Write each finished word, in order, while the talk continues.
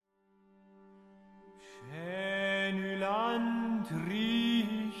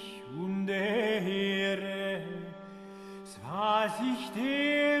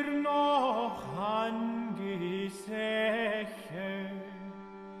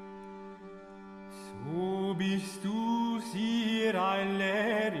bist du hier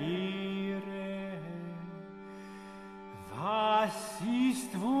aller Ehre. Was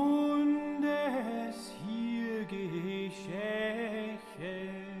ist Wunders hier geschehen?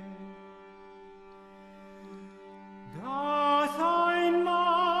 Dass ein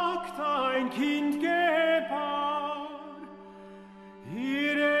Magd ein Kind gebar,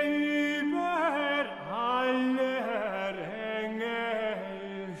 ihre über aller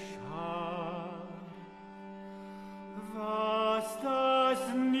Engel Schar. Was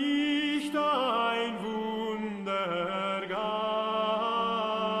das nicht ein Wunder gab.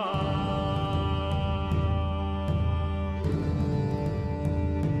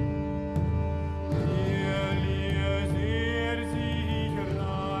 Hier ließ sich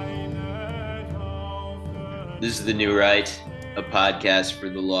reine Taufe. This is The New Right, a podcast for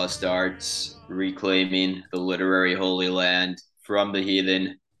the lost arts, reclaiming the literary holy land from the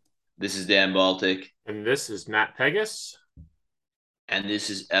heathen. This is Dan Baltic. And this is Matt Pegas. And this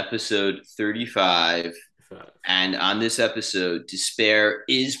is episode 35. And on this episode, despair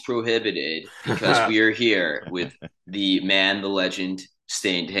is prohibited because we are here with the man, the legend,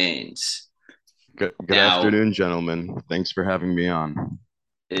 Stained Haynes. Good afternoon, gentlemen. Thanks for having me on.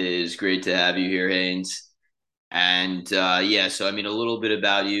 It is great to have you here, Haynes. And so a little bit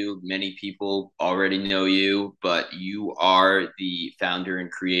about you. Many people already know you, but you are the founder and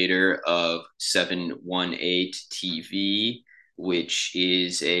creator of 718 TV, which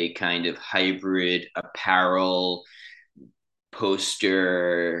is a kind of hybrid apparel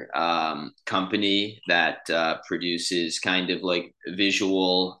poster company that produces kind of like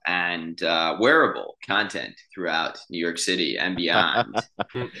visual and wearable content throughout New York City and beyond.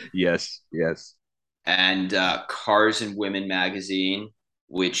 Yes. And Cars and Women magazine,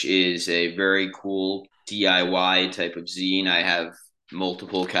 which is a very cool DIY type of zine. I have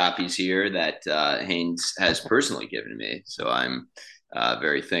multiple copies here that Haynes has personally given me, so I'm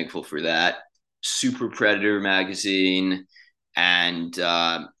very thankful for that. Super Predator magazine, and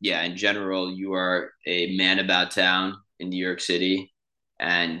in general, you are a man about town in New York City,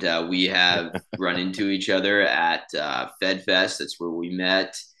 and we have run into each other at FedFest. That's where we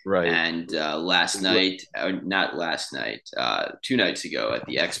met. Right. And 2 nights ago at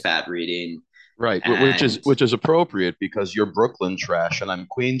the expat reading. Right. Which is appropriate because you're Brooklyn trash and I'm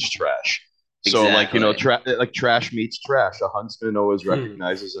Queens trash. Exactly. So trash meets trash. A huntsman always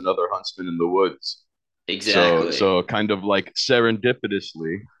recognizes another huntsman in the woods. Exactly. So kind of like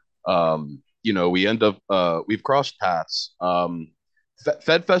serendipitously, we end up we've crossed paths.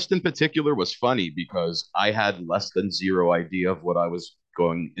 FedFest in particular was funny because I had less than zero idea of what I was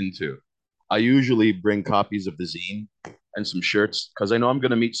going into. I usually bring copies of the zine and some shirts because I know I'm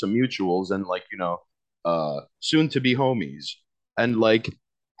going to meet some mutuals and soon to be homies. And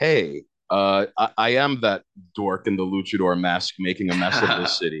hey, I am that dork in the luchador mask making a mess of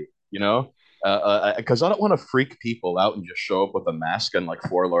this city, because I don't want to freak people out and just show up with a mask and like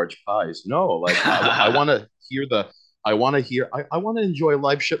 4 large pies. No, I want to I want to enjoy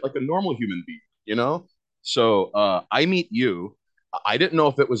live shit like a normal human being, So I meet you. I didn't know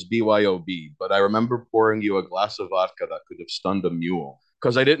if it was BYOB, but I remember pouring you a glass of vodka that could have stunned a mule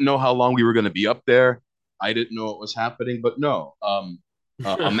because I didn't know how long we were going to be up there. I didn't know what was happening, but no,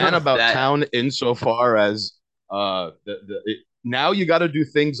 a man about town insofar as now you got to do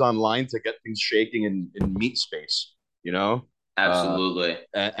things online to get things shaking in meat space, Absolutely.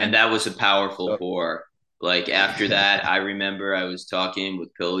 And that was a powerful pour. Like after that, I remember I was talking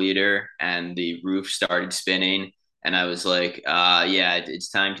with Pill Eater and the roof started spinning. And I was like, it's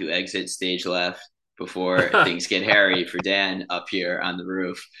time to exit stage left before things get hairy for Dan up here on the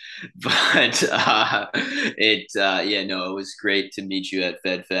roof. But it was great to meet you at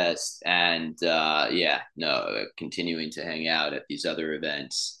FedFest. And continuing to hang out at these other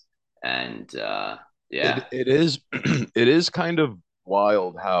events. And it is it is kind of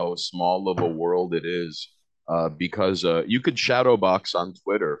wild how small of a world it is because you could shadow box on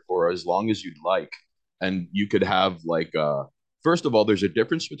Twitter for as long as you'd like. And you could have first of all, there's a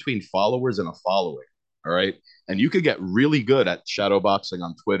difference between followers and a following. All right. And you could get really good at shadow boxing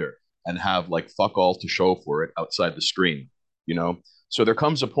on Twitter and have fuck all to show for it outside the screen, So there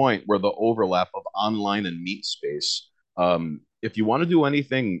comes a point where the overlap of online and meat space, if you want to do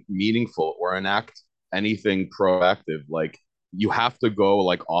anything meaningful or enact anything proactive, you have to go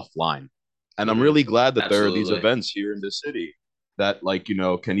offline. And I'm really glad that there are these events here in the city that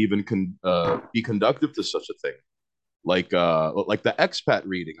can even be conductive to such a thing, like the expat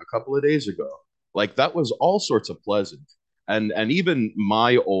reading a couple of days ago. That was all sorts of pleasant, and even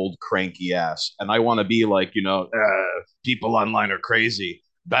my old cranky ass, and I want to be people online are crazy,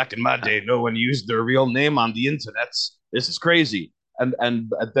 back in my day, no one used their real name on the internet. This is crazy. And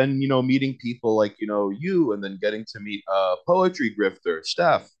then meeting people like you, and then getting to meet poetry grifter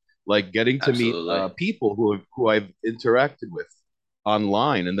Steph, like getting to meet Absolutely. people who I've interacted with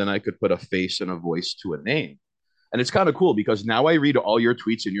online, and then I could put a face and a voice to a name. And it's kind of cool because now I read all your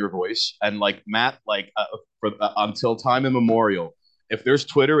tweets in your voice, and like Matt, like until time immemorial, if there's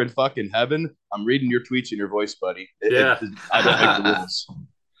Twitter in fucking heaven, I'm reading your tweets in your voice, buddy. Yeah. I don't make the rules.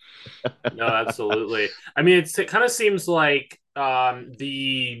 No, absolutely. I mean, it kind of seems like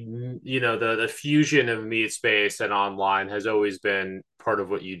the fusion of meat space and online has always been part of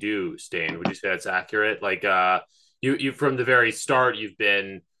what you do, Stain. Would you say that's accurate? Like you from the very start you've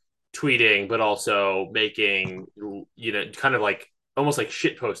been tweeting but also making kind of like almost like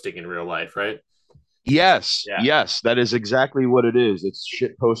shit posting in real life, right? Yes, Yeah. yes, that is exactly what it is. It's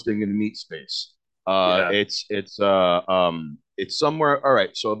shit posting in meat space. Yeah. It's somewhere. All right,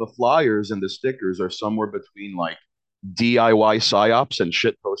 so the flyers and the stickers are somewhere between like DIY psyops and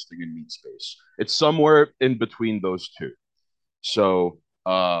shit posting in meat space. It's somewhere in between those two. So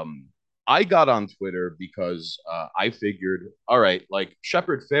I got on Twitter because I figured, all right, like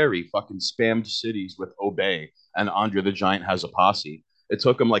Shepard Fairey fucking spammed cities with Obey, and Andre the Giant has a posse. It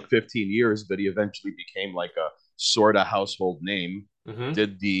took him like 15 years, but he eventually became like a sort of household name. Mm-hmm.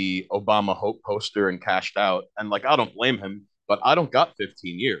 Did the Obama Hope poster and cashed out. And like, I don't blame him, but I don't got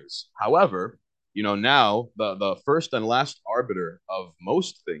 15 years. However, now the first and last arbiter of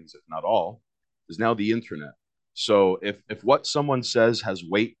most things, if not all, is now the internet. So if what someone says has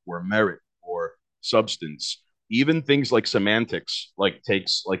weight or merit or substance, even things like semantics, like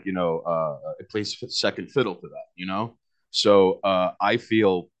takes like it plays second fiddle to that. So I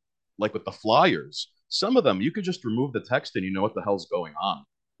feel like with the flyers, some of them you could just remove the text and you know what the hell's going on.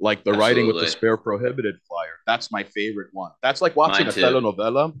 Like the writing with the Absolutely. spare prohibited flyer. That's my favorite one. That's like watching Mine a too.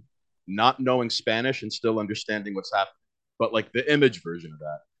 telenovela, not knowing Spanish and still understanding what's happening. But like the image version of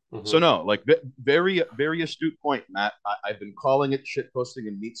that. So Mm-hmm. no, like very very astute point, Matt. I've been calling it shit posting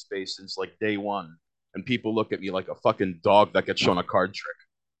in meat space since like day one, and people look at me like a fucking dog that gets shown a card trick.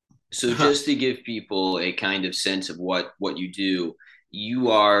 So just to give people a kind of sense of what you do, you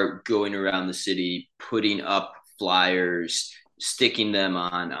are going around the city putting up flyers, sticking them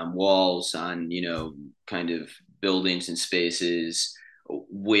on walls, on kind of buildings and spaces,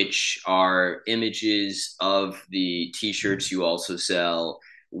 which are images of the t-shirts you also sell,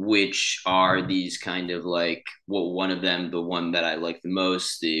 which are these kind of like, well, one of them, the one that I like the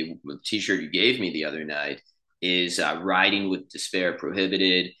most, the t-shirt you gave me the other night, is Riding with Despair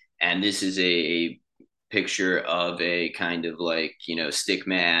Prohibited. And this is a picture of a kind of like stick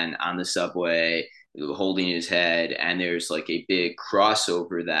man on the subway holding his head, and there's like a big cross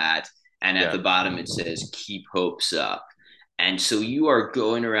over that, and at Yeah. the bottom it says keep hopes up. And so you are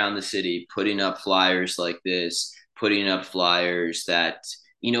going around the city putting up flyers like this, putting up flyers that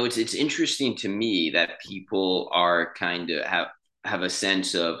it's interesting to me that people are kind of have a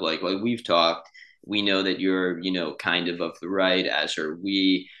sense of like we've talked, we know that you're kind of the right, as are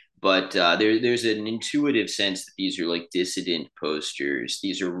we, but there's an intuitive sense that these are like dissident posters.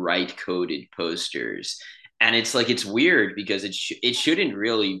 These are right coded posters. And it's like, it's weird because it shouldn't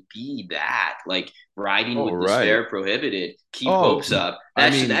really be that. Like, Riding Oh with right. Despair Prohibited, keep Oh, hopes up. I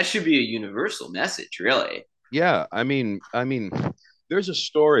That mean, should be a universal message, really. yeah. I mean, there's a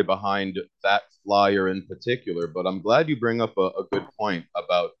story behind that flyer in particular, but I'm glad you bring up a good point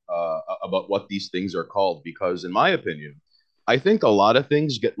about what these things are called, because in my opinion, I think a lot of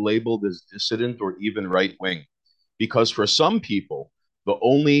things get labeled as dissident or even right wing because for some people, the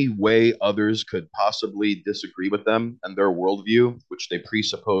only way others could possibly disagree with them and their worldview, which they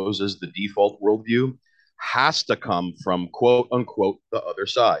presuppose is the default worldview, has to come from quote unquote the other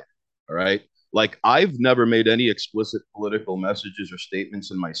side. All right. Like I've never made any explicit political messages or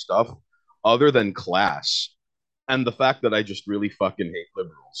statements in my stuff other than class and the fact that I just really fucking hate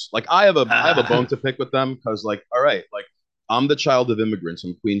liberals. Like I have a bone to pick with them because like all right, like I'm the child of immigrants.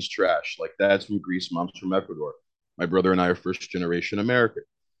 I'm Queens trash. Like dad's from Greece, mom's from Ecuador. My brother and I are first generation American.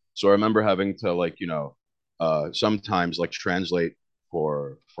 So I remember having to like sometimes like translate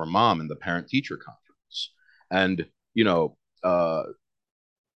for mom in the parent teacher conference, and you know uh,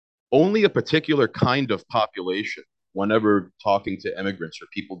 only a particular kind of population, whenever talking to immigrants or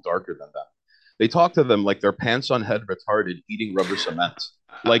people darker than them, they talk to them like they're pants on head retarded eating rubber cement.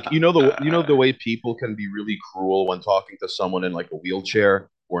 Like the way people can be really cruel when talking to someone in like a wheelchair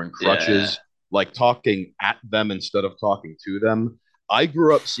or in Yeah. crutches, like talking at them instead of talking to them. I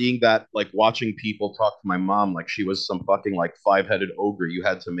grew up seeing that, like watching people talk to my mom like she was some fucking like five-headed ogre you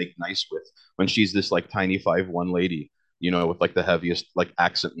had to make nice with when she's this like tiny 5'1" lady. with like the heaviest like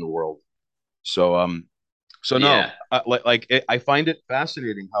accent in the world. So so no, Yeah, I find it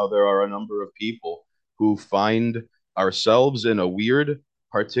fascinating how there are a number of people who find ourselves in a weird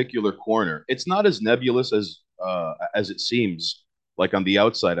particular corner. It's not as nebulous as it seems, like on the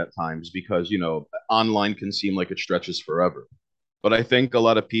outside at times, because online can seem like it stretches forever. But I think a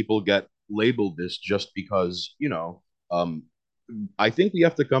lot of people get labeled this just because, um, I think we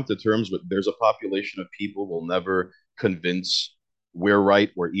have to come to terms with there's a population of people will never convince we're right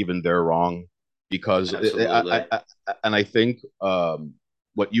or even they're wrong because absolutely. and I think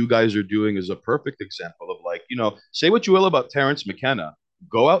what you guys are doing is a perfect example of like say what you will about Terrence McKenna,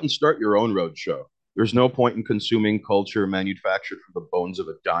 go out and start your own road show. There's no point in consuming culture manufactured from the bones of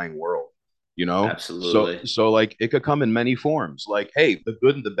a dying world. So Absolutely. so like it could come in many forms. Like, hey, the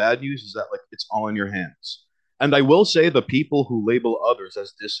good and the bad news is that like it's all in your hands. And I will say the people who label others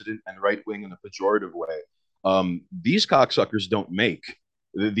as dissident and right wing in a pejorative way, these cocksuckers don't make.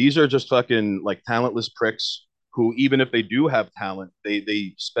 These are just fucking like talentless pricks who, even if they do have talent,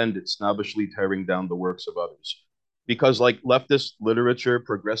 they spend it snobbishly tearing down the works of others. Because like leftist literature,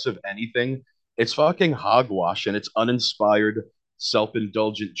 progressive anything, it's fucking hogwash and it's uninspired,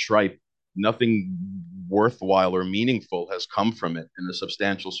 self-indulgent tripe. Nothing worthwhile or meaningful has come from it in a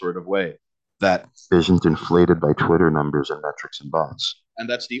substantial sort of way that isn't inflated by Twitter numbers and metrics and bots. And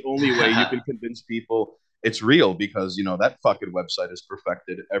that's the only way you can convince people it's real because, that fucking website is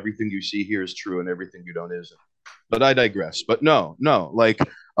perfected. Everything you see here is true and everything you don't isn't. But I digress. But no, no, like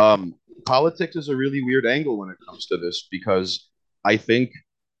politics is a really weird angle when it comes to this because I think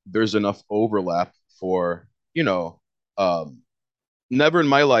there's enough overlap for, never in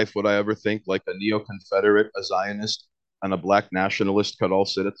my life would I ever think like a neo Confederate, a Zionist, and a black nationalist could all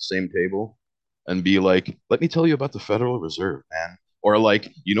sit at the same table and be like, "Let me tell you about the Federal Reserve, man," or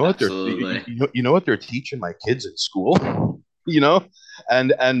like, Absolutely. what they're teaching my kids in school, you know,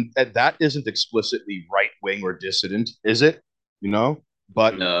 and that isn't explicitly right wing or dissident, is it? You know,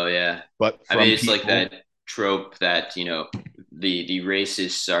 but No, yeah. but I mean, from it's like people, that trope that, the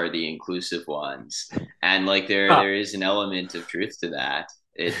racists are the inclusive ones. And like there is an element of truth to that.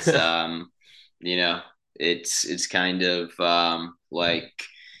 It's you know, it's kind of like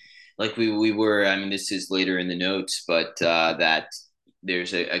we were, I mean, this is later in the notes, but that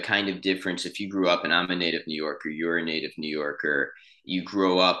there's a kind of difference if you grew up and I'm a native New Yorker, you're a native New Yorker, you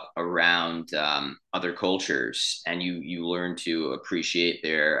grow up around other cultures and you learn to appreciate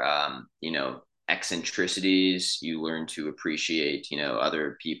their eccentricities. You learn to appreciate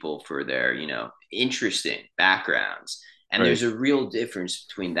other people for their interesting backgrounds. And right? there's a real difference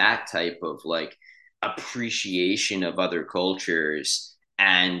between that type of like appreciation of other cultures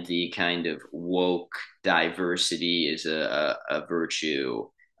and the kind of woke diversity is a virtue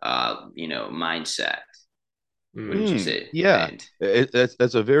mindset. Wouldn't you say, Yeah, Saint?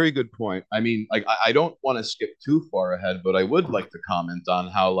 that's a very good point. I mean, like, I don't want to skip too far ahead, but I would like to comment on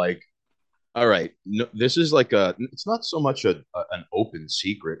how, like, all right, no, this is like it's not so much an open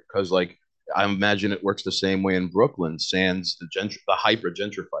secret because, like, I imagine it works the same way in Brooklyn, sans the hyper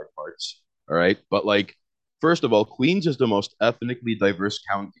gentrified parts. All right, but like, first of all, Queens is the most ethnically diverse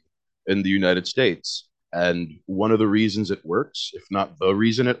county in the United States. And one of the reasons it works, if not the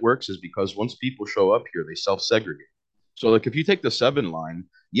reason it works, is because once people show up here, they self segregate. So, like, if you take the 7 line,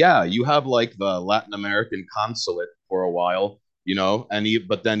 yeah, you have like the Latin American consulate for a while,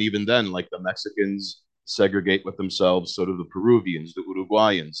 but then even then, like the Mexicans segregate with themselves, so do the Peruvians, the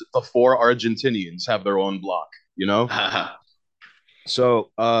Uruguayans, the 4 Argentinians have their own block.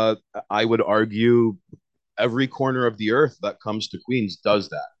 So, I would argue every corner of the earth that comes to Queens does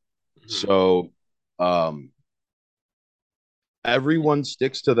that. Mhm. So, um, everyone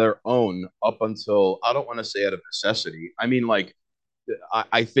sticks to their own up until I don't want to say out of necessity. I mean, like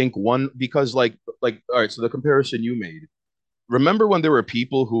I think one because like all right, so the comparison you made. Remember when there were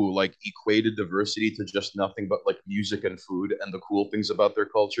people who like equated diversity to just nothing but like music and food and the cool things about their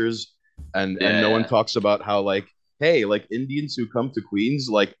cultures, and no one Yeah, talks about how like hey, like Indians who come to Queens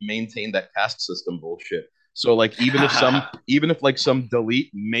like maintain that caste system bullshit. So like yeah. even if like some delete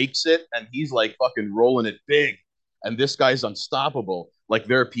makes it and he's like fucking rolling it big and this guy's unstoppable, like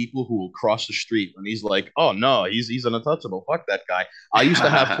there are people who will cross the street and he's like, oh no, he's an untouchable. Fuck that guy. I used to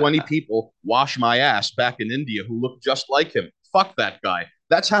have 20 people wash my ass back in India who looked just like him. Fuck that guy.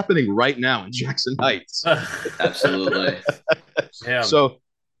 That's happening right now in Jackson Heights. Absolutely. Damn. so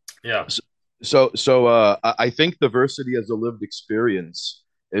Yeah. so I think diversity as a lived experience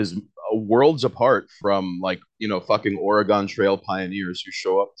is worlds apart from like fucking Oregon Trail pioneers who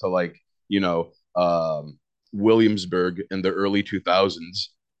show up to like you know Williamsburg in the early 2000s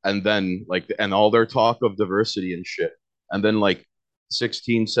and then like and all their talk of diversity and shit And then like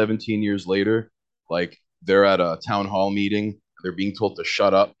 16, 17 years later, like they're at a town hall meeting. They're being told to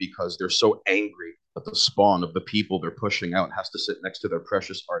shut up because they're so angry that the spawn of the people they're pushing out has to sit next to their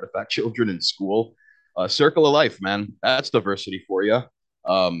precious artifact children in school. Circle of life, man. That's diversity for you.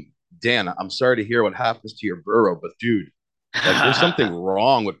 Um, Dan, I'm sorry to hear what happens to your burrow, but dude, like there's something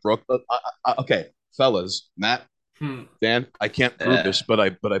wrong with Brooklyn. Okay, fellas, Matt, Hmm. Dan, I can't prove Yeah. this, but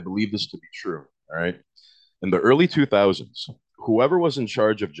I believe this to be true. All right. In the early 2000s, whoever was in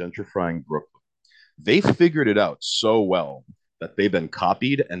charge of gentrifying Brooklyn, they figured it out so well that they then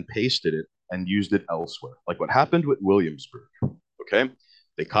copied and pasted it and used it elsewhere. Like what happened with Williamsburg. Okay.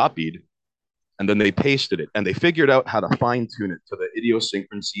 They copied and then they pasted it and they figured out how to fine tune it to the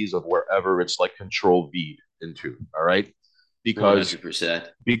idiosyncrasies of wherever it's like control V into. All right. Because 100%.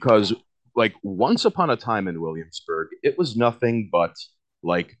 because like once upon a time in Williamsburg, it was nothing but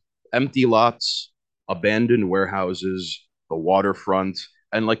like empty lots, abandoned warehouses, the waterfront,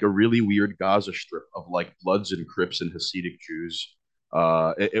 and like a really weird Gaza strip of like Bloods and Crips and Hasidic Jews.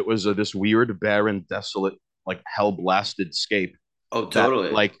 It was this weird, barren, desolate, like hell blasted scape Oh, that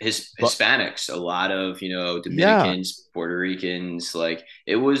totally. like, but Hispanics, a lot of, yeah. Dominicans, Puerto Ricans, like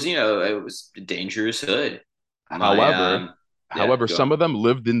it was a dangerous hood. My However, Yeah, however, go on. some of them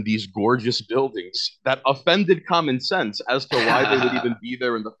lived in these gorgeous buildings that offended common sense as to why they would even be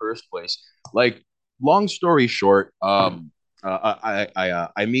there in the first place. Like, long story short,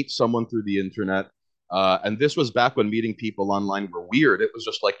 I meet someone through the internet, and this was back when meeting people online were weird. It was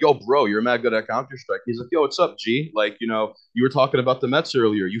just like, "Yo, bro, you're mad good at Counter Strike." He's like, "Yo, what's up, G? Like, you were talking about the Mets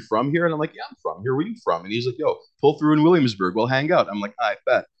earlier. You from here?" And I'm like, "Yeah, I'm from here. Where you from?" And he's like, "Yo, pull through in Williamsburg. We'll hang out." I'm like, "I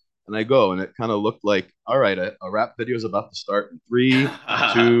bet." And I go, and it kind of looked like, all right, a rap video is about to start in three,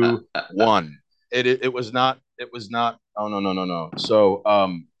 2, 1. It was not. It was not. Oh no no no no. So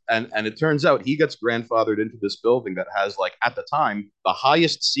and it turns out he gets grandfathered into this building that has like at the time the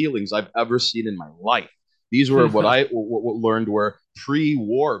highest ceilings I've ever seen in my life. These were what I learned were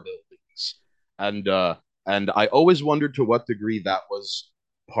pre-war buildings, and uh, and I always wondered to what degree that was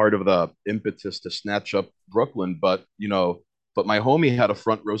part of the impetus to snatch up Brooklyn. But my homie had a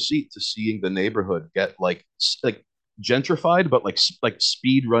front row seat to seeing the neighborhood get like gentrified, but like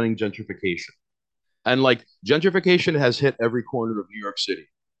speed running gentrification. And like gentrification has hit every corner of New York City,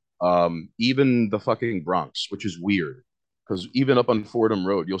 even the fucking Bronx, which is weird. Because even up on Fordham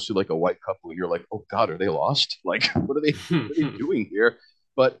Road, you'll see like a white couple, and you're like, "Oh God, are they lost? Like, what are they doing here?"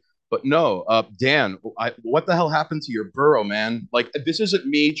 But but no, Dan, what the hell happened to your borough, man? Like, this isn't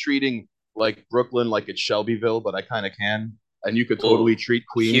me treating like Brooklyn like it's Shelbyville, but I kind of can, and you could totally Well, treat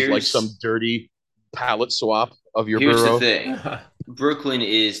Queens like some here's dirty palette swap of your here's the borough. thing. Brooklyn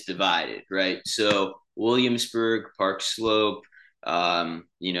is divided, right? So Williamsburg, Park Slope. I'm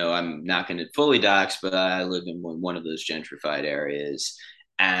not going to fully dox, but I live in one of those gentrified areas,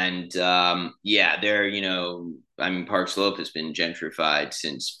 and yeah, there. I mean, Park Slope has been gentrified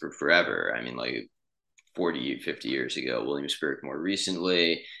since for forever. I mean, like 40, 50 years ago. Williamsburg more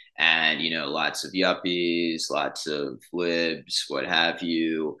recently, and lots of yuppies, lots of libs, what have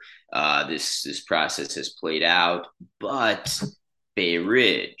you. This process has played out, but Bay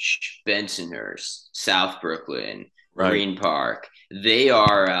Ridge, Bensonhurst, South Brooklyn, Right. Green Park, they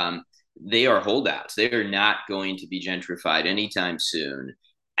are holdouts. They are not going to be gentrified anytime soon.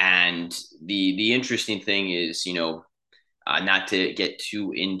 And the interesting thing is, not to get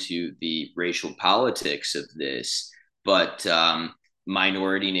too into the racial politics of this, but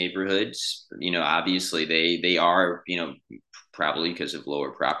minority neighborhoods, obviously they are, probably because of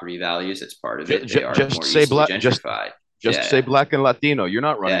lower property values. That's part of it. They are Just more say easily black. gentrified. Just say Yeah, black and Latino. You're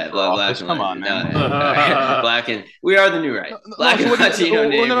not running yeah, for black office. and Come on, Latino. No, man. black and we are the new right. No, no, Black so and what do you?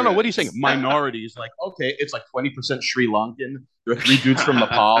 Latino Oh, no, no, no. What are you saying? neighborhoods. Minorities, like okay, it's like 20% Sri Lankan. There are three dudes from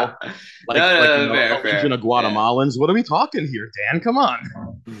Nepal, No, like no, fair, a legion fair. of Yeah. Guatemalans. What are we talking here, Dan? Come on.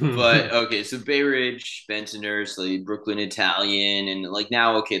 But okay, so Bay Ridge, Bensonhurst, like Brooklyn Italian, and like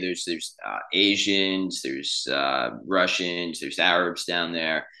now, okay, there's Asians, there's Russians, there's Arabs down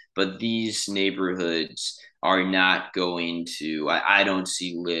there, but these neighborhoods are not going to. I don't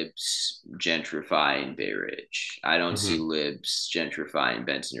see libs gentrifying Bay Ridge. I don't see Mhm. libs gentrifying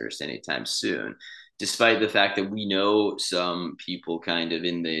Bensonhurst anytime soon, despite the fact that we know some people kind of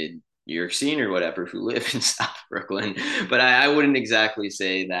in the New York scene or whatever who live in South Brooklyn, but I wouldn't exactly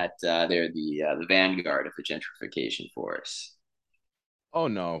say that they're the vanguard of the gentrification force. Oh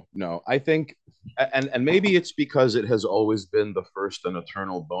no, no. I think, and maybe it's because it has always been the first and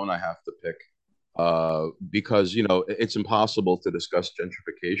eternal bone I have to pick. Because it's impossible to discuss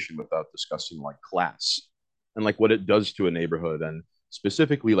gentrification without discussing like class and like what it does to a neighborhood, and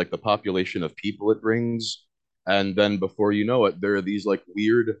specifically like the population of people it brings, and then before you know it, there are these like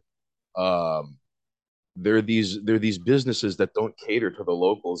weird um there are these businesses that don't cater to the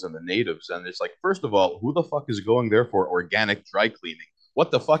locals and the natives. And it's like, first of all, who the fuck is going there for organic dry cleaning?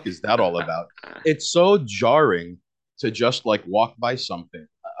 What the fuck is that all about? It's so jarring to just like walk by something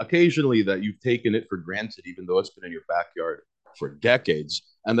occasionally that you've taken it for granted, even though it's been in your backyard for decades.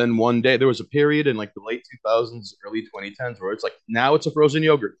 And then one day there was a period in like the late 2000s, early 2010s where it's like, now it's a frozen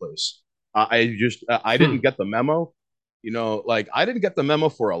yogurt place. I didn't get the memo. Like I didn't get the memo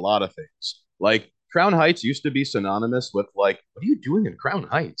for a lot of things. Like Crown Heights used to be synonymous with like, what are you doing in Crown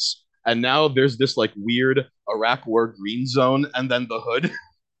Heights? And now there's this like weird Iraq War green zone and then the hood.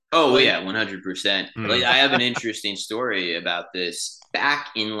 Oh Like, yeah, 100%. Like I have an interesting story about this. Back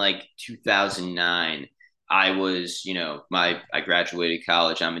in like 2009, I was, I graduated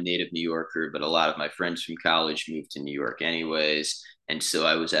college. I'm a native New Yorker, but a lot of my friends from college moved to New York anyways. And so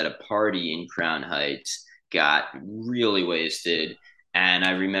I was at a party in Crown Heights, got really wasted, and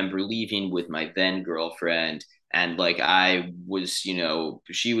I remember leaving with my then girlfriend, and like I was,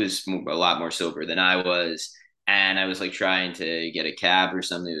 she was a lot more sober than I was, and I was like trying to get a cab or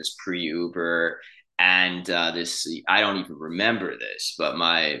something. It was pre-Uber, and this I don't even remember this, but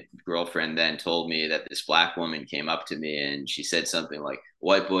my girlfriend then told me that this black woman came up to me and she said something like,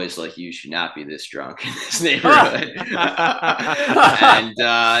 "White boys like you should not be this drunk in this neighborhood." And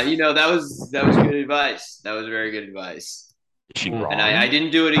that was good advice. That was very good advice, is she and wrong? I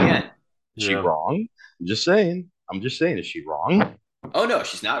didn't do it again. Is she wrong? I'm just saying, is she wrong? Oh no,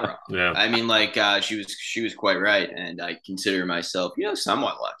 she's not wrong. Yeah. I mean, like she was quite right, and I consider myself,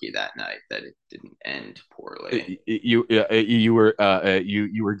 somewhat lucky that night that it didn't end poorly. You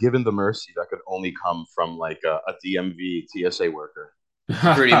were given the mercy that could only come from like a DMV TSA worker.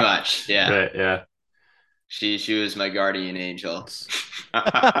 Pretty much, yeah. Right, yeah. She was my guardian angel.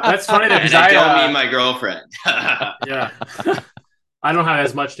 That's funny though, because And I don't I mean my girlfriend. yeah. I don't have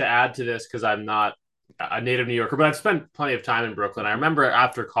as much to add to this because I'm not a native New Yorker, but I've spent plenty of time in Brooklyn. I remember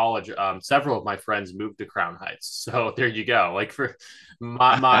after college, several of my friends moved to Crown Heights. So there you go. Like for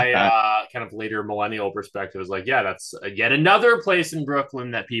my kind of later millennial perspective is like, yeah, that's yet another place in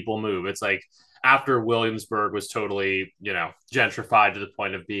Brooklyn that people move. It's like after Williamsburg was totally, gentrified to the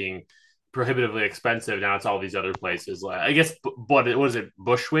point of being prohibitively expensive. Now it's all these other places. Like I guess, what is it?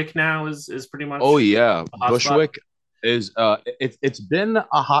 Bushwick now is pretty much. Oh yeah, a hotspot? Bushwick is it's been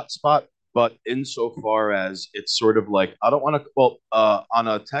a hot spot, but insofar as it's sort of like I don't want to on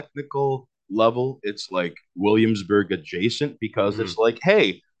a technical level, it's like Williamsburg adjacent because it's like,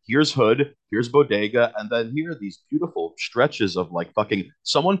 hey, here's Hood, here's Bodega, and then here are these beautiful stretches of like fucking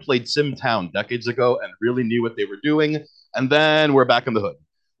someone played Simtown decades ago and really knew what they were doing, and then we're back in the Hood.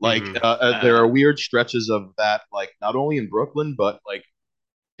 Like there are weird stretches of that, like not only in Brooklyn but like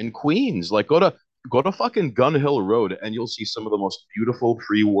in Queens. Like go to fucking Gun Hill Road and you'll see some of the most beautiful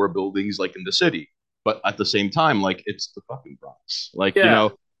pre-war buildings like in the city. But at the same time, like it's the fucking Bronx. Like,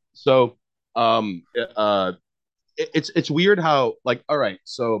 so it's weird how like, all right,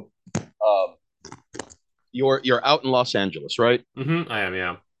 so you're out in Los Angeles, right? I am,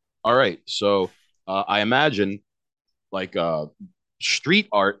 yeah. All right. So I imagine like street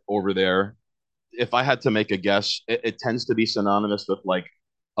art over there, if I had to make a guess, it tends to be synonymous with like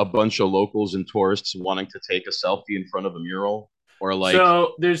a bunch of locals and tourists wanting to take a selfie in front of a mural or like.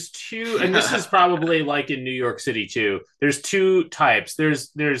 So there's two, and this is probably like in New York City too. There's two types.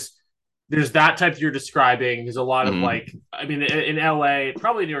 There's that type you're describing. There's a lot of like, I mean, in LA,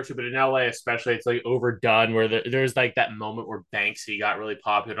 probably New York City, but in LA especially, it's like overdone where there's like that moment where Banksy got really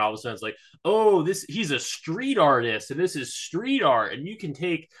popular, and all of a sudden it's like, oh, he's a street artist, and this is street art, and you can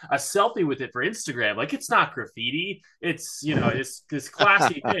take a selfie with it for Instagram. Like it's not graffiti, it's it's this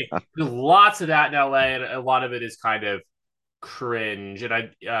classy thing. There's lots of that in LA, and a lot of it is kind of cringe, and I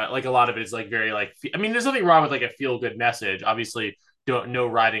like a lot of it is like very like. I mean, there's nothing wrong with like a feel good message, obviously. No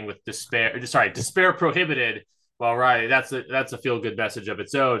riding with despair. Sorry, despair prohibited while riding. That's a feel good message of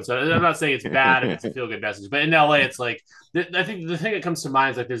its own. So I'm not saying it's bad if it's a feel good message, but in LA, it's like I think the thing that comes to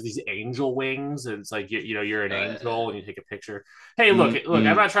mind is like there's these angel wings, and it's like you're an angel and you take a picture. Hey, look, I'm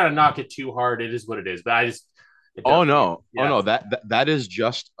not trying to knock it too hard. It is what it is, but I just. Oh no! That is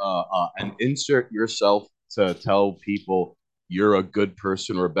just an insert yourself to tell people you're a good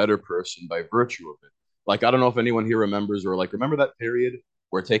person or a better person by virtue of it. Like, I don't know if anyone here remembers or like, remember that period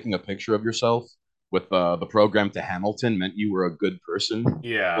where taking a picture of yourself with the program to Hamilton meant you were a good person?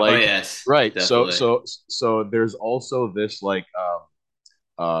 Yeah. Like, yes. right. Definitely. So there's also this like,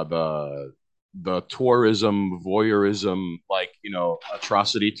 the tourism, voyeurism, like,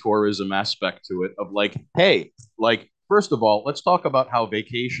 atrocity tourism aspect to it of like, hey, like, first of all, let's talk about how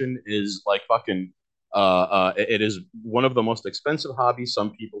vacation is like fucking It is one of the most expensive hobbies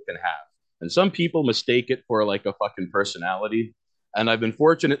some people can have, and some people mistake it for like a fucking personality. And I've been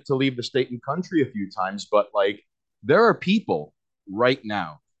fortunate to leave the state and country a few times, but like there are people right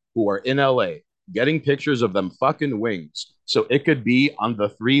now who are in LA getting pictures of them fucking wings. So it could be on the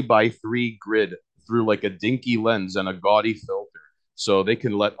 3x3 grid through like a dinky lens and a gaudy filter. So they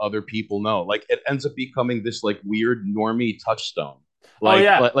can let other people know. Like it ends up becoming this like weird normie touchstone. Oh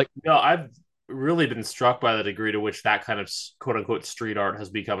yeah, Like no, I've really been struck by the degree to which that kind of quote unquote street art has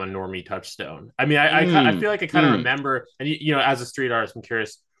become a normie touchstone. I mean, I mm, feel like I kind of mm. remember, and as a street artist, I'm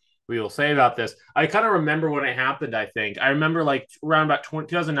curious what you'll say about this. I kind of remember when it happened. I think I remember like around about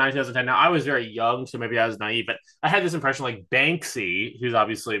 2009, 2010. Now I was very young, so maybe I was naive, but I had this impression like Banksy, who's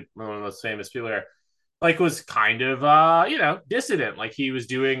obviously one of the most famous people here, like was kind of dissident. Like he was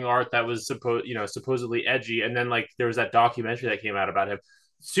doing art that was supposedly edgy, and then like there was that documentary that came out about him.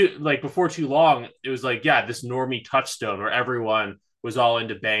 So, like before too long, it was like, yeah, this normie touchstone where everyone was all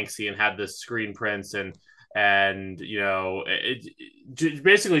into Banksy and had the screen prints, and it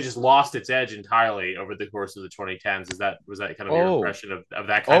basically just lost its edge entirely over the course of the 2010s. Was that kind of your Oh, impression of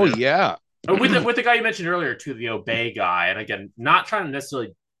that kind oh of yeah. with the guy you mentioned earlier too, the Obey guy? And again, not trying to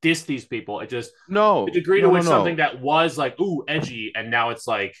necessarily diss these people. It just the No, degree to no, no, which something no. that was like ooh edgy, and now it's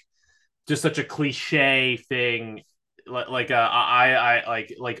like just such a cliche thing, like a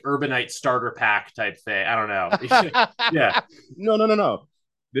like urbanite starter pack type thing. I don't know. Yeah. No, no, no, no.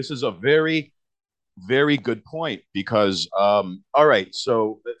 This is a very, very good point because, all right,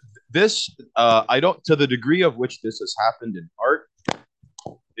 so this, I don't, to the degree of which this has happened in art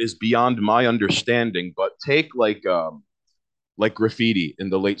is beyond my understanding, but take like graffiti in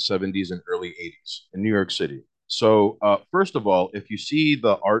the late 70s and early 80s in New York City. So, first of all, if you see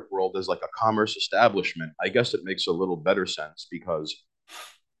the art world as like a commerce establishment, I guess it makes a little better sense because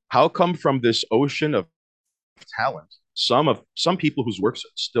how come from this ocean of talent, some people whose works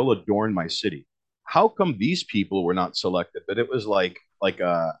still adorn my city, how come these people were not selected? But it was like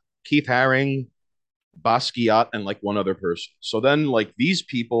Keith Haring, Basquiat, and like one other person. So then like these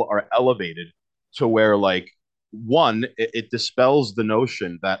people are elevated to where like one, it dispels the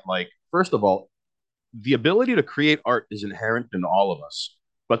notion that like first of all, the ability to create art is inherent in all of us.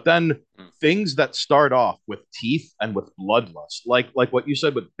 But then things that start off with teeth and with bloodlust, like what you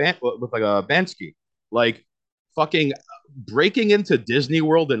said with like a Bansky, like fucking breaking into Disney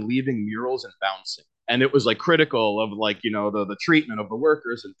World and leaving murals and bouncing, and it was like critical of like the treatment of the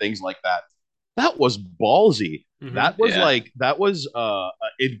workers and things like that. That was ballsy. Mm-hmm. Yeah. That was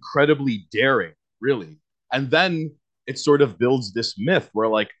incredibly daring, really. And then it sort of builds this myth where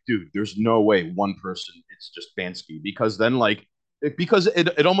like, dude, there's no way one person it's just Bansky because then like because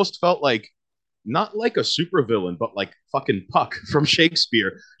it almost felt like not like a supervillain, but like fucking Puck from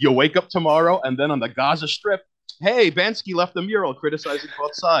Shakespeare. You wake up tomorrow and then on the Gaza Strip, hey, Bansky left a mural criticizing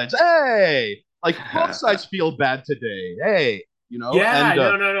both sides. Hey, like both sides feel bad today. Hey, Yeah,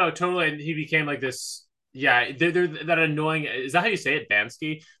 and no, totally. And he became like this. Yeah, they're that annoying. Is that how you say it,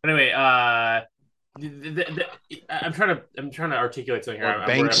 Bansky? But anyway, I'm trying to articulate something here. or I'm worried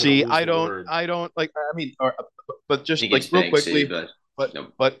I'm going Banksy. to lose the word. I don't like. I mean, but I just think like it's real Banksy, quickly, but but no,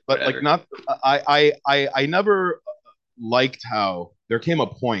 but like whatever. not. I never liked how there came a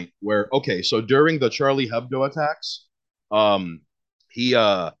point where okay, so during the Charlie Hebdo attacks, um, he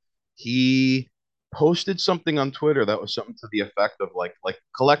he posted something on Twitter that was something to the effect of like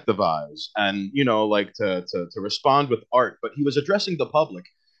collectivize and like to respond with art, but he was addressing the public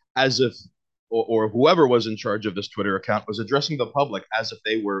as if or whoever was in charge of this Twitter account was addressing the public as if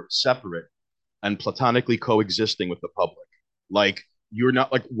they were separate and platonically coexisting with the public. Like you're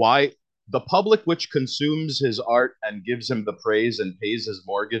not like why the public which consumes his art and gives him the praise and pays his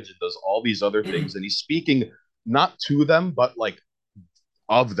mortgage and does all these other things and he's speaking not to them but like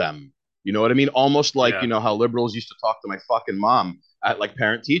of them. You know what I mean? Almost like Yeah. how liberals used to talk to my fucking mom at like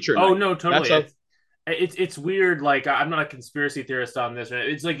parent teacher Oh night. no, That's totally. a It's weird. Like I'm not a conspiracy theorist on this.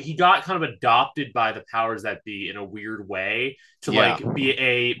 It's like he got kind of adopted by the powers that be in a weird way to yeah. like be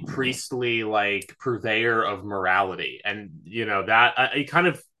a priestly like purveyor of morality, and that I kind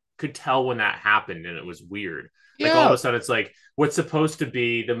of could tell when that happened, and it was weird. Like all of Yeah. a sudden, it's like what's supposed to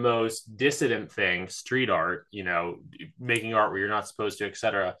be the most dissident thing, street art, making art where you're not supposed to,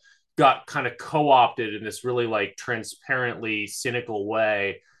 etc., got kind of co-opted in this really like transparently cynical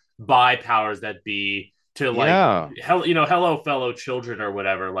way by powers that be to like Yeah. hello fellow children or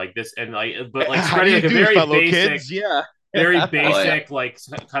whatever like this and like but like How do spreading you like a do, fellow kids? Yeah. very Oh yeah, basic like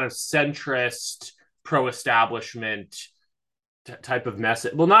kind of centrist pro-establishment type of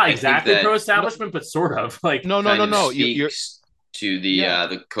message. Well, not I think exactly that No, pro-establishment but sort of like no, no, no, kind of no. You're speaks. to Yeah,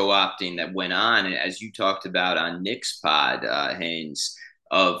 the co-opting that went on, as you talked about on Nick's pod, Haynes,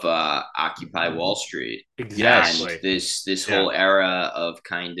 of Occupy Wall Street, and yes, Exactly. this Yeah. whole era of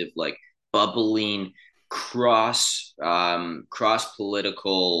kind of like bubbling cross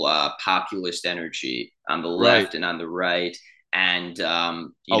political populist energy on the right. left and on the right, and A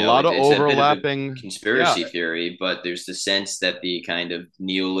lot of it's a bit of a overlapping. Yeah, conspiracy theory, but there's the sense that the kind of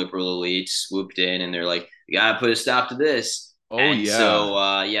neoliberal elites swooped in and they're like, we gotta put a stop to this. oh And yeah,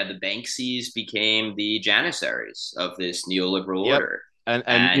 so, yeah, the Banksies became the janissaries of this neoliberal yep. order. And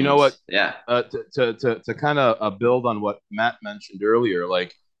you know And what? yeah, To kind of build on what Matt mentioned earlier,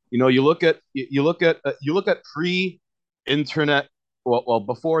 like you look at pre-internet, well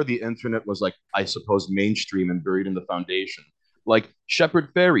before the internet was like I suppose mainstream and buried in the foundation. Like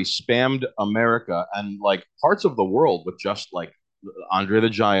Shepard Fairey spammed America and like parts of the world with just like Andre the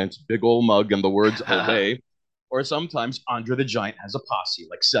Giant's big old mug and the words "Obey," or sometimes Andre the Giant has a posse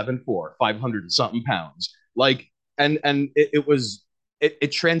like 7'4", 500 and something pounds. Like and it was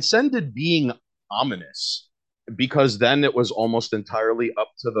it transcended being ominous because then it was almost entirely up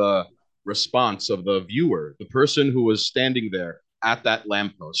to the response of the viewer, the person who was standing there at that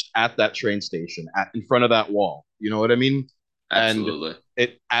lamppost, at that train station, in front of that wall. You know what I mean? And absolutely.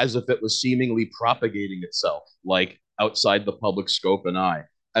 it as if it was seemingly propagating itself, like outside the public scope and eye.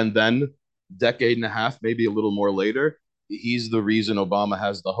 And then, decade and a half, maybe a little more later, he's the reason Obama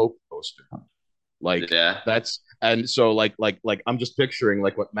has the hope poster. Like Yeah, that's and so like I'm just picturing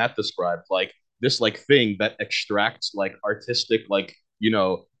like what Matt described, like this like thing that extracts like artistic like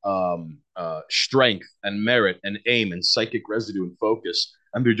strength and merit and aim and psychic residue and focus,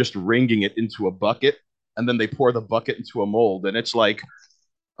 and they're just wringing it into a bucket, and then they pour the bucket into a mold, and it's like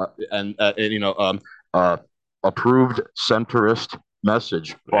and uh, approved centrist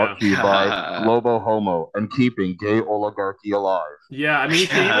message brought Yeah. to you by Lobo Homo and keeping gay oligarchy alive. Yeah, I mean, you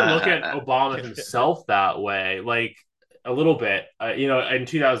can even look at Obama himself that way, like a little bit. In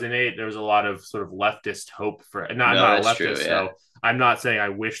 2008, there was a lot of sort of leftist hope for. No, I'm no, not a that's true. leftist, Yeah, so I'm not saying I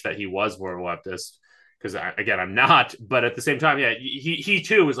wish that he was more of a leftist because, again, I'm not. But at the same time, yeah, he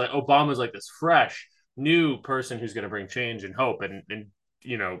too was like Obama's like this fresh, new person who's going to bring change and hope, and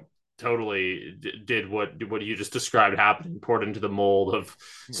you know, totally did what you just described happening, poured into the mold of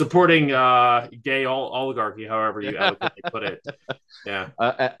supporting gay oligarchy, however you eloquently put it. Yeah.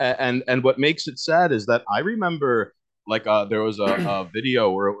 And what makes it sad is that I remember like there was a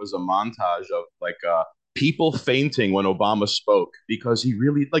video where it was a montage of like people fainting when Obama spoke because he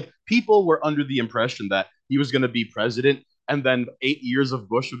really like people were under the impression that he was going to be president and then 8 years of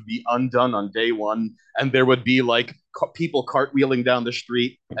Bush would be undone on day one and there would be like people cartwheeling down the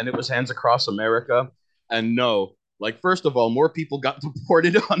street and it was hands across America. And no, like first of all, more people got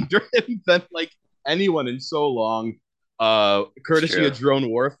deported under him than like anyone in so long, it's courtesy true. of drone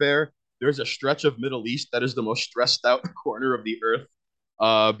warfare. There's a stretch of Middle East that is the most stressed out corner of the earth,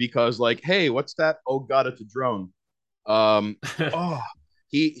 because like, hey, what's that? Oh God, it's a drone. Um, oh,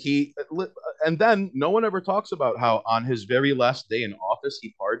 he, and then no one ever talks about how on his very last day in office,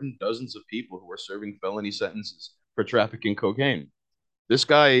 he pardoned dozens of people who were serving felony sentences for trafficking cocaine. This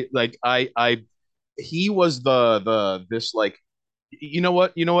guy, like, he was the this like you know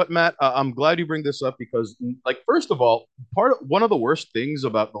what, Matt? I'm glad you bring this up because, like, first of all, one of the worst things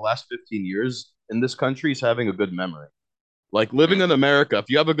about the last 15 years in this country is having a good memory. Like living Mhm. in America, if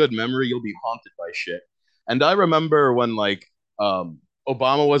you have a good memory, you'll be haunted by shit. And I remember when like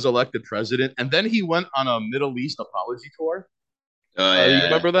Obama was elected president, and then he went on a Middle East apology tour. Oh You yeah,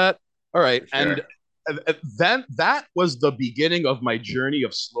 remember that? All right, for and sure. then that was the beginning of my journey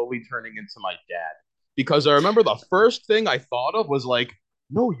of slowly turning into my dad. Because I remember the first thing I thought of was like,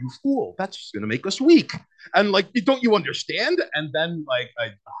 "No, you fool! That's just gonna make us weak." And like, don't you understand? And then like,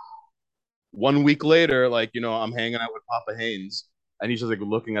 1 week later, like I'm hanging out with Papa Haynes, and he's just like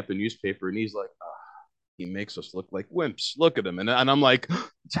looking at the newspaper, and he's like, he makes us look like wimps. Look at him, and I'm like,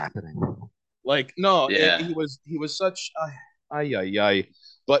 it's happening. Like, no, Yeah, he was such ay ay ay.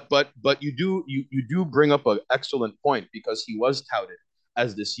 But you do bring up an excellent point because he was touted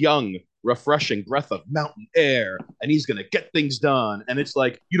as this young, refreshing breath of mountain air, and he's gonna get things done. And it's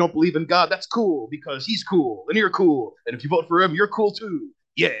like you don't believe in God, that's cool because he's cool and you're cool, and if you vote for him, you're cool too.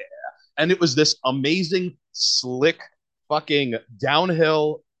 Yeah, and it was this amazing, slick, fucking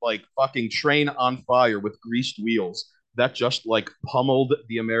downhill, like fucking train on fire with greased wheels that just like pummeled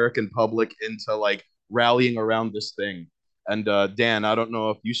the American public into like rallying around this thing. And Dan, I don't know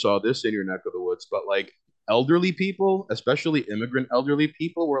if you saw this in your neck of the woods, but like elderly people, especially immigrant elderly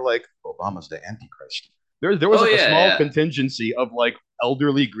people, were like, Obama's the Antichrist. There was oh like a yeah, small yeah. contingency of like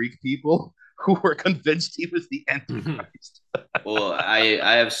elderly Greek people who were convinced he was the Mhm. Antichrist. Well,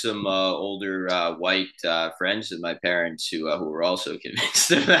 I have some older white friends of my parents who were also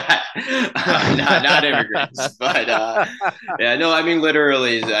convinced of that. Not immigrants, but yeah, no, I mean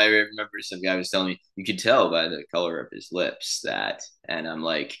literally. I remember some guy was telling me you could tell by the color of his lips that, and I'm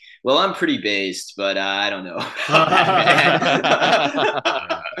like, well, I'm pretty based, but I don't know about that,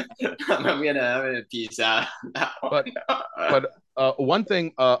 Yeah. man. I'm gonna peace out on that but one. but one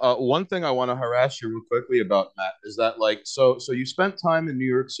thing I want to harass you real quickly about, Matt, is that like so you spent time in New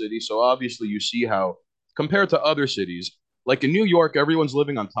York City, so obviously you see how compared to other cities, like in New York, everyone's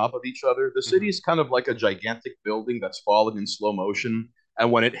living on top of each other. The Mhm. city's kind of like a gigantic building that's falling in slow motion,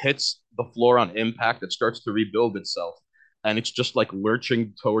 and when it hits the floor on impact, it starts to rebuild itself, and it's just like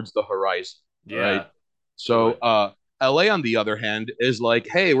lurching towards the horizon. All right. Yeah, So totally. LA, on the other hand, is like,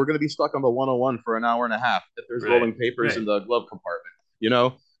 hey, we're going to be stuck on the 101 for an hour and a half if there's Right, rolling papers in right. the glove compartment. You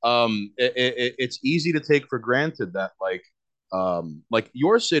know, it's easy to take for granted that like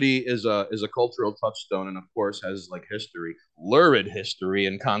your city is a cultural touchstone, and of course has like history, lurid history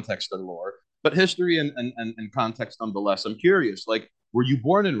and context and lore, but history and context nonetheless. I'm curious, like, were you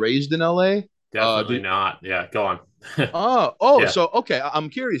born and raised in LA? Definitely Did not. Yeah, go on. Yeah. so okay, I'm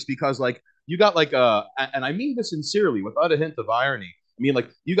curious because like you got like and I mean this sincerely without a hint of irony. I mean like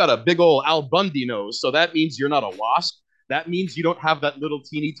you got a big old Al Bundy nose, so that means you're not a wasp. That means you don't have that little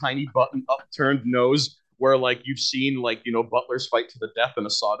teeny tiny button upturned nose where like you've seen like butlers fight to the death in a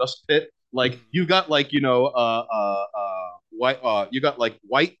sawdust pit. Like Mhm. you got like white you got like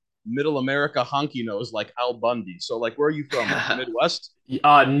white middle America honky nose like Al Bundy. So like where are you from? Like the Midwest?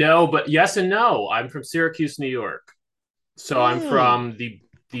 No, but yes and no. I'm from Syracuse, New York. So I'm Mm. from the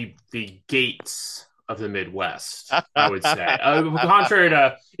gates of the Midwest, I would say. Contrary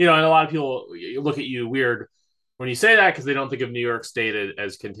to, and a lot of people look at you weird when you say that because they don't think of New York State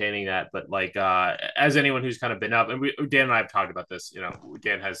as containing that. But like, as anyone who's kind of been up, and Dan and I have talked about this.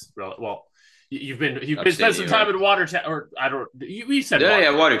 Dan has well, you've spent Upstate New some time York. in Watertown, or I don't. We said Yeah,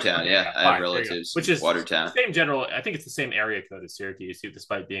 yeah, Watertown. Watertown. Okay, Yeah, yeah, I have fine, there you go. relatives Which in is the Watertown. same general. I think it's the same area code as Syracuse,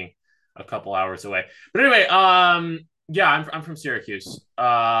 despite being a couple hours away. But anyway, yeah, I'm from Syracuse.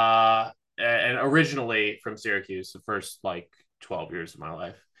 And originally from Syracuse, the first like 12 years of my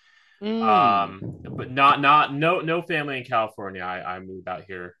life. Mm. But no family in California. I moved out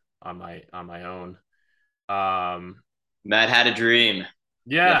here on my own. Um, Matt had a dream.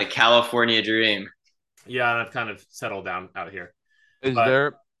 He had yeah, a California dream. yeah, and I've kind of settled down out here. Is But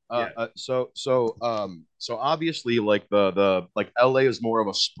there yeah. so obviously like the like LA is more of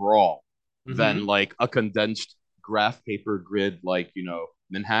a sprawl than Mm-hmm. like a condensed graph paper grid like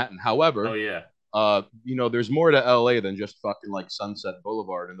Manhattan. Oh However, yeah. there's more to LA than just fucking like Sunset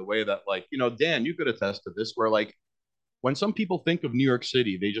Boulevard in the way that like, Dan, you could attest to this where like when some people think of New York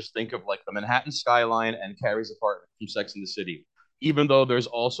City, they just think of like the Manhattan skyline and Carrie's apartment from Sex and the City, even though there's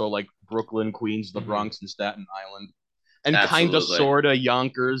also like Brooklyn, Queens, the Mm-hmm. Bronx, and Staten Island, and kind of Absolutely. sort of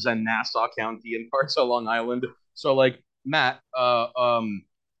Yonkers and Nassau County and parts of Long Island. So like Matt,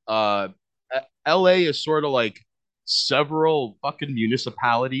 uh, LA is sort of like several fucking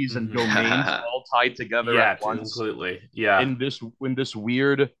municipalities and Mm-hmm. domains all tied together at Yeah, once completely. Yeah. in this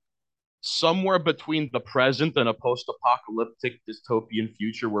weird somewhere between the present and a post-apocalyptic dystopian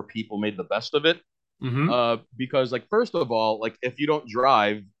future where people made the best of it. Mm-hmm. Because like first of all, like if you don't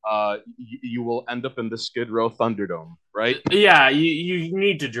drive, you will end up in the Skid Row Thunderdome, right? Yeah, you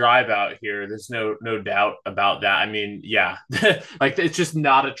need to drive out here. There's no doubt about that. I mean, yeah, like it's just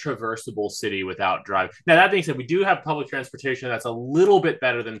not a traversable city without drive. Now that being said, we do have public transportation that's a little bit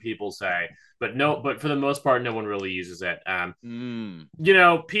better than people say, but for the most part, no one really uses it.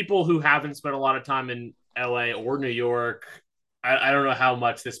 Mm. People who haven't spent a lot of time in LA or New York, I don't know how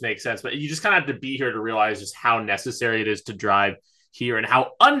much this makes sense, but you just kind of have to be here to realize just how necessary it is to drive here and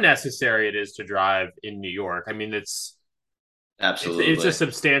how unnecessary it is to drive in New York. I mean, it's a Absolutely.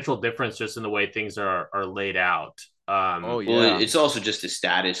 substantial difference just in the way things are laid out. Oh Well, yeah. it's also just a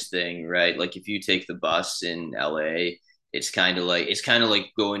status thing, right? Like if you take the bus in LA, it's kind of like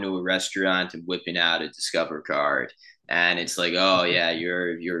going to a restaurant and whipping out a Discover card, and it's like, oh yeah,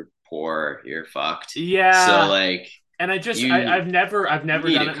 you're poor, you're fucked. So Yeah, like and you I've never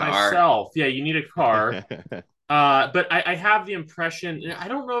need done a it car. myself. Yeah, you need a car. But I have the impression, I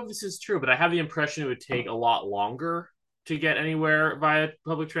don't know if this is true, but I have the impression it would take a lot longer to get anywhere via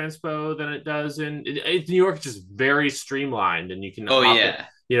public transpo than it does New York. Is just very streamlined, and you can Oh hop it.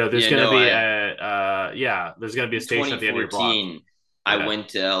 yeah, There's yeah. going to No, be I there's going to be a in station at the end of your block. 2014, I Yeah. went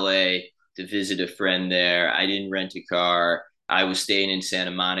to LA to visit a friend there. I didn't rent a car. I was staying in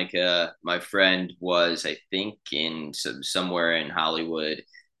Santa Monica. My friend was, I think, in somewhere in Hollywood.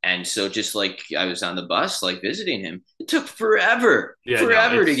 And so just like I was on the bus, like visiting him, it took forever, Yeah, no,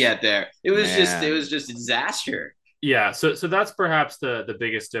 forever to it's get there. It was Man. just a disaster. yeah. So that's perhaps the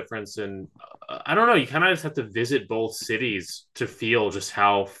biggest difference. And I don't know. You kind of just have to visit both cities to feel just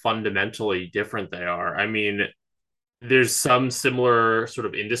how fundamentally different they are. I mean, there's some similar sort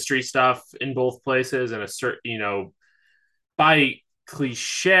of industry stuff in both places, and a certain, by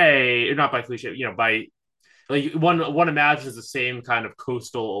cliche, or not by cliche, by like one imagines the same kind of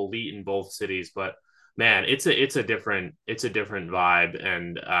coastal elite in both cities, but man, it's a different vibe.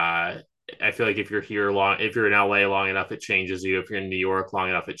 And I feel like if you're in LA long enough, it changes you. If you're in New York long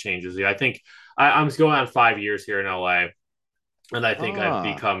enough, it changes you. I think I'm going on 5 years here in LA, and I think I've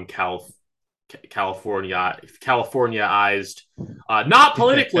Ah. become Californiaized, not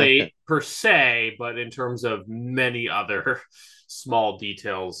politically per se, but in terms of many other small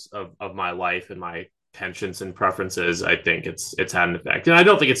details of my life and my penchants and preferences. I think it's had an effect, and I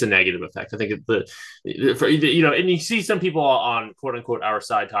don't think it's a negative effect. I think and you see some people on quote unquote our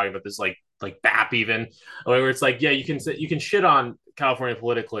side talking about this, like BAP even, where it's like, yeah, you can shit on California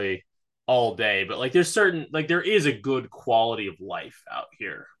politically all day, but like there is a good quality of life out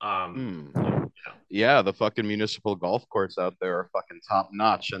here. Hmm. You Yeah, the fucking municipal golf course out there are fucking top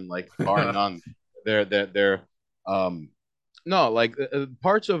notch and like bar know. none. They're um no, like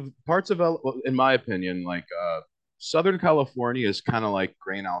parts of well, in my opinion, like Southern California is kind of like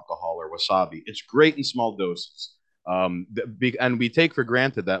grain alcohol or wasabi. It's great in small doses. And we take for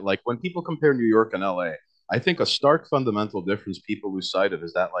granted that like when people compare New York and LA, I think a stark fundamental difference people lose sight of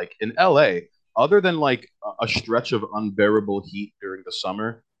is that like in LA, other than like a stretch of unbearable heat during the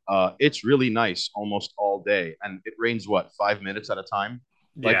summer, it's really nice almost all day, and it rains what 5 minutes at a time,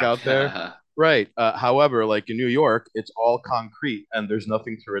 like Yeah. out there. Right. However, like in New York, it's all concrete and there's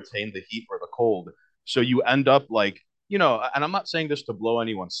nothing to retain the heat or the cold. So you end up like, and I'm not saying this to blow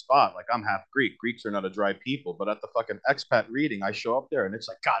anyone's spot. Like I'm half Greek. Greeks are not a dry people. But at the fucking expat reading, I show up there and it's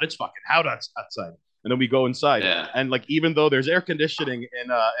like, God, it's fucking hot outside. And then we go inside. Yeah. And like even though there's air conditioning in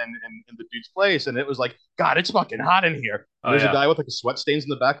the dude's place, and it was like, God, it's fucking hot in here. And Oh there's a yeah. guy with like a sweat stains in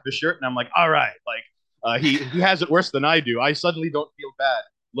the back of his shirt, and I'm like, all right, like he has it worse than I do. I suddenly don't feel bad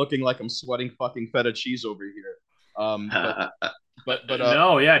looking like I'm sweating fucking feta cheese over here. Um, but but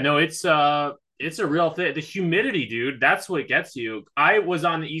No, yeah, no, it's a real thing. The humidity, dude, that's what gets you. I was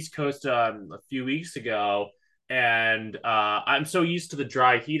on the East Coast a few weeks ago, and I'm so used to the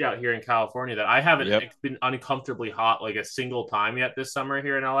dry heat out here in California that I haven't yep. been uncomfortably hot like a single time yet this summer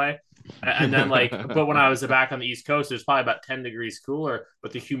here in LA. And then but when I was back on the East Coast, it was probably about 10 degrees cooler,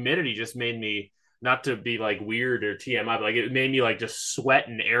 but the humidity just made me, not to be like weird or TMI, but like it made me like just sweat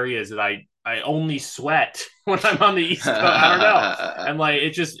in areas that I only sweat when I'm on the East Coast. I don't know, and like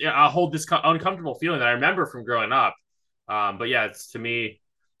it just, I hold this uncomfortable feeling that I remember from growing up. But yeah, it's to me,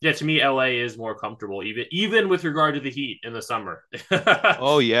 LA is more comfortable, even with regard to the heat in the summer.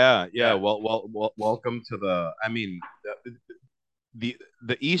 Oh yeah, yeah. Yeah, Well, welcome to the. I mean, the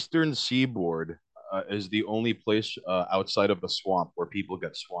the Eastern Seaboard is the only place outside of the swamp where people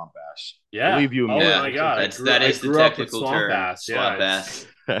get swamp ass. yeah. Believe you Oh me. my Yeah, god, that I is the grew up with technical swamp term, ass. Yeah, swamp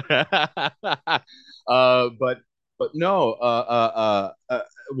it's ass. But no.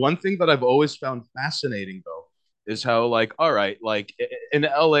 One thing that I've always found fascinating though is how like all right, like in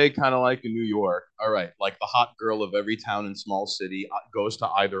LA, kind of like in New York, all right, like the hot girl of every town and small city goes to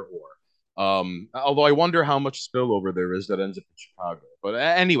either or. Although I wonder how much spillover there is that ends up in Chicago. But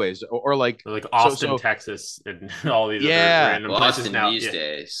anyways, or like like so Austin, so Texas, and all these other yeah, random places Boston now. these Yeah,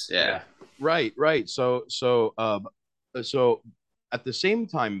 days. Yeah. yeah, right. So at the same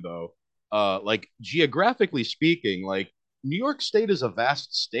time though, like geographically speaking, like New York State is a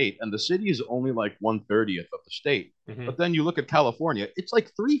vast state, and the city is only like 1/30th of the state. hmm But then you look at California, it's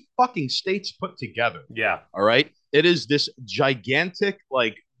like three fucking states put together. yeah. All right. It is this gigantic,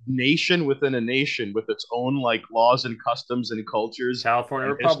 like, nation within a nation with its own, like, laws and customs and cultures California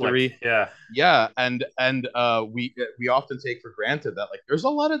and Republic. history. Yeah. Yeah. And we often take for granted that, like, there's a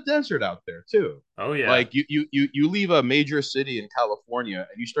lot of desert out there, too. Oh yeah. Like, you leave a major city in California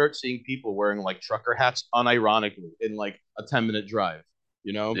and you start seeing people wearing, like, trucker hats unironically in, like, a 10-minute drive,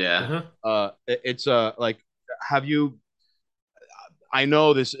 you know? Yeah. Uh-huh. It's, like, have you I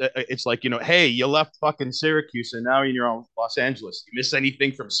know this. It's like hey, you left fucking Syracuse and now you're in Los Angeles. You miss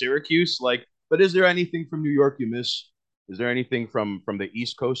anything from Syracuse? Like, but is there anything from New York you miss? Is there anything from the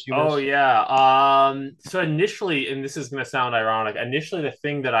East Coast you Oh miss? yeah. So initially, and this is gonna sound ironic, initially the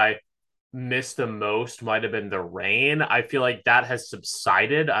thing that I missed the most might have been the rain. I feel like that has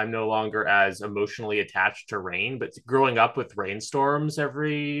subsided. I'm no longer as emotionally attached to rain, but growing up with rainstorms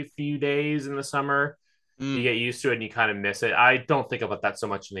every few days in the summer You Mm. get used to it and you kind of miss it. I don't think about that so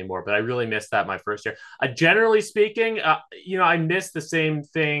much anymore, but I really missed that my first year. Generally speaking, I miss the same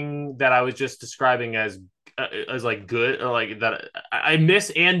thing that I was just describing as like good, or like that I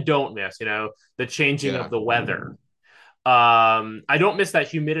miss and don't miss. The changing of Yeah. the weather. I don't miss that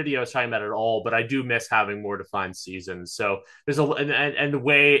humidity I was talking about at all, but I do miss having more defined seasons. So there's and the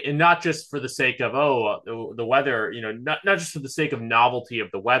way, and not just for the sake of the weather, not just for the sake of novelty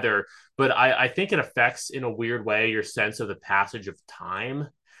of the weather, but I think it affects in a weird way your sense of the passage of time.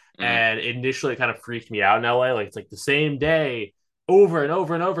 Mm. And initially, it kind of freaked me out in LA. Like it's like the same day over and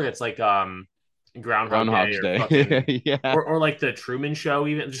over and over. It's like Groundhog Day Groundhog's or Day. fucking Yeah. or like the Truman Show,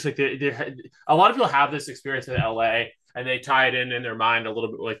 even just like a lot of people have this experience in LA and they tie it in their mind a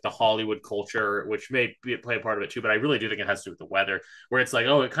little bit like the Hollywood culture, which play a part of it too. But I really do think it has to do with the weather, where it's like,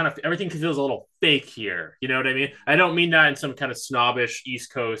 oh, it kind of everything feels a little fake here. You know what I mean? I don't mean that in some kind of snobbish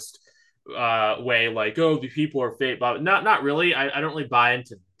East Coast way, like, oh, the people are fake, but not really. I don't really buy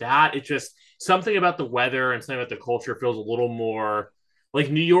into that. It's just something about the weather and something about the culture feels a little more like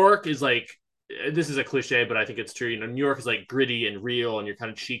New York is like, this is a cliche, but I think it's true. New York is like gritty and real, and you're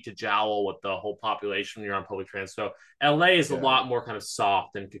kind of cheek to jowl with the whole population when you're on public transit. So LA is a Yeah. lot more kind of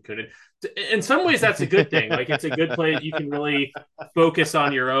soft and cocooned. In some ways, that's a good thing. Like it's a good place. You can really focus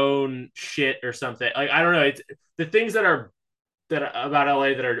on your own shit or something. Like I don't know. It's the things that about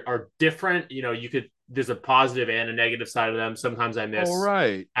LA that are different. There's a positive and a negative side of them. Sometimes I All miss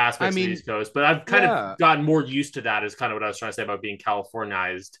right. I aspects of the mean, East Coast, but I've kind of yeah. gotten more used to that. Is kind of what I was trying to say about being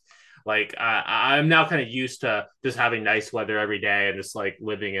Californized. Like I'm now kind of used to just having nice weather every day and just like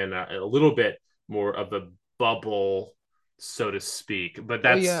living in a little bit more of the bubble, so to speak. But Oh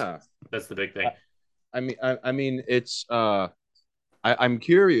that's yeah. that's the big thing. I, I mean, it's I'm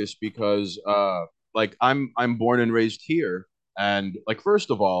curious because like I'm born and raised here, and like first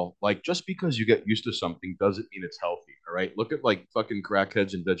of all, like just because you get used to something doesn't mean it's healthy. All right, look at like fucking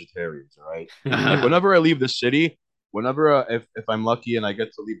crackheads and vegetarians. All right, like whenever I leave the city, whenever if I'm lucky and I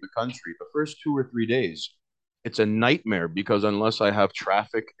get to leave the country, the first 2 or 3 days, it's a nightmare because unless I have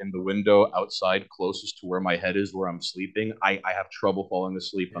traffic in the window outside closest to where my head is where I'm sleeping, I have trouble falling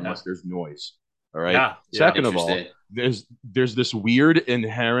asleep Yeah, unless there's noise. All right. yeah, yeah. Second of all, Interesting. there's this weird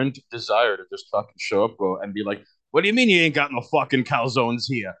inherent desire to just fucking show up and be like, "What do you mean you ain't got no fucking calzones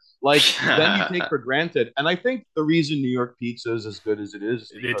here?" Like then you take for granted. And I think the reason New York pizza is as good as it is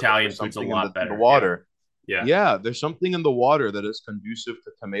The because Italian there's food's a something in lot the better. Yeah, water. yeah. Yeah, there's something in the water that is conducive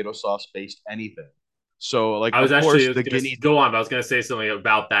to tomato sauce based anything. So like I was of actually course was the gonna guinea go on, but I was gonna say something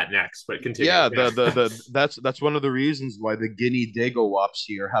about that next. But continue. yeah, Yeah. the that's one of the reasons why the Guinea Dago Wops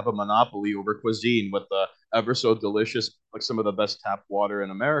here have a monopoly over cuisine with the ever so delicious, like some of the best tap water in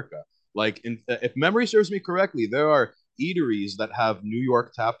America. Like, if memory serves me correctly, there are eateries that have New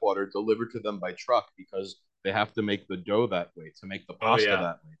York tap water delivered to them by truck because they have to make the dough that way, to make the Oh pasta yeah,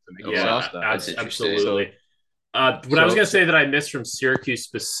 that way, to make Oh the wow, sauce yeah. that that's way. interesting. So Absolutely. What I was so going to so say that I missed from Syracuse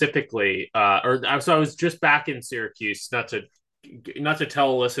specifically, so I was just back in Syracuse, not to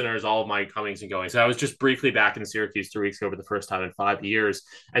tell listeners all of my comings and goings. So I was just briefly back in Syracuse 3 weeks ago for the first time in 5 years,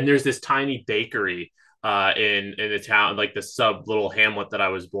 and there's this tiny bakery in the town, like the sub little hamlet that I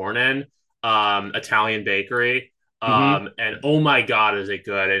was born in, Italian bakery. mhm. And oh my God, is it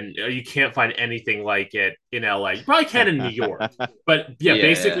good? And you can't find anything like it in LA. You probably can in New York, but yeah, Yeah, yeah.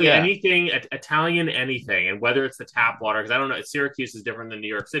 basically Yeah. anything Italian, anything, and whether it's the tap water, because I don't know, Syracuse is different than New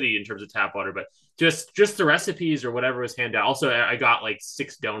York City in terms of tap water, but just the recipes or whatever was handed out. Also, I got like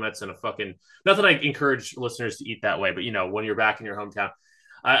 6 donuts and a fucking. Not that I encourage listeners to eat that way, but when you're back in your hometown,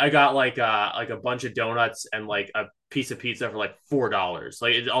 I got like a bunch of donuts and like a piece of pizza for like $4.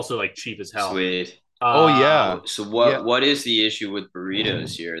 Like it's also like cheap as hell. Sweet. Oh Uh, yeah. So Yeah. what is the issue with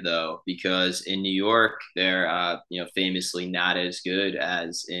burritos here though? Because in New York they're famously not as good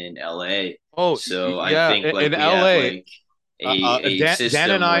as in LA. Oh So I yeah. think In like we have LA, like a Dan and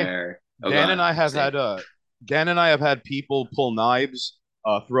system I where oh Dan and god, I have say had Dan and I have had people pull knives,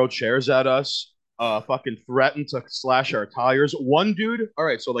 throw chairs at us, fucking threaten to slash our tires. One dude, all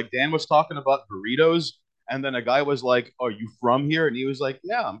right, so like Dan was talking about burritos, and then a guy was like, "Are you from here?" And he was like,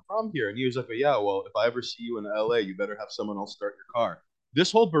 "Yeah, I'm from here." And he was like, "Yeah, well, if I ever see you in LA, you better have someone else start your car."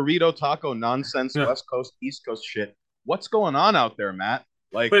 This whole burrito taco nonsense, West Coast, East Coast shit. What's going on out there, Matt?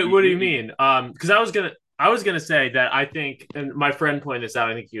 Like, Wait, what do you mean? Because I was gonna say that I think, and my friend pointed this out.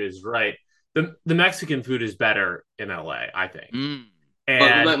 I think he was right. The Mexican food is better in LA, I think, mm, but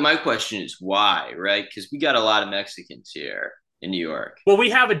and my question is why, right? Because we got a lot of Mexicans here in New York. well, we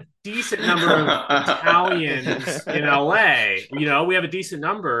have a decent number of Italians in LA. We have a decent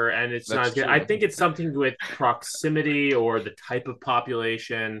number, and it's not that's as good. I true. think it's something with proximity or the type of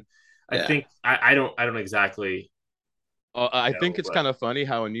population. I Yeah. think I don't exactly I think know, it's but kind of funny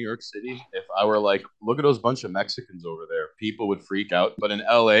how in New York City, if I were like, look at those bunch of Mexicans over there, people would freak out. But in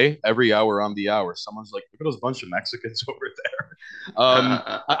LA, every hour on the hour, someone's like, look at those bunch of Mexicans over there.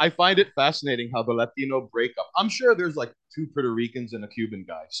 I find it fascinating how the Latino breakup. I'm sure there's like two Puerto Ricans and a Cuban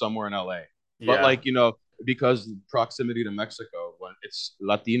guy somewhere in LA, but yeah, like because proximity to Mexico, when it's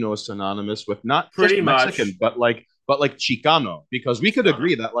Latino is synonymous with not just pretty Mexican, much but like Chicano, because we could Chicano.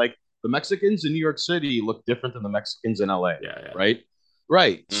 agree that like the Mexicans in New York City look different than the Mexicans in LA, Yeah, yeah. right?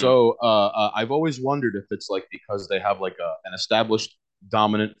 Right. Mm. So I've always wondered if it's like because they have like an established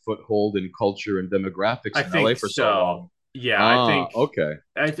dominant foothold in culture and I demographics in LA think for so so. long. Yeah, I Ah, think okay.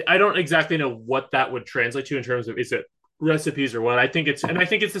 I don't exactly know what that would translate to in terms of is it recipes or what. I think it's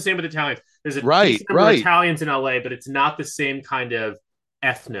the same with Italians. There's a Right, decent number of right. Italians in LA, but it's not the same kind of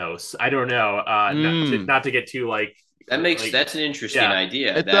ethnos. I don't know. Mm, Not to get too like That's an interesting yeah,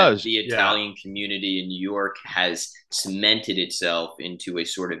 idea it that does. the yeah. Italian community in New York has cemented itself into a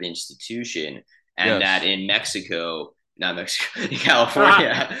sort of institution, and that Yes. in Mexico, not Mexico, in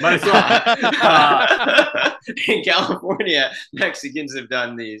California, Might as well. in California, Mexicans have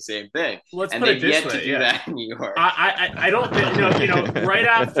done the same thing, Let's and put it they've this yet to way. do Yeah. that in New York. I don't think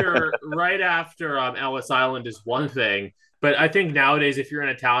right after Ellis Island is one thing, but I think nowadays if you're an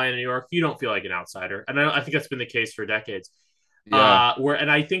Italian in New York, you don't feel like an outsider, and I think that's been the case for decades. Yeah. And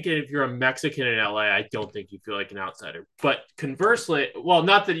I think if you're a Mexican in LA, I don't think you feel like an outsider. But conversely, well,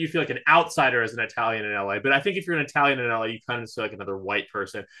 not that you feel like an outsider as an Italian in LA, but I think if you're an Italian in LA, you kind of feel like another white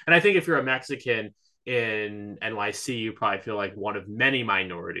person. And I think if you're a Mexican in NYC, you probably feel like one of many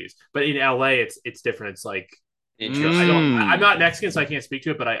minorities. But in LA, it's different. It's like I'm Interesting. Mm. not Mexican, so I can't speak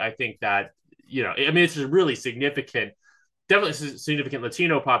to it, but I think that I mean, it's a really significant, definitely significant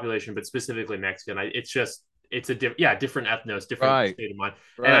Latino population, but specifically Mexican. It's a different ethnos, different Right. state of mind,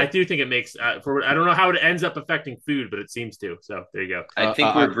 and I Right. do think it makes for I don't know how it ends up affecting food, but it seems to. So there you go. I Uh, think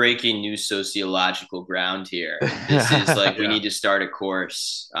uh, we're breaking new sociological ground here. This is I, like we Yeah. need to start a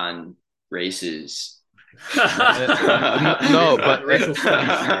course on races. no, but Racial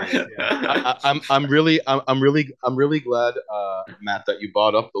studies series. Yeah. I'm really glad, Matt, that you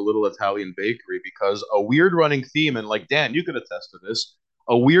brought up the little Italian bakery because a weird running theme, and like Dan, you could attest to this,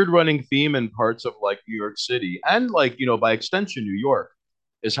 a weird running theme in parts of like New York City and like by extension New York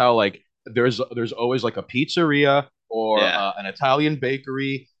is how like there's always like a pizzeria or Yeah. an Italian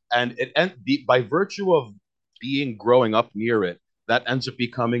bakery, and by virtue of being growing up near it that ends up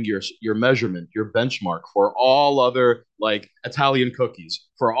becoming your measurement, your benchmark for all other like Italian cookies,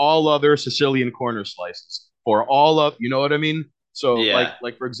 for all other Sicilian corner slices, for all of you know what I mean. So Yeah.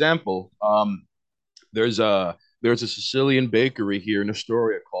 like for example, there's a there's a Sicilian bakery here in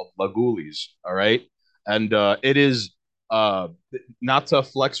Astoria called Laguli's, all right, and it is uh not to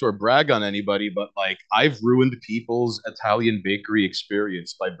flex or brag on anybody, but like I've ruined people's Italian bakery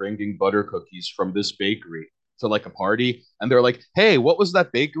experience by bringing butter cookies from this bakery to like a party, and they're like, "Hey, what was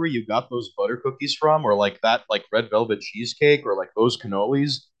that bakery you got those butter cookies from?" Or like that like red velvet cheesecake, or like those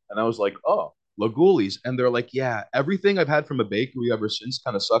cannolis, and I was like, "Oh, Laguli's," and they're like, "Yeah, everything I've had from a bakery ever since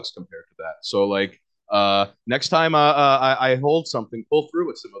kind of sucks compared to that." So like next time I hold something, pull through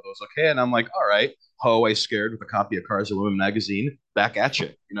with some of those, okay? And I'm like, all right, ho, I scared with a copy of Cars and Women magazine, back at you.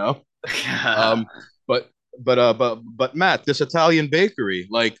 Um, but but Matt, this Italian bakery,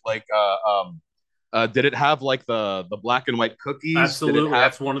 did it have like the black and white cookies? Did it Absolutely, have?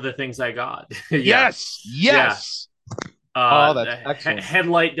 that's one of the things I got. Yeah, Yes, yeah. yes. Oh, that's excellent.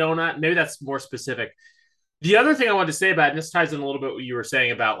 Headlight donut. Maybe that's more specific. The other thing I wanted to say about, and this ties in a little bit what you were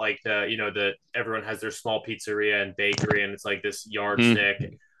saying about like the everyone has their small pizzeria and bakery, and it's like this Hmm.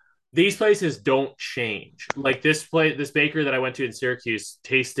 yardstick. These places don't change. Like this bakery that I went to in Syracuse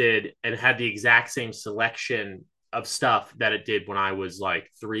tasted and had the exact same selection of stuff that it did when I was like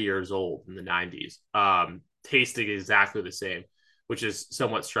 3 years old in the '90s. Tasted exactly the same, which is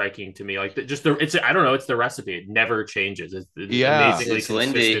somewhat striking to me. Like it's I don't know, it's the recipe. It never changes. It's an Yeah. amazingly It's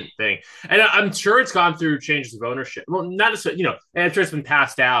consistent Lindy. thing, and I'm sure it's gone through changes of ownership. Well, not necessarily, and I'm sure it's been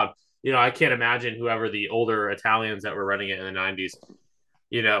passed down. I can't imagine whoever the older Italians that were running it in the '90s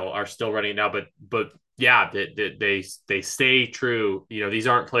are still running now, but yeah, they stay true. These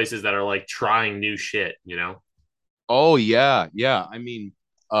aren't places that are like trying new shit. Oh yeah, yeah. I mean,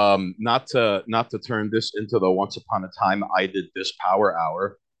 not to turn this into the once upon a time I did this power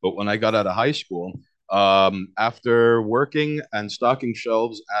hour, but when I got out of high school, after working and stocking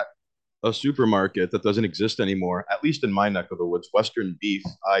shelves at a supermarket that doesn't exist anymore, at least in my neck of the woods, Western Beef,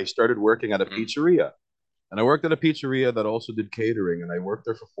 I started working at a Mm. pizzeria. And I worked at a pizzeria that also did catering, and I worked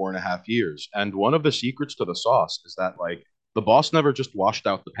there for 4.5 years. And one of the secrets to the sauce is that like the boss never just washed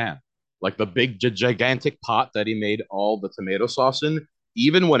out the pan. like the big gigantic pot that he made all the tomato sauce in.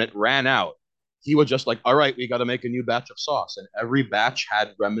 Even when it ran out, he would just like, all right, we got to make a new batch of sauce, and every batch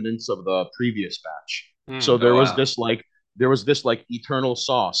had remnants of the previous batch. So Hmm. Oh wow. there was this like eternal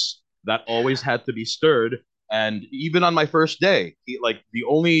sauce that always had to be stirred. And even on my first day, the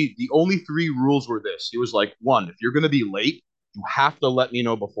only three rules were this. He was like, one, if you're gonna be late, you have to let me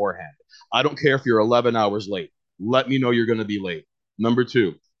know beforehand. I don't care if you're 11 hours late. Let me know you're gonna be late. Number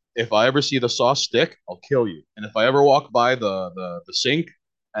two, if I ever see the sauce stick, I'll kill you. And if I ever walk by the sink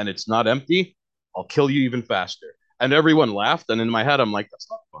and it's not empty, I'll kill you even faster. And everyone laughed, and in my head, I'm like, that's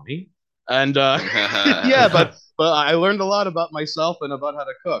not funny. And yeah, but I learned a lot about myself and about how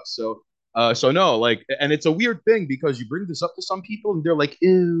to cook. So no, like, and it's a weird thing because you bring this up to some people and they're like,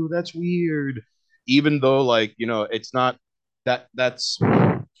 ew, that's weird. Even though, like, it's not that's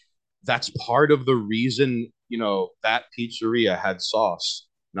part of the reason, that pizzeria had sauce,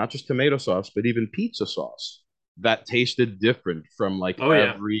 not just tomato sauce, but even pizza sauce that tasted different from like Oh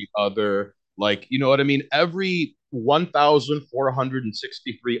yeah. every other, like, you know what I mean? Every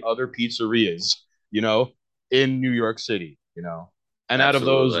 1,463 other pizzerias, you know, in New York City, and out of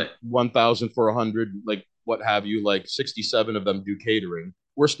those Absolutely. 1,400, like, what have you, like 67 of them do catering.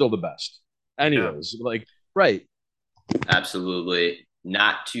 We're still the best. Yeah. Anyways, like, right. Absolutely.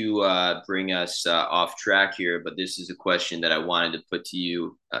 Not to bring us off track here, but this is a question that I wanted to put to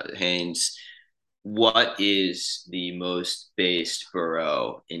you, Haynes. What is the most based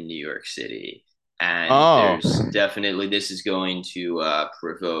borough in New York City? And Oh, there's definitely, this is going to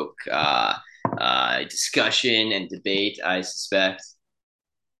provoke discussion and debate, I suspect.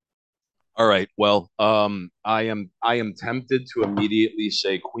 all right. Well, I am tempted to immediately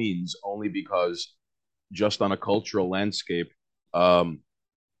say Queens only because just on a cultural landscape, um,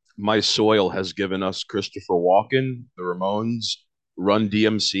 my soil has given us Christopher Walken, the Ramones, Run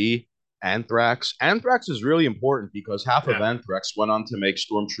DMC, Anthrax. Anthrax is really important because half of Yeah. Anthrax went on to make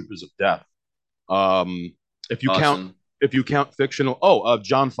Stormtroopers of Death. Um, if you count Awesome. if you count fictional,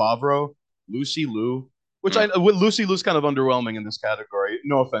 John Favreau, Lucy Liu, which Hmm. Lucy Liu's kind of underwhelming in this category.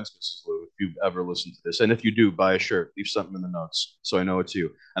 No offense, Mrs. Liu, if you've ever listened to this, and if you do, buy a shirt, leave something in the notes so I know it's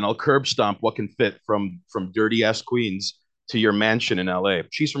you, and I'll curb stomp what can fit from dirty ass Queens to your mansion in L.A.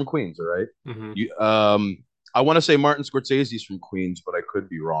 She's from Queens, all right. Hmm. I want to say Martin Scorsese's from Queens, but I could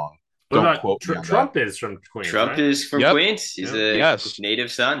be wrong. What Don't about quote me on that. Trump is from Queens, Trump right? is from Yep. Queens. He's Yeah. a Yes.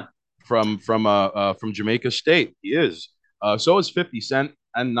 native son. From Jamaica State. He is. So is 50 Cent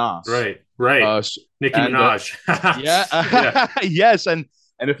and Nas. Right. Right. Uh, Nicki and Minaj. Yeah. yeah, yes, and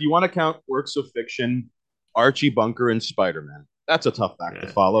if you want to count works of fiction, Archie Bunker and Spider Man. That's a tough act to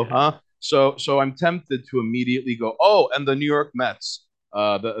Yeah. follow, Yeah. huh? So I'm tempted to immediately go, oh, and the New York Mets.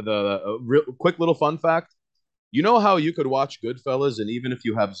 The real quick little fun fact. You know how you could watch Goodfellas, and even if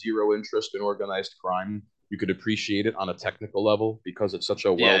you have zero interest in organized crime, you could appreciate it on a technical level because it's such a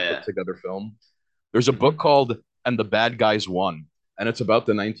Yeah, well yeah. put together film. There's a book Hmm. called "And the Bad Guys Won," and it's about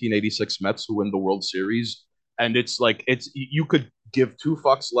the 1986 Mets who win the World Series. And it's like you could give two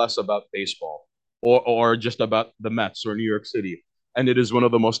fucks less about baseball or just about the Mets or New York City, and it is one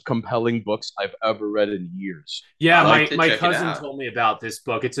of the most compelling books I've ever read in years. Yeah, I'll have my to my check it cousin out. told me about this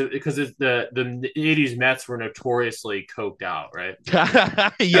book. Because the '80s Mets were notoriously coked out, right?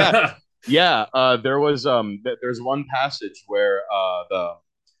 Yeah, yeah. There's one passage where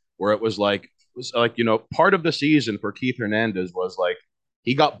it was like part of the season for Keith Hernandez was like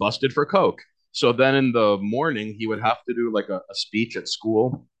he got busted for coke. So then in the morning he would have to do like a speech at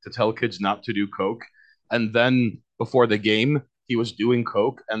school to tell kids not to do coke, and then before the game he was doing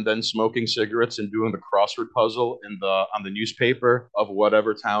coke and then smoking cigarettes and doing the crossword puzzle in the on the newspaper of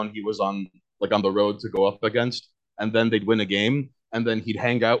whatever town he was on, like on the road to go up against, and then they'd win a game, and then he'd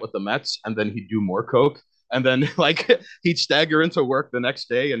hang out with the Mets, and then he'd do more coke, and then like he'd stagger into work the next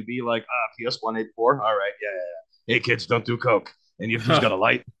day and be like, PS184. All right, yeah, yeah, yeah. Hey kids, don't do coke. And if you've got a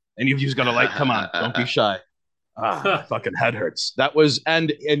light, come on, don't be shy. My fucking head hurts. That was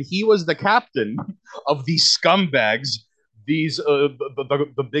and he was the captain of these scumbags, these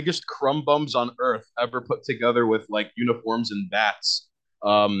the biggest crumb bums on earth ever put together with like uniforms and bats.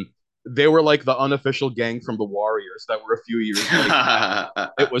 They were like the unofficial gang from the Warriors that were a few years later.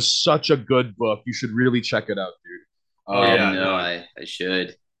 It was such a good book. You should really check it out, dude. Oh Yeah, yeah, no, no. I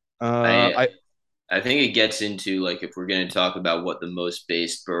should. I I I think it gets into like if we're going to talk about what the most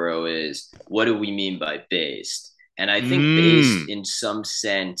based borough is, what do we mean by based? And I think based mm, in some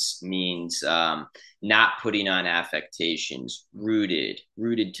sense means not putting on affectations, rooted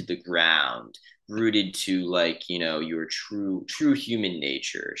to the ground, rooted to like your true human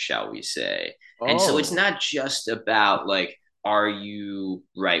nature, shall we say? And so it's oh, not just about like are you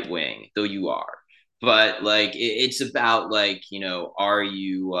right wing? Though you are, but like it's about like are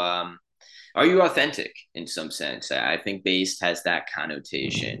you authentic in some sense? I think based has that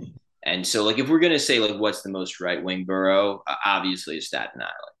connotation. And so, like, if we're gonna say like what's the most right wing borough, obviously it's Staten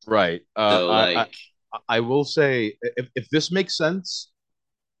Island. Right. So like, I will say if this makes sense,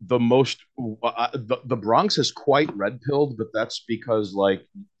 the most the Bronx is quite red pilled, but that's because like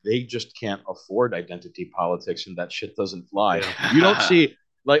they just can't afford identity politics and that shit doesn't fly. Yeah. You don't see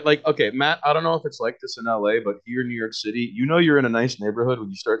like okay, Matt, I don't know if it's like this in LA, but here in New York City, you know you're in a nice neighborhood when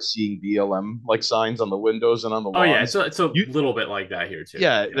you start seeing BLM like signs on the windows and on the Oh yeah, lawns. it's a You little bit like that here too.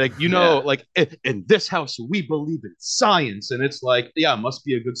 yeah, Yeah. like you know, yeah, like in this house we believe in science, and it's like yeah, it must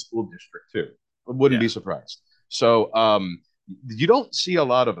be a good school district too. I wouldn't Yeah. be surprised. So you don't see a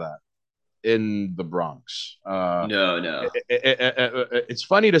lot of that in the Bronx. no, no, It's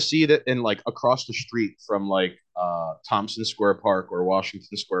funny to see that in like across the street from like Thompson Square Park or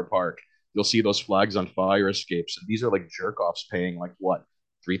Washington Square Park, you'll see those flags on fire escapes. And these are like jerk offs paying like what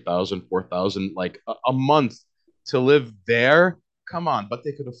 3,000, 4,000 like a month to live there. Come on, but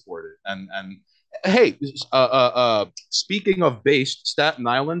they could afford it. And hey, speaking of based Staten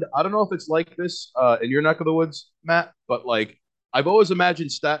Island, I don't know if it's like this in your neck of the woods, Matt, but like I've always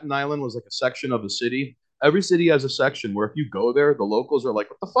imagined Staten Island was like a section of the city. Every city has a section where if you go there, the locals are like,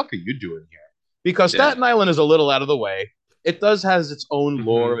 "What the fuck are you doing here?" Because yeah. Staten Island is a little out of the way. It does has its own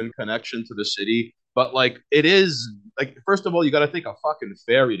lore Hmm. and connection to the city, but like it is like first of all, you got to take a fucking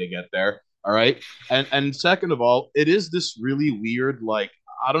ferry to get there. All right, and second of all, it is this really weird like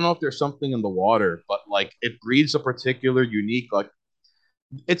I don't know if there's something in the water, but like it breeds a particular unique like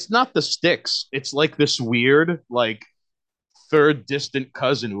it's not the sticks. It's like this weird like third distant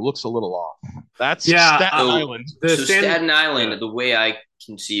cousin who looks a little off. That's Yeah. Staten So, Island. The so Stan. Staten Yeah. Island, the way I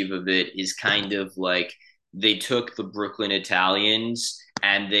conceive of it is kind of like they took the Brooklyn Italians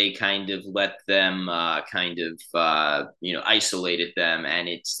and they kind of let them isolated them, and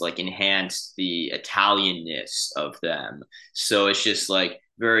it's like enhanced the Italianness of them. So it's just like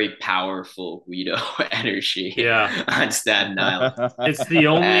very powerful Guido energy Yeah. on Staten Island. And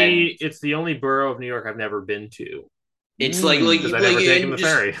It's the only borough of New York I've never been to it's like like because I like never taken and the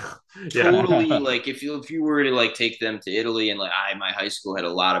just ferry. Yeah. totally like if you were to like take them to Italy and like I my high school had a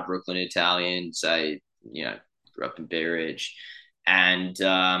lot of Brooklyn Italians. I grew up in Bay Ridge, and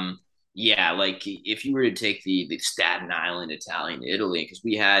yeah, like if you were to take the Staten Island Italian to Italy, because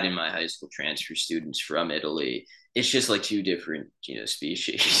we had in my high school transfer students from Italy. It's just like two different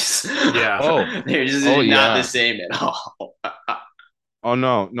species. Yeah. Oh, They're just oh not the yeah. same at all. Oh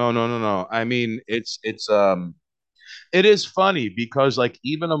no, no, no, no, no. I mean, it is funny because like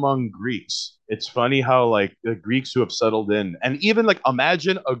even among Greeks, it's funny how like the Greeks who have settled in, and even like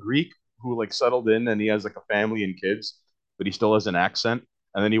imagine a Greek who like settled in and he has like a family and kids, but he still has an accent,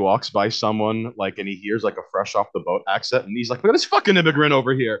 and then he walks by someone like and he hears like a fresh off the boat accent, and he's like, "Look at this fucking immigrant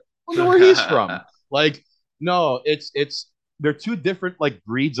over here. I wonder where he's from." Like, no, it's they're two different like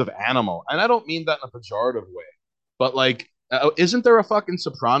breeds of animal, and I don't mean that in a pejorative way, but like, isn't there a fucking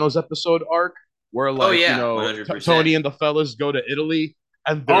Sopranos episode arc where Oh like yeah, 100%. Tony and the fellas go to Italy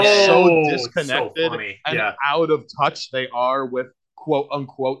and they're Yeah, yeah. so Oh, it's so disconnected funny. and Yeah. out of touch they are with quote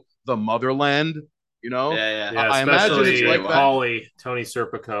unquote the motherland. You know, Yeah, Yeah, I imagine That's a it's great especially like that. one. Paulie, Tony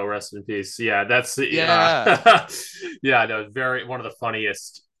Serpico, rest in peace. Yeah, that's Yeah, yeah, no, very one of the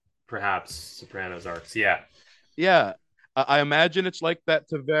funniest, perhaps, Sopranos arcs. Yeah. yeah. I imagine it's like that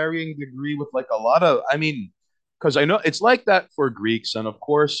to varying degree with like a lot of. I mean, because I know it's like that for Greeks, and of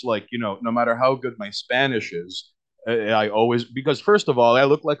course, like no matter how good my Spanish is, I always because first of all, I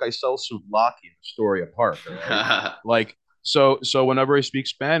look like I sell souvlaki in Astoria Park. All right, like so whenever I speak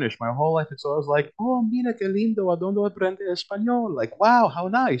Spanish, my whole life it's always like, oh, mira qué lindo, ¿a dónde aprende español? Like, wow, how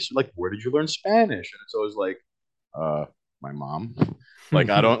nice. Like, where did you learn Spanish? And it's always like, uh, my mom. I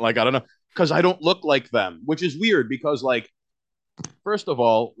don't know because I don't look like them, which is weird because like first of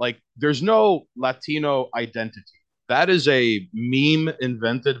all, like there's no Latino identity. That is a meme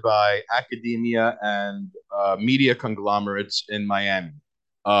invented by academia and media conglomerates in Miami.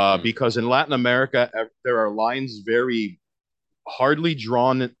 Mm. Because in Latin America, there are lines very hardly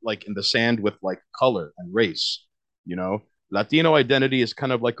drawn like in the sand with like color and race. You know, Latino identity is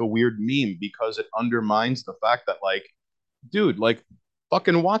kind of like a weird meme because it undermines the fact that like dude, like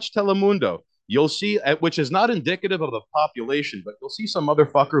fucking watch Telemundo. You'll see, which is not indicative of the population, but you'll see some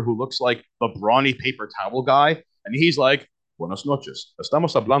motherfucker who looks like the brawny paper towel guy, and he's like, "Buenas noches,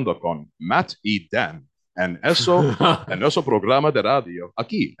 estamos hablando con Matt y Dan, and eso programa de radio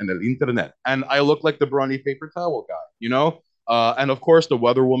aquí en el internet." And I look like the brawny paper towel guy, you know. And of course, the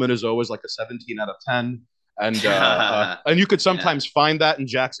weather woman is always like a 17 out of 10. And you could Yeah. sometimes find that in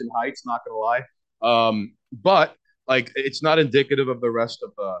Jackson Heights. Not gonna lie, but like it's not indicative of the rest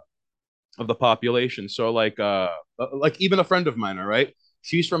of the population. So like even a friend of mine, all right,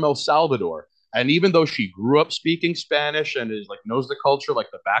 she's from El Salvador, and even though she grew up speaking Spanish and is like knows the culture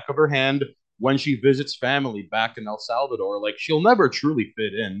like the back of her hand, when she visits family back in El Salvador, like she'll never truly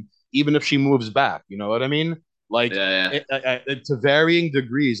fit in, even if she moves back. You know what I mean? Like Yeah, to varying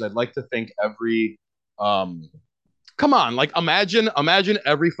degrees. I'd like to think every um come on, like imagine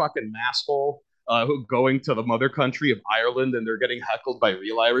every fucking masshole going to the mother country of Ireland and they're getting heckled by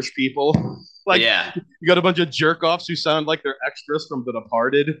real Irish people. Like yeah. you got a bunch of jerk offs who sound like they're extras from The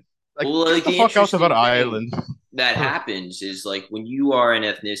Departed. Like Well, get like the the fuck out of interesting thing Ireland. that happens is like when you are an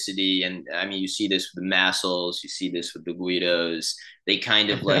ethnicity, and I mean, you see this with the Massels, you see this with the Guidos. They kind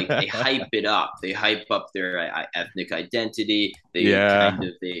of like they hype it up. They hype up their ethnic identity. They Yeah. kind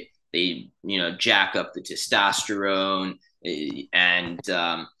of they jack up the testosterone and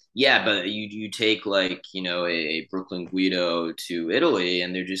yeah, but you take like a Brooklyn Guido to Italy,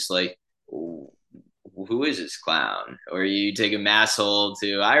 and they're just like, who is this clown? Or you take a masshole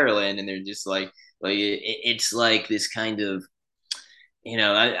to Ireland, and they're just like it's like this kind of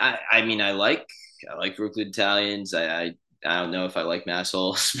I mean I like Brooklyn Italians. I don't know if I like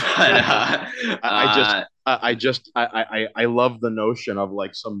massholes, but I just I love the notion of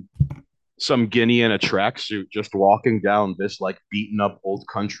like some Guinea in a tracksuit just walking down this like beaten up old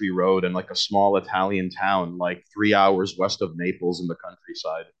country road in like a small Italian town, like 3 hours west of Naples in the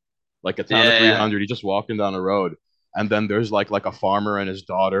countryside, like a town of yeah 300. He's just walking down the road, and then there's like a farmer and his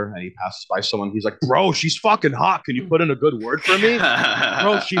daughter, and he passes by someone. He's like, "Bro, she's fucking hot. Can you put in a good word for me,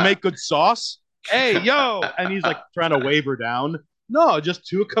 bro? She yeah. make good sauce. Hey, yo!" And he's like trying to wave her down. No, just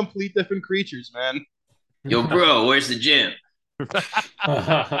two complete different creatures, man. Yo, bro, where's the gym?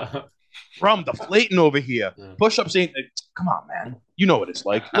 Bro, I'm deflating over here. Push ups ain't. Come on, man. You know what it's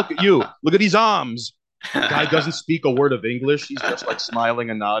like. Look at you. Look at these arms. Guy doesn't speak a word of English. He's just like smiling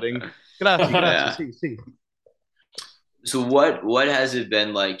and nodding. Grazie, grazie. Yeah. See, see. So what has it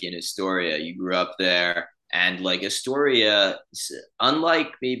been like in Astoria? You grew up there, and like Astoria,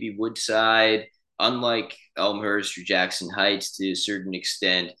 unlike maybe Woodside, unlike Elmhurst or Jackson Heights to a certain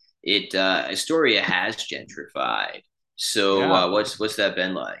extent, it Astoria has gentrified. So Yeah. what's that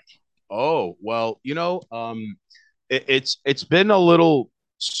been like? Oh, well, it's been a little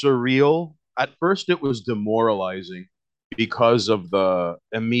surreal. At first, it was demoralizing because of the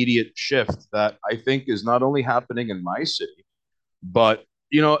immediate shift that I think is not only happening in my city, but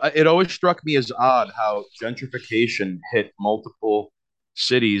it always struck me as odd how gentrification hit multiple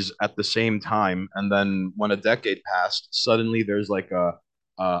cities at the same time, and then when a decade passed, suddenly there's like a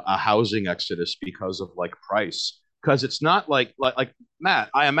housing exodus because of like price. Because it's not like Matt.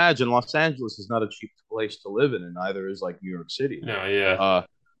 I imagine Los Angeles is not a cheap place to live in, and neither is like New York City. No, yeah. Uh,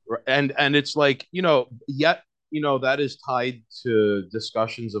 and it's like yet that is tied to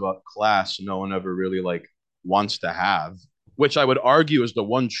discussions about class no one ever really like wants to have, which I would argue is the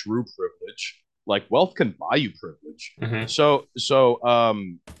one true privilege. Like wealth can buy you privilege. Hmm. So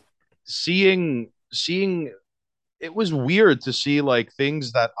seeing it was weird to see like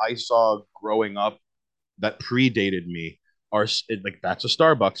things that I saw growing up that predated me are like that's a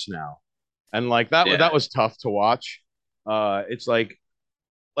Starbucks now, and like that Yeah, was tough to watch. It's like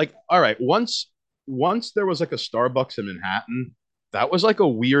all right, once there was like a Starbucks in Manhattan, that was like a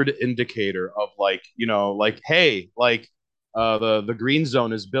weird indicator of like like hey, like the green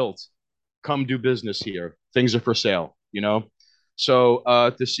zone is built, come do business here, things are for sale, so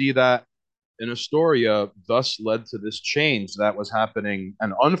to see that in Astoria thus led to this change that was happening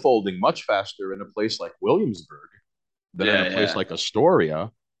and unfolding much faster in a place like Williamsburg than in a place yeah, like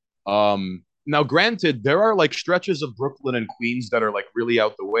Astoria. Now, granted, there are like stretches of Brooklyn and Queens that are like really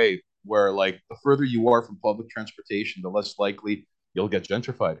out the way, where like the further you are from public transportation, the less likely you'll get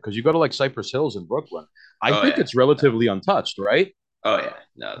gentrified. Because you go to like Cypress Hills in Brooklyn, I oh think yeah, it's no, relatively untouched, right? oh yeah,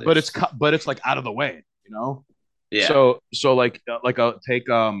 no, But it's there's but it's like out of the way. yeah, So like take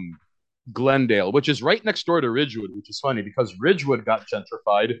Glendale, which is right next door to Ridgewood, which is funny because Ridgewood got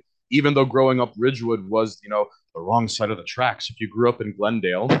gentrified, even though growing up Ridgewood was, the wrong side of the tracks. If you grew up in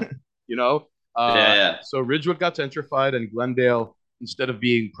Glendale, you know. yeah, So Ridgewood got gentrified, and Glendale, instead of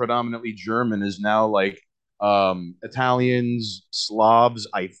being predominantly German, is now like Italians, Slavs,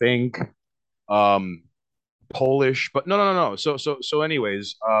 I think, um, Polish, but no. So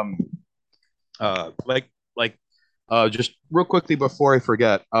anyways, like just real quickly before I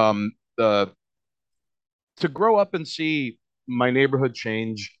forget, the to grow up and see my neighborhood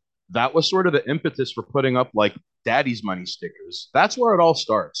change, that was sort of the impetus for putting up like daddy's money stickers. That's where it all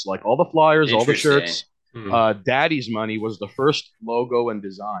starts. Like all the flyers, all the interesting. shirts. Hmm. Daddy's Money was the first logo and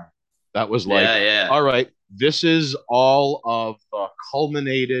design that was like, Yeah, yeah. all right, this is all of the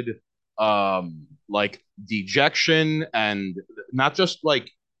culminated like dejection and not just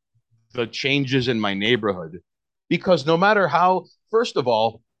like the changes in my neighborhood. Because no matter how, first of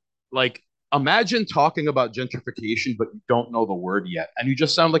all, like imagine talking about gentrification, but you don't know the word yet. And you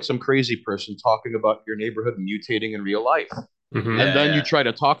just sound like some crazy person talking about your neighborhood mutating in real life. Hmm. And Yeah, then you yeah. try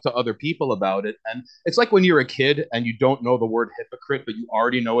to talk to other people about it. And it's like when you're a kid and you don't know the word hypocrite, but you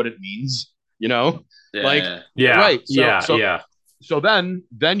already know what it means, you know? Like, Yeah. Yeah, right. So, yeah, so, yeah. so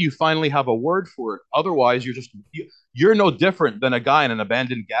then you finally have a word for it. Otherwise, you're no different than a guy in an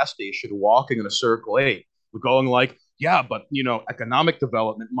abandoned gas station walking in a circle eight, going like, yeah, but economic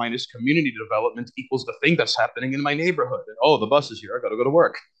development minus community development equals the thing that's happening in my neighborhood. And oh, the bus is here. I got to go to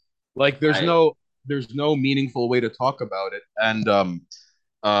work. Like, I there's no meaningful way to talk about it. And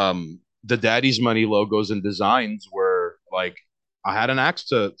the Daddy's Money logos and designs were like, I had an axe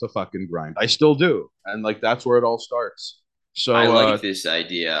to fucking grind. I still do, and like that's where it all starts. I So like this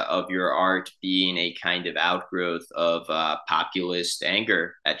idea of your art being a kind of outgrowth of populist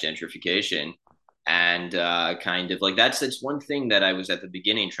anger at gentrification, and kind of like that's one thing that I was at the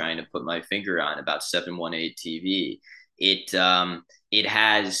beginning trying to put my finger on about 718 TV. It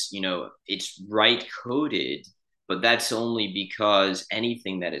has, it's right coded, but that's only because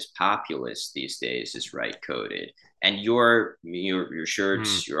anything that is populist these days is right coded. And your Hmm.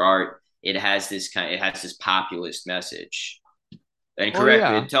 shirts, your art, it has this populist message. And oh correct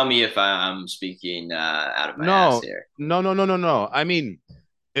me, yeah, tell me if I'm speaking out of my ass no, here. no. I mean,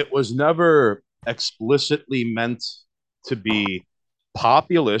 it was never explicitly meant to be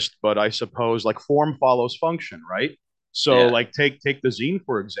populist, but I suppose like form follows function, right? So Yeah, like take the zine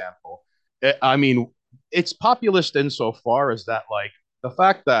for example. I mean, it's populist insofar as that like the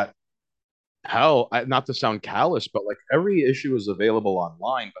fact that hell, not to sound callous, but like every issue is available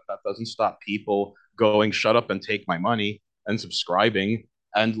online, but that doesn't stop people going, shut up and take my money and subscribing.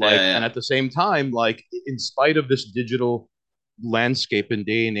 And yeah, like, and yeah. at the same time, like, in spite of this digital landscape and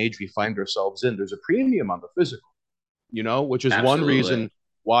day and age we find ourselves in, there's a premium on the physical, which is one Absolutely. reason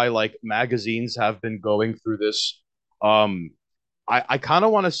why like magazines have been going through this. Um, I kind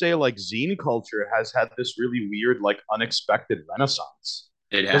of want to say like zine culture has had this really weird, like unexpected renaissance.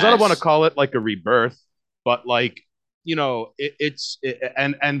 It Because I don't want to has. call it like a rebirth, but like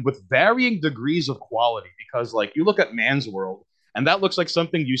and with varying degrees of quality. Because like you look at Man's World, and that looks like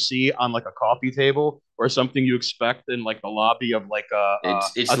something you see on like a coffee table or something you expect in like the lobby of like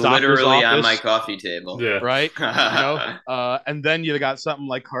It's a doctor's literally on my office, coffee table. Yeah. right? And then you got something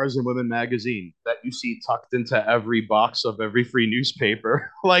like Cars and Women magazine that you see tucked into every box of every free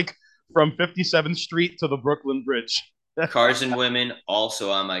newspaper, like from 57th Street to the Brooklyn Bridge. Cars and women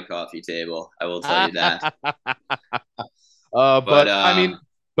also on my coffee table. I will tell you that. uh, But but I mean,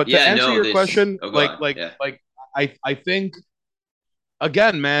 but to yeah, answer no, your this. question, Oh, go like on. like Yeah, like I think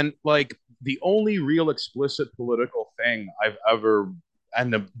again, man, like the only real explicit political thing I've ever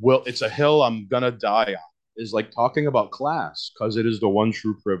it's a hill I'm gonna die on is like talking about class because it is the one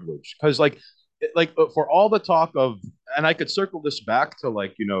true privilege. Because for all the talk of, and I could circle this back to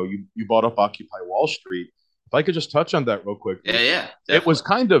like you brought up Occupy Wall Street. If I could just touch on that real yeah, quickly, yeah, it was definitely.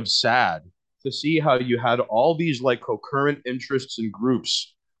 kind of sad to see how you had all these like concurrent interests and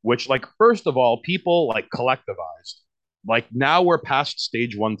groups, which like first of all people like collectivized like now we're past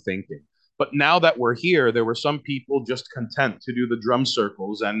stage one thinking. But now that we're here, there were some people just content to do the drum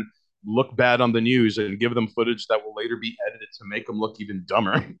circles and look bad on the news and give them footage that will later be edited to make them look even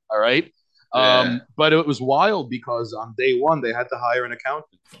dumber. All right. Yeah, But it was wild because on day one, they had to hire an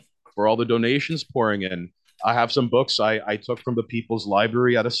accountant for all the donations pouring in. I have some books I took from the People's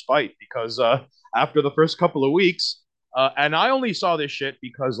Library out of spite because after the first couple of weeks, and I only saw this shit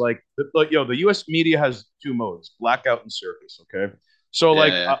because the U.S. media has two modes: blackout and circus. Okay, so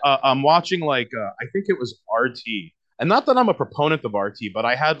like yeah, I'm watching like I think it was RT, and not that I'm a proponent of RT, but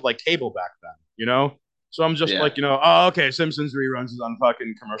I had like cable back then, So I'm just yeah, like, oh, okay, Simpsons reruns is on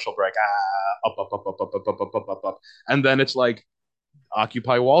fucking commercial break. Up. And then it's like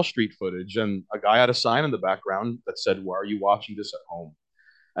Occupy Wall Street footage, and a guy had a sign in the background that said, "Why are you watching this at home?"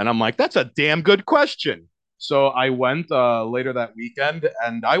 And I'm like, "That's a damn good question." So I went later that weekend,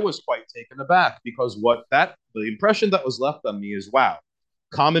 and I was quite taken aback because the impression that was left on me is, wow,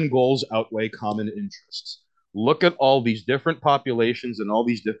 common goals outweigh common interests. Look at all these different populations and all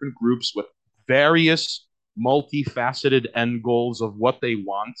these different groups with various multifaceted end goals of what they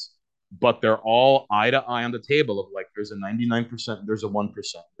want, but they're all eye to eye on the table of like there's a 99%, there's a 1%.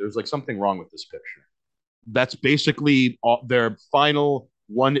 There's like something wrong with this picture. That's basically their final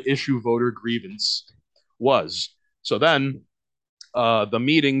one issue voter grievance, was. So then the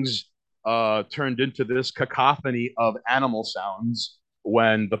meetings turned into this cacophony of animal sounds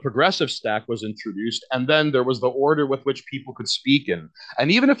when the progressive stack was introduced, and then there was the order with which people could speak in. And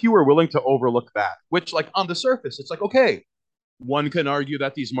even if you were willing to overlook that, which, like, on the surface, it's like, okay, one can argue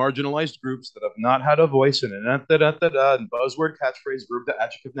that these marginalized groups that have not had a voice in an buzzword, catchphrase, verb to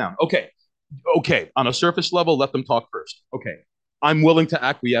adjective, noun. Okay, on a surface level, let them talk first. Okay, I'm willing to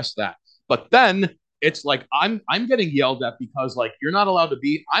acquiesce that. But then it's like I'm getting yelled at because, like, you're not allowed to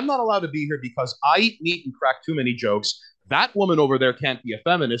be. I'm not allowed to be here because I eat meat and crack too many jokes. That woman over there can't be a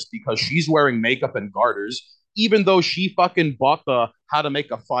feminist because she's wearing makeup and garters, even though she fucking bought the how to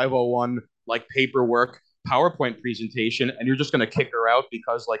make a 501 like paperwork PowerPoint presentation, and you're just gonna kick her out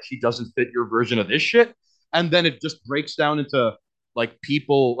because like she doesn't fit your version of this shit. And then it just breaks down into like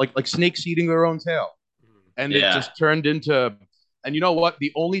people like snakes eating their own tail, and it Yeah. just turned into. And you know what?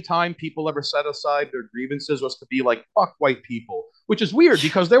 The only time people ever set aside their grievances was to be like, fuck white people, which is weird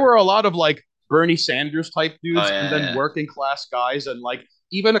because there were a lot of like Bernie Sanders type Oh dudes and yeah, then yeah. working class guys and like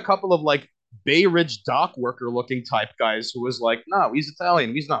even a couple of like Bay Ridge dock worker looking type guys who was like, no, he's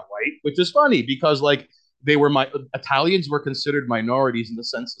Italian, he's not white, which is funny because like they were my Italians were considered minorities in the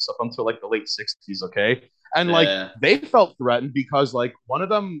census up until like the late 60s, okay? And like Yeah. they felt threatened because one of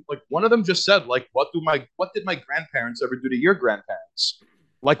them just said like what did my grandparents ever do to your grandparents?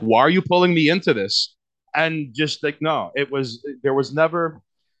 Like why are you pulling me into this? And just like no, there was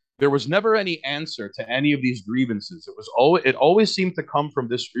never any answer to any of these grievances. It always seemed to come from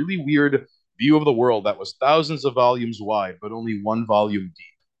this really weird view of the world that was thousands of volumes wide but only one volume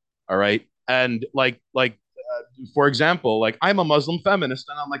deep. All right. And for example, like I'm a Muslim feminist,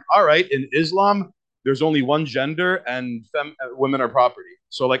 and I'm like, all right, in Islam, there's only one gender, and women are property.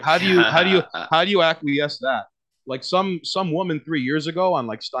 So like, how do you acquiesce that? Like some woman 3 years ago on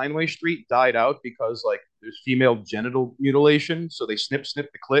like Steinway Street died out because like there's female genital mutilation, so they snip the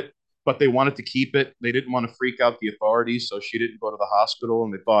clit, but they wanted to keep it. They didn't want to freak out the authorities, so she didn't go to the hospital,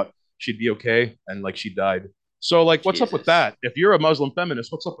 and they thought she'd be okay, and like she died. So like, what's up with Jesus. that? If you're a Muslim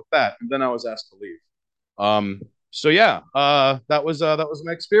feminist, what's up with that? And then I was asked to leave. So yeah, that was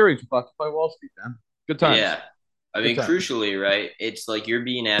my experience with Occupy Wall Street, man. Good times. Yeah. I Good mean, times. crucially, right? It's like you're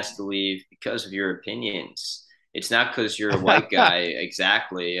being asked to leave because of your opinions. It's not because you're a white guy,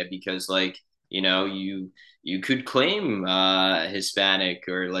 exactly, because like, you could claim Hispanic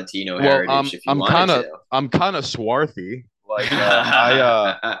or Latino Well, heritage if you I'm wanted kind of to. I'm kind of swarthy. Like I'm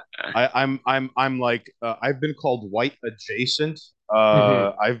like I've been called white adjacent.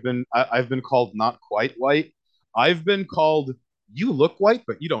 I've been called not quite white. I've been called you look white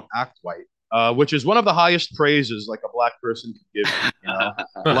but you don't act white. Which is one of the highest praises like a black person could give you.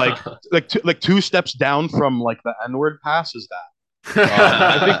 Like like two steps down from like the N word pass is that.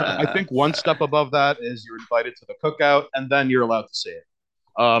 I think one step above that is you're invited to the cookout and then you're allowed to say it.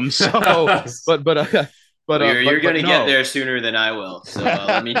 So Well, you're but gonna get no. there sooner than I will, so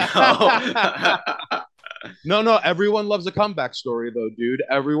let me know. No, everyone loves a comeback story though, dude.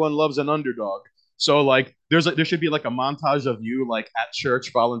 Everyone loves an underdog. So like there should be like a montage of you like at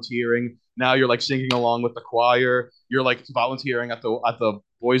church volunteering. Now you're like singing along with the choir. You're like volunteering at the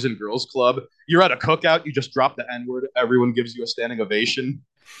Boys and Girls Club. You're at a cookout, you just drop the N-word, everyone gives you a standing ovation.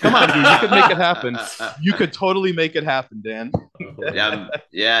 Come on, dude, you could make it happen. You could totally make it happen, Dan. Yeah,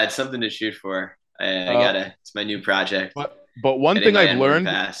 yeah, it's something to shoot for. I Uh, gotta. It's my new project. but one Getting thing my I've N word learned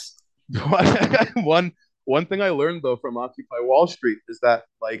pass. one thing I learned though from Occupy Wall Street is that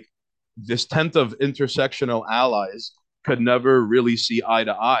like this tent of intersectional allies could never really see eye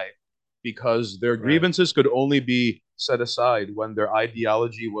to eye because their Right. grievances could only be set aside when their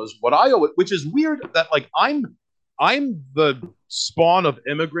ideology was what I which is weird that like I'm the spawn of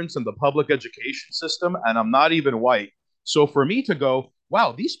immigrants in the public education system and I'm not even white. So for me to go,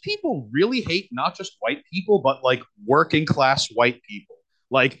 wow, these people really hate not just white people but like working class white people.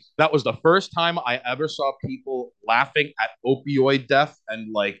 Like that was the first time I ever saw people laughing at opioid death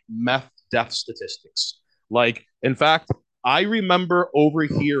and like meth death statistics. Like, in fact, I remember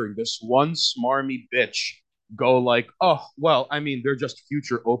overhearing this one smarmy bitch go like, "Oh, well, I mean, they're just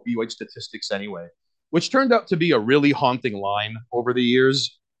future opioid statistics anyway," which turned out to be a really haunting line over the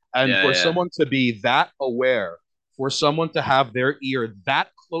years. And Yeah, for yeah. someone to be that aware, for someone to have their ear that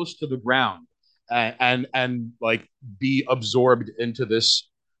close to the ground and like be absorbed into this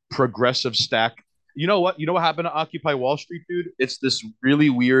progressive stack. You know what? You know what happened to Occupy Wall Street, dude? It's this really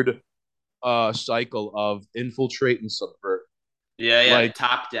weird cycle of infiltrate and subvert. Yeah, yeah. Like,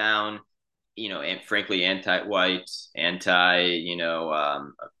 Top down, and frankly, anti-white, anti,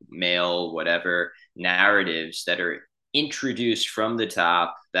 male, whatever narratives that are introduced from the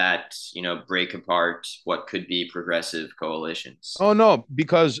top that break apart what could be progressive coalitions. Oh no,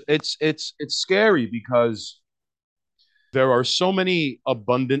 because it's scary because there are so many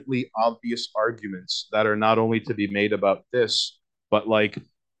abundantly obvious arguments that are not only to be made about this, but like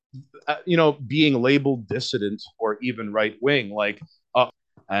being labeled dissident or even right wing, like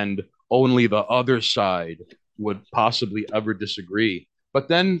and only the other side would possibly ever disagree. But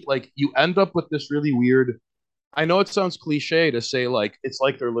then like you end up with this really weird. I know it sounds cliche to say like it's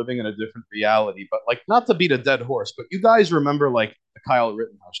like they're living in a different reality, but like not to beat a dead horse, but you guys remember like the Kyle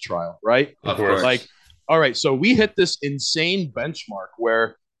Rittenhouse trial, right? Of Of course. Like, course. all right, so we hit this insane benchmark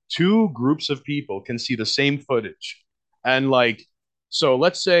where two groups of people can see the same footage. And like, so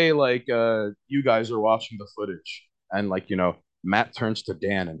let's say like you guys are watching the footage and like, Matt turns to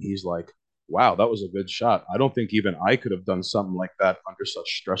Dan and he's like, wow, that was a good shot. I don't think even I could have done something like that under such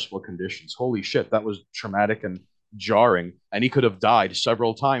stressful conditions. Holy shit, that was traumatic and jarring. And he could have died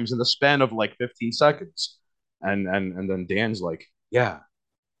several times in the span of like 15 seconds. And then Dan's like, yeah,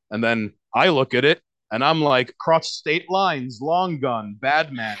 and then I look at it and I'm like, cross state lines, long gun,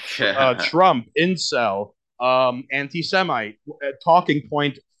 bad man, Trump, incel, anti Semite, talking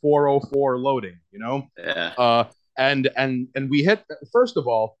point 404 loading, Yeah. Uh, and we hit, first of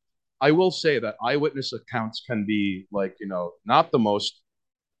all, I will say that eyewitness accounts can be like, not the most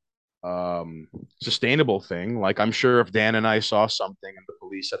sustainable thing. Like, I'm sure if Dan and I saw something and the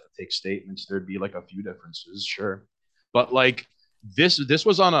police had to take statements, there'd be like a few differences, sure. But like this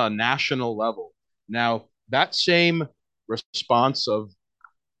was on a national level. Now, that same response of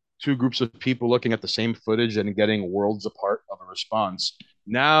two groups of people looking at the same footage and getting worlds apart of a response.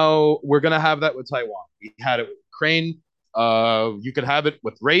 Now we're gonna have that with Taiwan. We had it with Ukraine. You could have it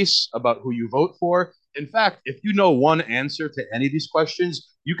with race about who you vote for. In fact, if you know one answer to any of these questions,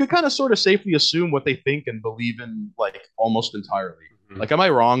 you could kind of sort of safely assume what they think and believe in, like almost entirely. Mhm. Like, am I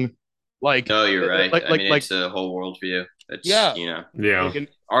wrong? Like, No, you're right. I mean, like, it's a whole worldview. It's, yeah, Yeah. like,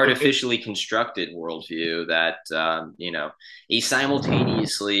 artificially constructed worldview that, he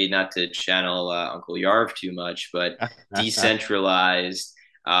simultaneously, not to channel Uncle Yarv too much, but decentralized,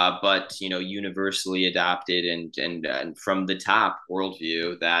 but, universally adopted and from the top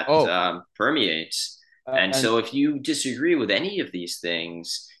worldview that oh, permeates. And and so if you disagree with any of these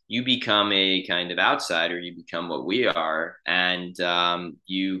things, you become a kind of outsider, you become what we are, and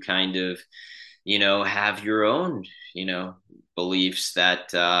you kind of, have your own, beliefs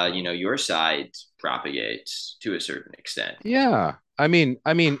that, your side propagates to a certain extent. yeah,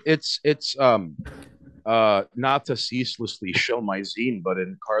 it's not to ceaselessly show my zine, but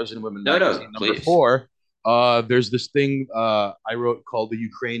in Cars and Women No, no, magazine number please. 4, there's this thing I wrote called the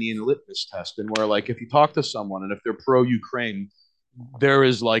Ukrainian litmus test, and where like if you talk to someone and if they're pro-Ukraine, there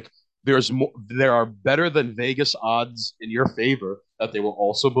is like there are better than Vegas odds in your favor that they will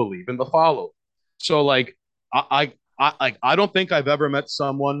also believe in the follow. So like I don't think I've ever met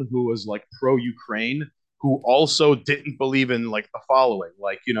someone who was like pro-Ukraine who also didn't believe in like the following,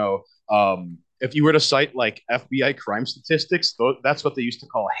 like if you were to cite like FBI crime statistics, that's what they used to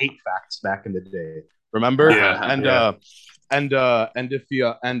call hate facts back in the day. Remember? Yeah. And Yeah. and if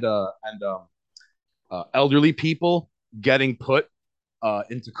you and elderly people getting put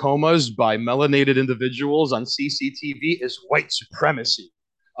into comas by melanated individuals on CCTV is white supremacy,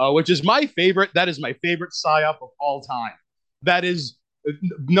 which is my favorite. That is my favorite psyop of all time. That is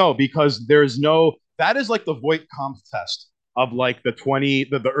no, because there's no. That is like the Voight Kampf test of like the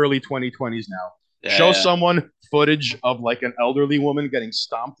early 2020s now. Yeah, Show yeah. someone footage of like an elderly woman getting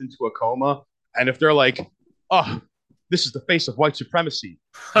stomped into a coma, and if they're like, "Oh, this is the face of white supremacy,"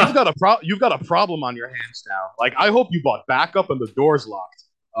 you've got a problem on your hands now. Like, I hope you bought backup and the door's locked.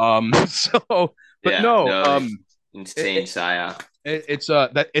 So, but Yeah, no, no, it, insane psyop.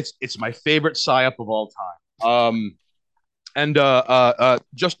 it's my favorite psyop of all time. And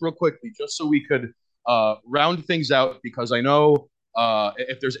just real quickly, just so we could round things out, because I know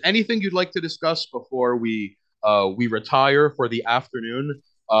if there's anything you'd like to discuss before we retire for the afternoon,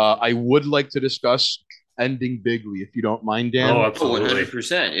 I would like to discuss ending bigly, if you don't mind, Oh, Dan. Oh, absolutely.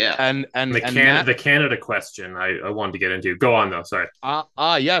 100%. Yeah. And Matt. The Canada question I wanted to get into. Go on though. Sorry.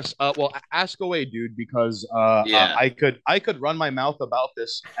 Yes. Well, ask away, dude, because Yeah. I could run my mouth about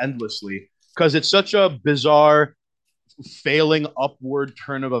this endlessly because it's such a bizarre failing upward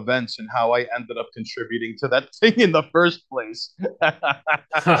turn of events and how I ended up contributing to that thing in the first place.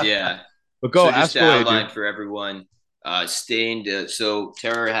 Yeah. But go So just ask to away, outline dude. for everyone, Stained. So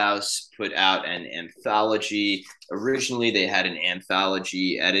Terror House put out an anthology. Originally, they had an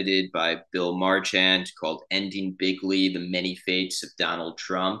anthology edited by Bill Marchand called "Ending Bigly: The Many Fates of Donald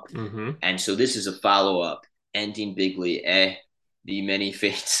Trump," hmm and so this is a follow up. Ending Bigly, The Many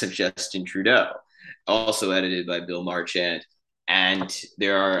Fates of Justin Trudeau, also edited by Bill Marchand. And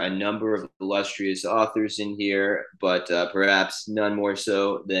there are a number of illustrious authors in here, but perhaps none more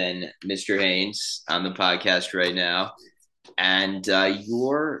so than Mr. Haynes on the podcast right now. And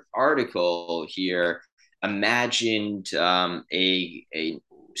your article here imagined a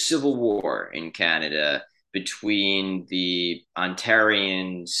civil war in Canada between the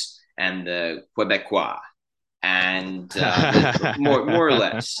Ontarians and the Quebecois, and more or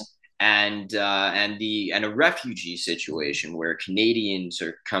less, and a refugee situation where Canadians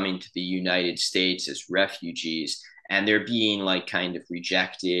are coming to the United States as refugees, and they're being like kind of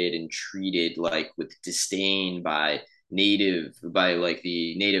rejected and treated like with disdain by like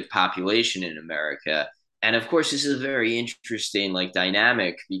the native population in America. And of course, this is a very interesting like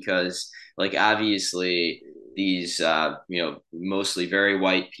dynamic because like obviously these mostly very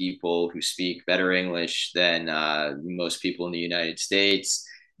white people who speak better English than most people in the United States,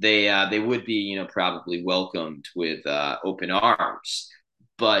 they would be probably welcomed with open arms.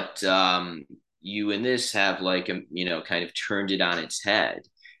 But you in this have like kind of turned it on its head.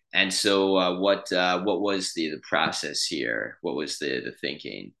 And so what was the process here? What was the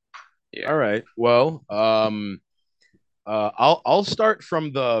thinking All here? right. Well, I'll start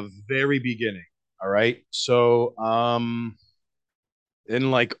from the very beginning. All right. So, in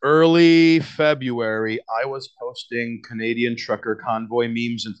like early February, I was posting Canadian trucker convoy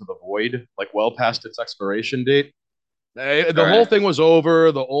memes into the void, like well past its expiration date. All The whole right. thing was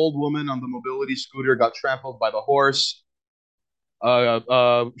over. The old woman on the mobility scooter got trampled by the horse.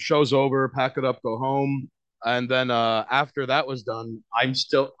 Show's over, pack it up, go home. And then after that was done,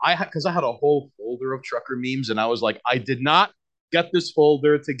 because I had a whole folder of trucker memes, and I was like, I did not get this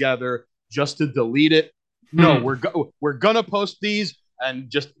folder together just to delete it. No, we're gonna post these and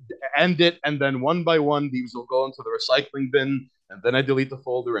just end it, and then one by one, these will go into the recycling bin, and then I delete the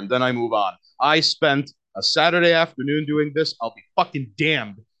folder, and then I move on. I spent a Saturday afternoon doing this. I'll be fucking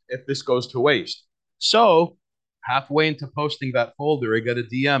damned if this goes to waste. So halfway into posting that folder, I get a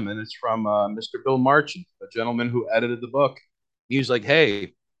DM, and it's from Mr. Bill Marchand, the gentleman who edited the book. He was like,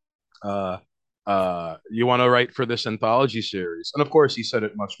 "Hey, uh, you want to write for this anthology series?" And of course, he said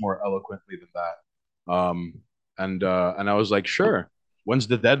it much more eloquently than that. And I was like, "Sure. When's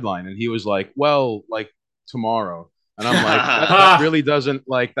the deadline?" And he was like, "Well, like tomorrow." And I'm like, that Ah, really doesn't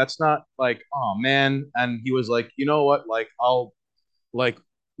like that's not like, oh man. And he was like, you know what? Like like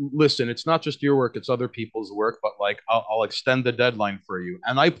listen, it's not just your work, it's other people's work, but like I'll extend the deadline for you.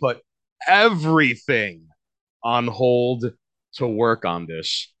 And I put everything on hold to work on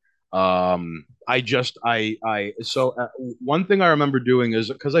this. So one thing I remember doing is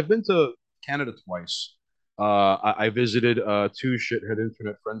because I've been to Canada twice. I visited two shithead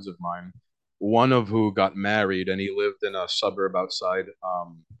internet friends of mine, one of who got married and he lived in a suburb outside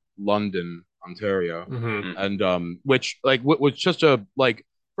London, Ontario, mhm. and which like was just a like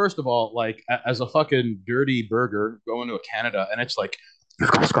first of all like as a fucking dirty burger going to Canada and it's like you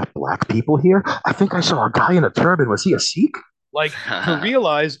guys got black people here. I think I saw a guy in a turban. Was he a Sikh? Like to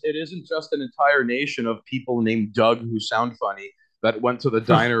realize it isn't just an entire nation of people named Doug who sound funny that went to the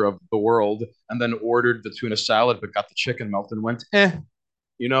diner of the world and then ordered the tuna salad but got the chicken melt and went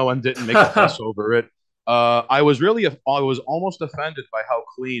and didn't make a fuss over it. I was almost offended by how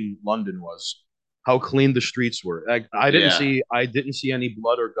clean London was, how clean the streets were. Yeah. I didn't see any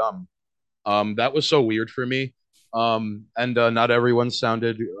blood or gum. That was so weird for me. And not everyone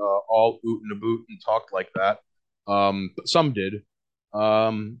sounded all oot and a boot and talked like that. But some did.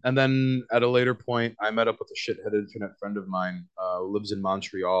 And then at a later point, I met up with a shithead internet friend of mine who lives in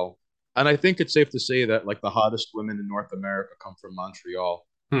Montreal. And I think it's safe to say that like the hottest women in North America come from Montreal.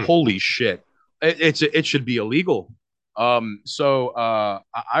 Hmm. Holy shit. It should be illegal.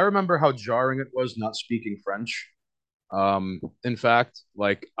 I remember how jarring it was not speaking French. In fact,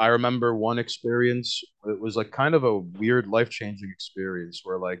 like I remember one experience, it was like kind of a weird life-changing experience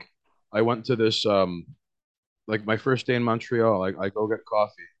where like I went to this like my first day in Montreal, I go get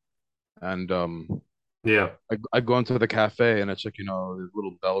coffee and Yeah. I go into the cafe and it's like, the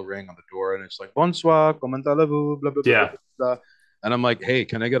little bell ring on the door and it's like, bonsoir, comment allez-vous, blah, blah, blah, blah, Yeah. blah. And I'm like, hey,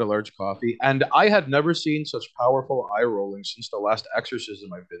 can I get a large coffee? And I had never seen such powerful eye rolling since the last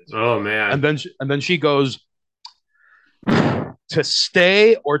exorcism I've been to. Oh And man. then she goes, to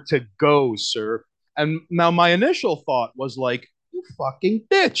stay or to go, sir. And now my initial thought was like, you fucking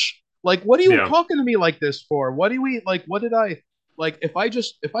bitch. Like, what are you Yeah. talking to me like this for? What do we like? What did I like? If I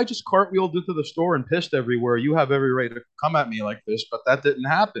just cartwheeled into the store and pissed everywhere, you have every right to come at me like this. But that didn't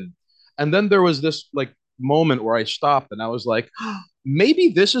happen. And then there was this like moment where I stopped and I was like, maybe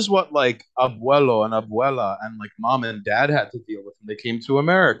this is what like abuelo and abuela and like mom and dad had to deal with when they came to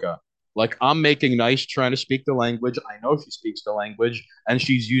America. Like I'm making nice, trying to speak the language. I know she speaks the language, and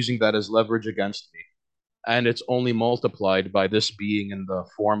she's using that as leverage against me. And it's only multiplied by this being in the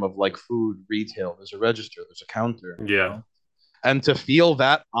form of like food retail. There's a register, there's a counter, Yeah. and to feel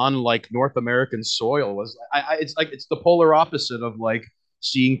that on like North American soil was it's like it's the polar opposite of like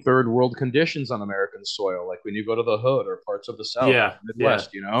seeing third world conditions on American soil, like when you go to the hood or parts of the South, Yeah. Yeah. Midwest,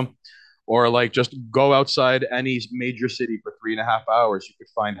 or like just go outside any major city for 3.5 hours, you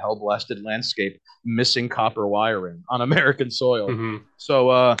could find hell blasted landscape, missing copper wiring on American soil. Hmm.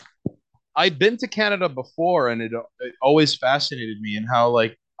 So I'd been to Canada before, and it always fascinated me, and how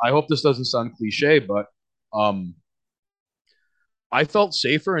like I hope this doesn't sound cliche, but um I felt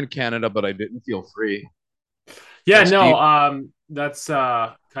safer in Canada, but I didn't feel free. Yeah, That's no, deep. that's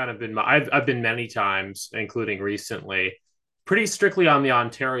kind of been I've been many times, including recently, pretty strictly on the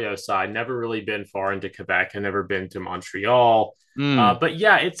Ontario side. Never really been far into Quebec. I've never been to Montreal. Mm. But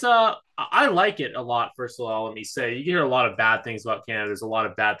yeah, it's I like it a lot. First of all, let me say you hear a lot of bad things about Canada. There's a lot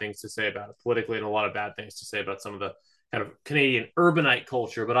of bad things to say about it politically, and a lot of bad things to say about some of the kind of Canadian urbanite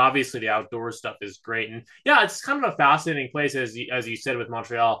culture. But obviously, the outdoor stuff is great, and yeah, it's kind of a fascinating place as you said with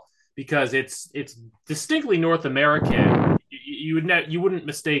Montreal because it's distinctly North American. You wouldn't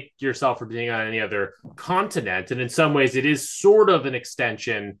mistake yourself for being on any other continent, and in some ways, it is sort of an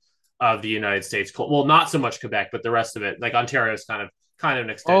extension of the United States. Well, not so much Quebec, but the rest of it, like Ontario, is kind of an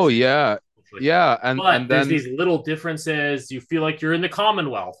Oh extension. yeah, yeah, But and there's then these little differences. You feel like you're in the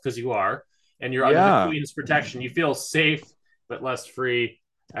Commonwealth because you are, and you're under the yeah, Queen's protection. You feel safe but less free,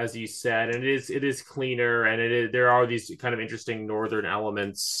 as you said, and it is cleaner, and there are these kind of interesting northern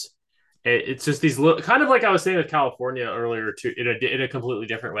elements. It's just these little, kind of like I was saying with California earlier, too, in a completely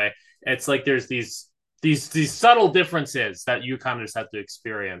different way. It's like there's these subtle differences that you kind of just have to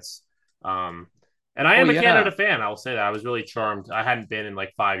experience. Um, and I oh am a yeah. Canada fan. I'll say that I was really charmed. I hadn't been in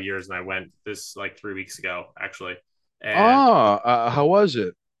like 5 years, and I went this like 3 weeks ago, actually. And Ah, how was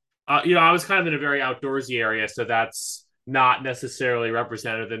it? I was kind of in a very outdoorsy area, so that's not necessarily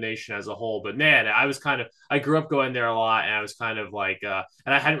representative of the nation as a whole. But man, I grew up going there a lot, and I was kind of like, and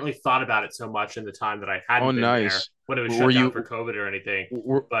I hadn't really thought about it so much in the time that I Oh, hadn't been there nice. when it was Were shut down for you COVID or anything.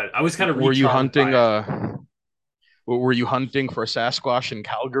 were, But I was kind of were you recharmed hunting by it. were you hunting for Sasquatch in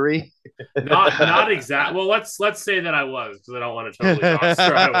Calgary? Not exact. Well, let's say that I was because I don't want to totally dox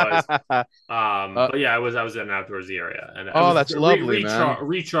where I was. Uh, But yeah, I was in an outdoorsy area, and I oh, was that's lovely, man.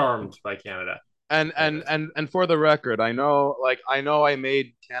 recharmed by Canada. And That and is. and and for the record, I know I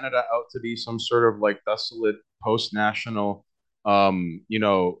made Canada out to be some sort of like desolate post-national,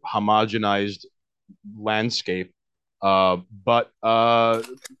 homogenized landscape. But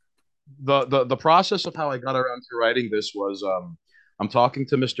the process of how I got around to writing this was I'm talking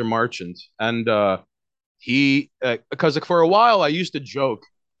to Mr. Marchant, and he because like, for a while I used to joke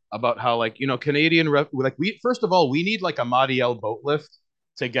about how like Canadian like we first of all we need like a Mariel boat lift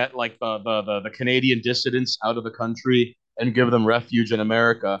to get like the Canadian dissidents out of the country and give them refuge in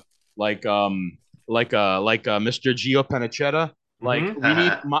America, like Mr. Gio Panacetta. Like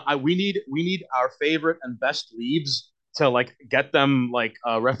Mm-hmm. we need our favorite and best leads to like get them like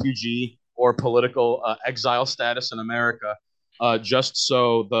refugee or political exile status in America, just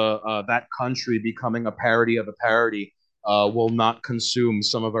so the that country becoming a parody of a parody will not consume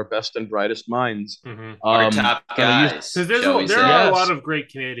some of our best and brightest minds. Mm-hmm. Our top And I used Because guys, shall we there are a say? lot yes, of great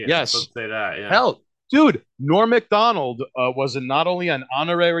Canadians. yes, Let's say that. Yeah. hell, dude, Norm Macdonald was not only an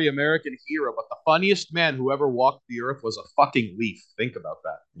honorary American hero, but the funniest man who ever walked the earth was a fucking leaf. Think about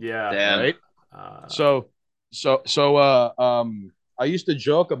that. Yeah. All Damn. right. Uh, So, so I used to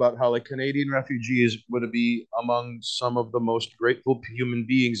joke about how like Canadian refugees would be among some of the most grateful human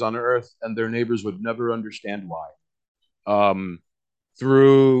beings on earth, and their neighbors would never understand why. Um,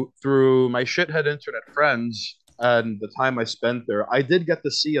 through my shithead internet friends and the time I spent there, I did get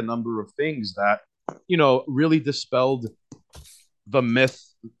to see a number of things that really dispelled the myth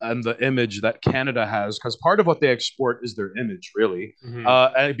and the image that Canada has, because part of what they export is their image, really.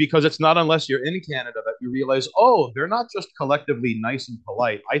 mhm. And because it's not unless you're in Canada that you realize, oh, they're not just collectively nice and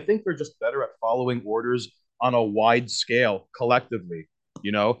polite. I think they're just better at following orders on a wide scale collectively,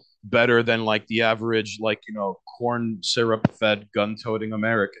 better than like the average, like, corn syrup fed gun toting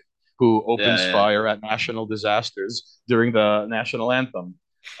American who Yeah, opens yeah. fire at national disasters during the national anthem.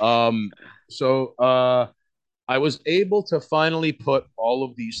 So, I was able to finally put all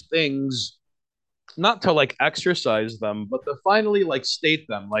of these things, not to like exercise them, but to finally like state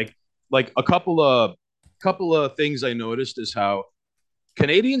them. Like a couple of things I noticed is how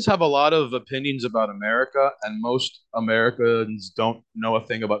Canadians have a lot of opinions about America, and most Americans don't know a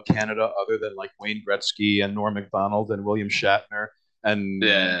thing about Canada other than like Wayne Gretzky and Norm Macdonald and William Shatner and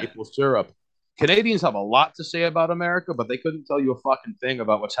Yeah. maple syrup. Canadians have a lot to say about America, but they couldn't tell you a fucking thing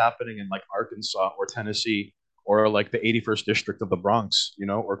about what's happening in like Arkansas or Tennessee or like the 81st district of the Bronx,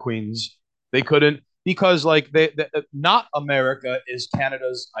 or Queens. They couldn't because like they not America is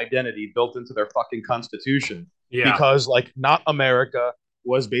Canada's identity built into their fucking constitution Yeah. because like not America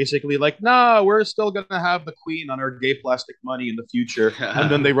was basically like, nah, we're still gonna have the queen on our gay plastic money in the future,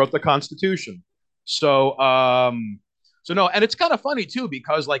 and then they wrote the Constitution. So no, and it's kind of funny too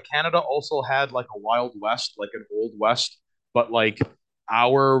because like Canada also had like a Wild West, like an Old West, but like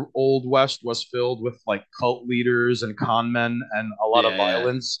our Old West was filled with like cult leaders and con men and a lot of Yeah, yeah.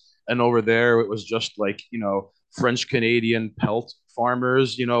 violence. And over there, it was just like French Canadian pelt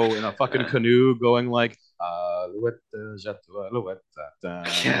farmers, in a fucking canoe going like,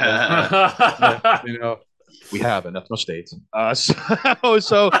 you know, we have an ethno state.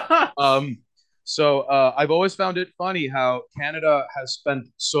 Um, I've always found it funny how Canada has spent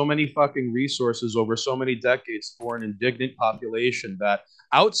so many fucking resources over so many decades for an indignant population that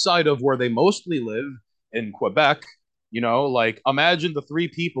outside of where they mostly live in Quebec, like imagine the three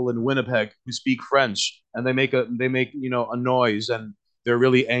people in Winnipeg who speak French and they make a noise and they're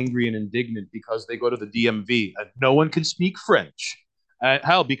really angry and indignant because they go to the DMV and no one can speak French.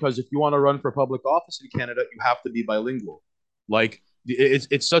 Hell, because if you want to run for public office in Canada, you have to be bilingual. Like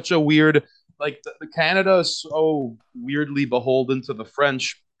it's such a weird like the Canada is so weirdly beholden to the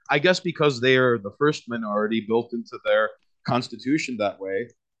French. I guess because they are the first minority built into their constitution that way.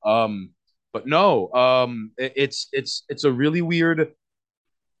 Um, but no, it's a really weird.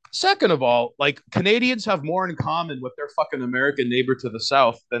 Second of all, like Canadians have more in common with their fucking American neighbor to the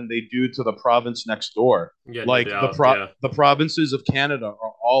south than they do to the province next door. Yeah, no Like doubt. Yeah. the provinces of Canada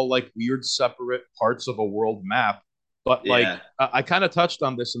are all like weird separate parts of a world map. But like Yeah. I kind of touched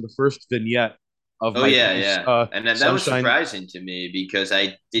on this in the first vignette of Oh my yeah, piece. yeah. And that was Sunshine. surprising to me because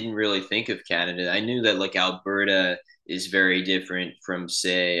I didn't really think of Canada. I knew that like Alberta is very different from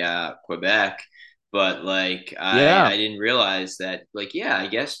say Quebec, but like I Yeah. didn't realize that like yeah, I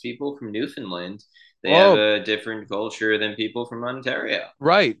guess people from Newfoundland they have Oh, a different culture than people from Ontario.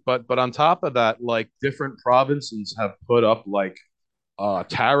 right. But on top of that, like different provinces have put up like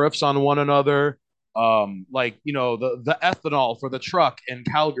tariffs on one another. Like the ethanol for the truck in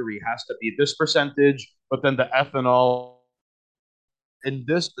Calgary has to be this percentage, but then the ethanol in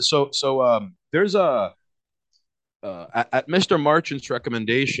this. There's a at Mr. Marchant's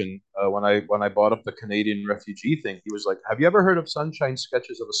recommendation when I bought up the Canadian refugee thing, he was like, "Have you ever heard of Sunshine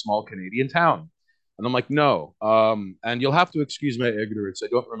Sketches of a Small Canadian Town?" And I'm like, "No." And you'll have to excuse my ignorance. I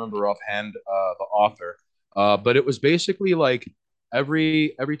don't remember offhand the author, but it was basically like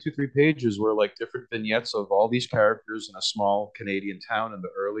every 2-3 pages were like different vignettes of all these characters in a small Canadian town in the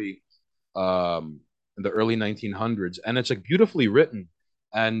early 1900s, and it's like beautifully written.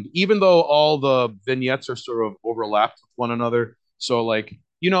 And even though all the vignettes are sort of overlapped with one another, so like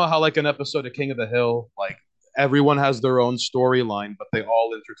how like an episode of King of the Hill, like everyone has their own storyline, but they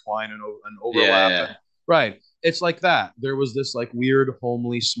all intertwine and Yeah, overlap. yeah. And right, it's like that. There was this like weird,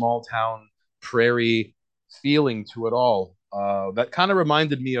 homely, small town prairie feeling to it all. That kind of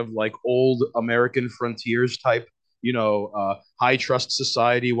reminded me of like old American frontiers type, high trust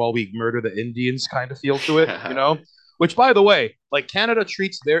society while we murder the Indians kind of feel to it. Which, by the way, like Canada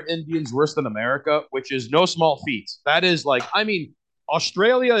treats their Indians worse than America, which is no small feat. That is like, I mean,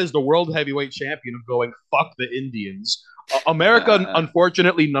 Australia is the world heavyweight champion of going fuck the Indians. America,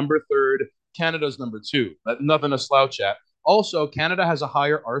 unfortunately, number third. Canada's number two. Nothing to slouch at. Also, Canada has a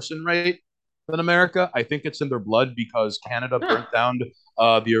higher arson rate than America. I think it's in their blood because Canada Huh. burnt down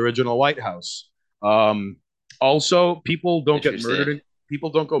the original White House. Um, Also, Interesting.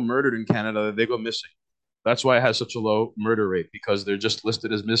 people don't go murdered in Canada. They go missing. That's why it has such a low murder rate because they're just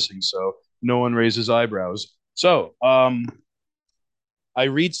listed as missing. So no one raises eyebrows. I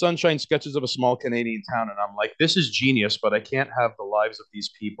read Sunshine Sketches of a Small Canadian Town and I'm like, this is genius, but I can't have the lives of these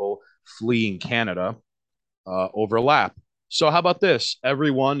people fleeing Canada overlap. So how about this?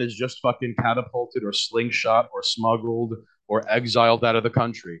 Everyone is just fucking catapulted or slingshot or smuggled or exiled out of the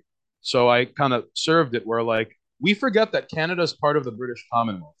country. So I kind of served it where like we forget that Canada is part of the British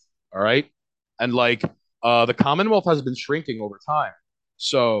Commonwealth. All right. And like the Commonwealth has been shrinking over time.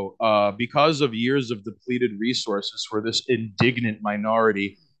 So because of years of depleted resources for this indignant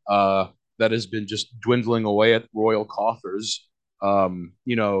minority that has been just dwindling away at royal coffers, and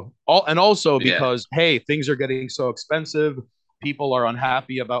also Yeah. because hey, things are getting so expensive. People are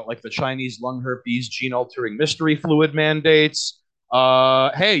unhappy about like the Chinese lung herpes gene altering mystery fluid mandates.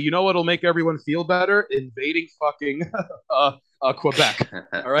 Hey, you know what'll make everyone feel better? Invading fucking Quebec.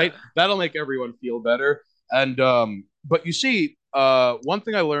 All right, that'll make everyone feel better. And but you see, one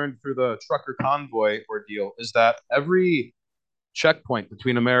thing I learned through the trucker convoy ordeal is that every checkpoint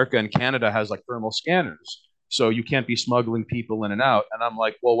between America and Canada has like thermal scanners. So you can't be smuggling people in and out. And I'm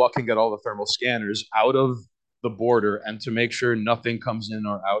like, well, what can get all the thermal scanners out of the border and to make sure nothing comes in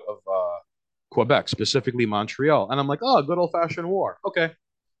or out of Quebec, specifically Montreal? And I'm like, oh, good old fashioned war. Okay.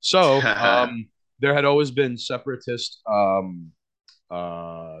 So there had always been separatist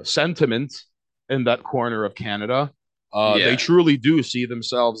sentiment in that corner of Canada. They Yeah. truly do see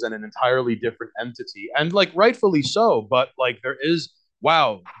themselves in an entirely different entity, and like rightfully so. But like there is,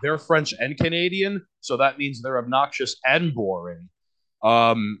 wow, they're French and Canadian, so that means they're obnoxious and boring.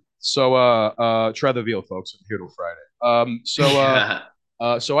 Try the veal, folks. I'm here till Friday.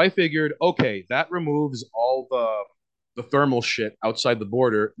 So I figured, okay, that removes all the thermal shit outside the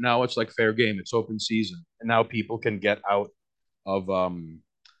border. Now it's like fair game. It's open season, and now people can get out of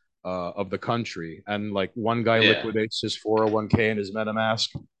the country. And like one guy Yeah. liquidates his 401k and his MetaMask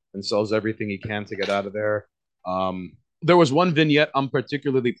and sells everything he can to get out of there. There was one vignette I'm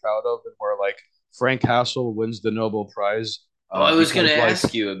particularly proud of, where like Frank Castle wins the Nobel Prize. Oh, I was gonna Because like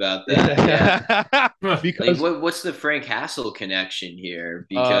ask you about that. Yeah. Like, because what's the Frank Castle connection here? uh,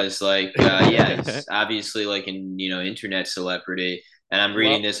 Because, like, yeah, he's obviously like an internet celebrity, and I'm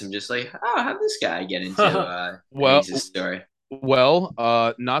reading well this. I'm just like, oh, how'd this guy get into well Aziza's story?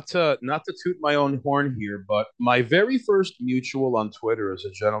 not to toot my own horn here, but my very first mutual on Twitter is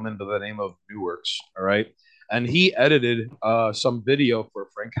a gentleman by the name of Neworks. All right, and he edited some video for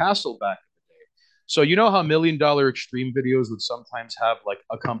Frank Castle back in the day. So you know how $1 million extreme videos would sometimes have like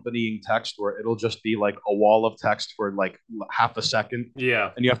accompanying text, where it'll just be like a wall of text for like half a second,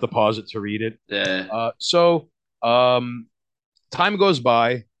 Yeah. and you have to pause it to read it. The So time goes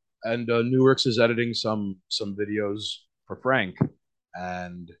by, and Neworks is editing some videos for Frank,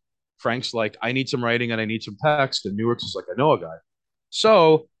 and Frank's like, I need some writing and I need some text, and Neworks is like, I know a guy.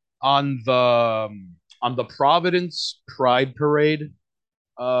 So on the Providence Pride Parade,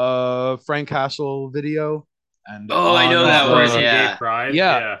 Frank Castle video, and Oh, I know on that one. Operation the Gay Yeah, Pride.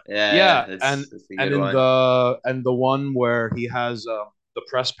 yeah Yeah. yeah, yeah, that's a and good in one. the one where he has the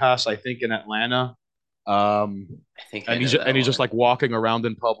press pass, I think in Atlanta, um, I think I and know that he's just one. like walking around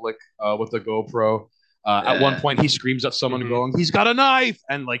in public with a GoPro. At one Yeah. point, he screams at someone, Hmm. going, "He's got a knife!"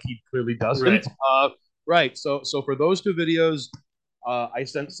 And like he clearly doesn't. Right. Right. So for those two videos, I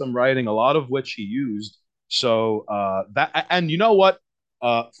sent some writing, a lot of which he used. So that, and you know what?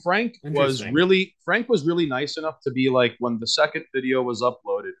 Interesting. Frank was really nice enough to be like, when the second video was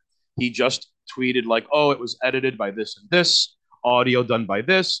uploaded, he just tweeted like, "Oh, it was edited by this and this, audio done by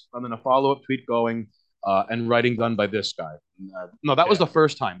this," and then a follow up tweet going, "And writing done by this guy." No, that was Yeah. the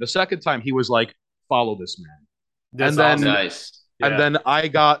first time. The second time, he was like, "Follow this man," That's and then awesome. Nice. and Yeah. then I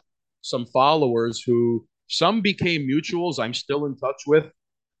got some followers who, some became mutuals I'm still in touch with.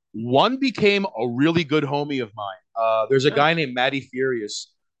 One became a really good homie of mine. There's a guy Nice. named Matty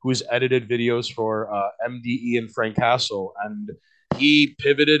Furious who's edited videos for MDE and Frank Castle, and he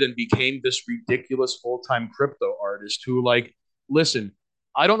pivoted and became this ridiculous full-time crypto artist who, like, listen,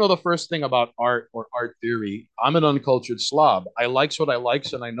 I don't know the first thing about art or art theory. I'm an uncultured slob. I likes what I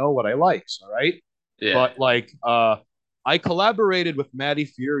likes and I know what I likes. All right, Yeah. but like, I collaborated with Matty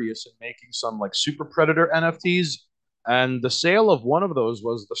Furious in making some like Super Predator NFTs, and the sale of one of those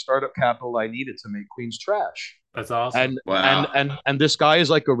was the startup capital I needed to make Queen's Trash. That's awesome. Wow. And this guy is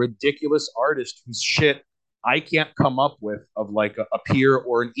like a ridiculous artist whose shit I can't come up with of like a peer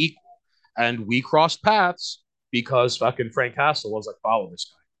or an equal. And we crossed paths because fucking Frank Castle was like, follow this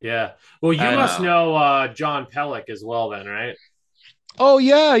Yeah. Well, you guy. And must Wow. know John Pellick as well, then, right? oh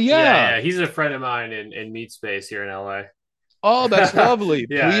yeah, Yeah, yeah. yeah. He's a friend of mine in Meat Space here in LA. Oh, that's lovely.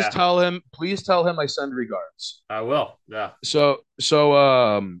 Yeah, yeah. Please tell him I send regards. I will. Yeah. So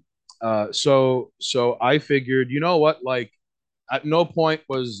I figured, you know what, like at no point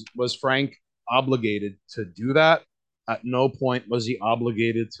was Frank obligated to do that. At no point was he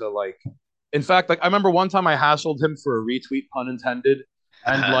obligated to like, in fact, like I remember one time I hassled him for a retweet, pun intended,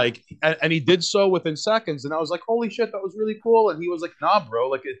 and like and he did so within seconds, and I was like, holy shit, that was really cool. And he was like, nah, bro,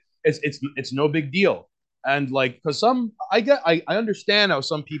 like it's no big deal. And like, because I understand how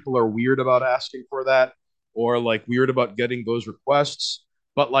some people are weird about asking for that, or like weird about getting those requests,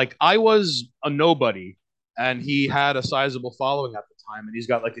 but like I was a nobody, and he had a sizable following at the time, and he's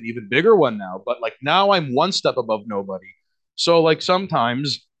got like an even bigger one now. But like now I'm one step above nobody. So like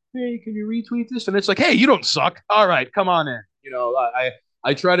sometimes, hey, can you retweet this? And it's like, hey, you don't suck. All right, come on in.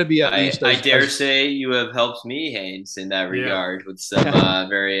 I try to be at least I dare as say you have helped me, Haynes, in that Yeah. regard with some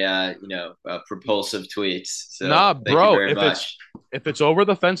very propulsive tweets. So nah, thank you bro. very much. If it's over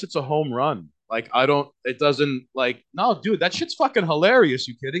the fence, it's a home run. Like I don't. It doesn't like no, dude. That shit's fucking hilarious.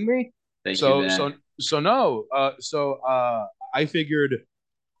 You kidding me? Thank you, So man. so so no. I figured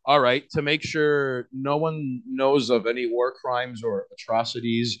all right, to make sure no one knows of any war crimes or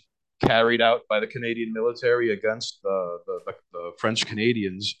atrocities carried out by the Canadian military against the French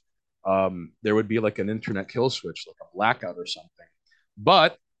Canadians, there would be like an internet kill switch, like a blackout or something.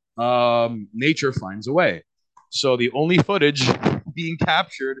 But nature finds a way. So the only footage being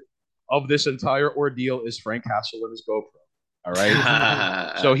captured of this entire ordeal is Frank Castle and his GoPro. All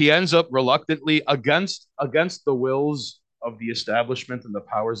right. So he ends up reluctantly against the wills of the establishment and the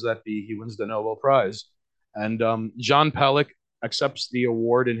powers that be. He wins the Nobel Prize, and John Pellick accepts the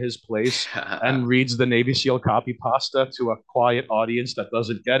award in his place and reads the Navy SEAL copy pasta to a quiet audience that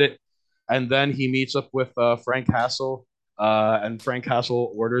doesn't get it. And then he meets up with Frank Castle, and Frank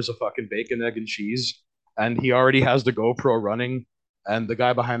Castle orders a fucking bacon, egg, and cheese, and he already has the GoPro running. And the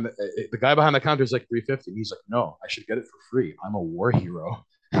guy behind the counter is like 350. He's like, no, I should get it for free. I'm a war hero.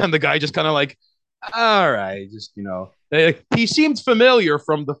 And the guy just kind of like, all right, just he seemed familiar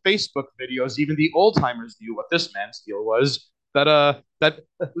from the Facebook videos. Even the old timers knew what this man's deal was. That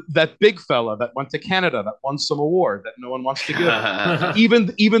big fella that went to Canada that won some award that no one wants to give.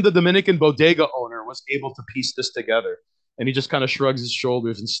 Even the Dominican bodega owner was able to piece this together. And he just kind of shrugs his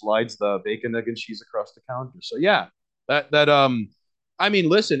shoulders and slides the bacon, egg, and cheese across the counter. So yeah, I mean,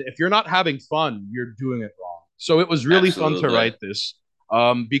 listen, if you're not having fun, you're doing it wrong. So it was really fun to write this,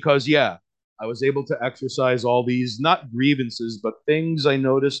 because yeah, I was able to exercise all these not grievances, but things I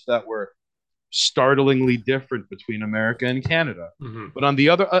noticed that were startlingly different between America and Canada. Mm-hmm. But on the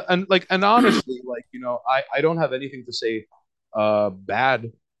other, and honestly, I don't have anything to say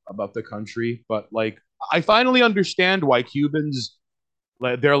bad about the country, but like I finally understand why Cubans,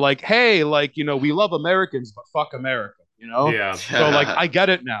 they're like, hey, we love Americans, but fuck America. Yeah. So like I get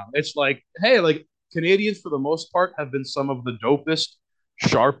it now. It's like, hey, like Canadians for the most part have been some of the dopest,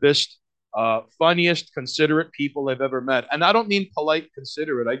 sharpest, funniest, considerate people I've ever met. And I don't mean polite,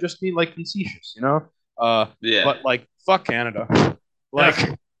 considerate. I just mean like facetious, Yeah. But like fuck Canada.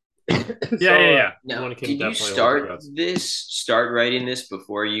 Like Yeah. Now, One can did you definitely start writing this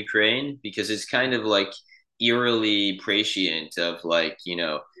before Ukraine? Because it's kind of like eerily prescient of like,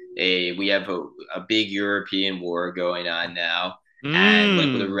 we have a big European war going on now and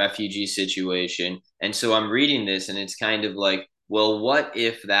like with a refugee situation. And so I'm reading this and it's kind of like, well, what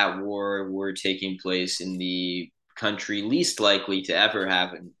if that war were taking place in the country least likely to ever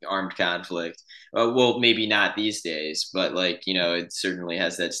have an armed conflict? Well, maybe not these days, but like, it certainly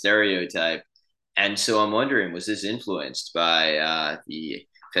has that stereotype. And so I'm wondering, was this influenced by the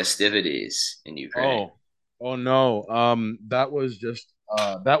festivities in Ukraine? Oh no. That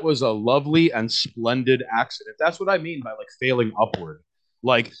was a lovely and splendid accident. That's what I mean by like failing upward.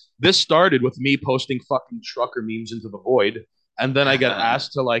 Like this started with me posting fucking trucker memes into the void, and then I get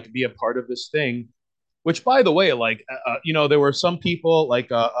asked to like be a part of this thing. Which, by the way, there were some people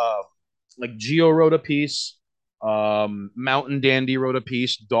like Geo wrote a piece, Mountain Dandy wrote a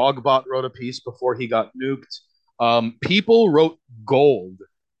piece, Dogbot wrote a piece before he got nuked. People wrote gold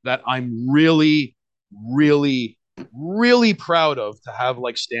that I'm really, really, really proud of to have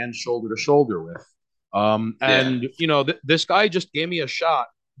like stand shoulder to shoulder with. And this guy just gave me a shot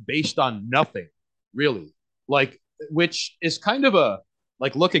based on nothing, really. Like, which is kind of a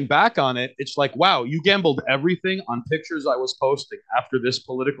like looking back on it, it's like, wow, you gambled everything on pictures I was posting after this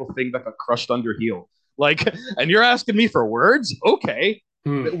political thing that got crushed under heel. Like, and you're asking me for words? Okay.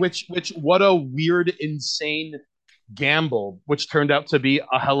 Which, what a weird, insane gamble, which turned out to be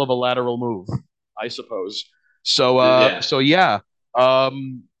a hell of a lateral move, I suppose. So yeah.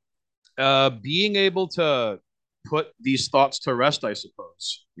 Being able to put these thoughts to rest, I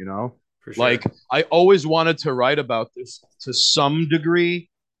suppose, For sure. like I always wanted to write about this to some degree.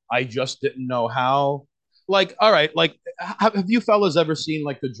 I just didn't know how. Like, all right, like have you fellas ever seen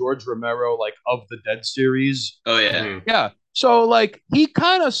like the George Romero like Of the Dead series? Oh yeah. Mhm. Yeah. So like he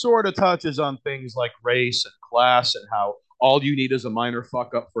kind of sort of touches on things like race and class and how all you need is a minor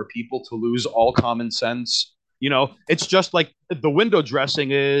fuck up for people to lose all common sense. It's just like the window dressing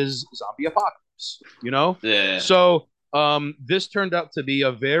is zombie apocalypse. Yeah. So this turned out to be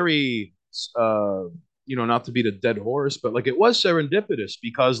a very not to beat a dead horse, but like it was serendipitous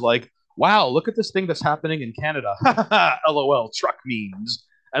because like, wow, look at this thing that's happening in Canada. LOL, truck memes.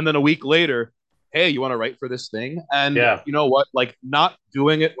 And then a week later, hey, you want to write for this thing? And Yeah. you know what? Like not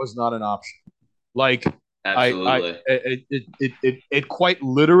doing it was not an option. Like I Absolutely. it quite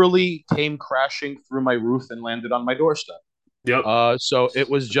literally came crashing through my roof and landed on my doorstep. Yep. So it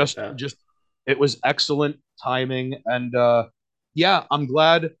was I get that. just it was excellent timing, and yeah, I'm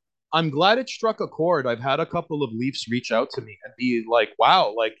glad it struck a chord. I've had a couple of Leafs reach out to me and be like,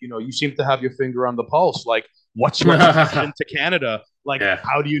 "Wow, like you seem to have your finger on the pulse. Like, what's your connection to Canada? Like, Yeah.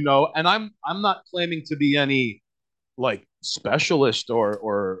 how do you know?" And I'm not claiming to be any like specialist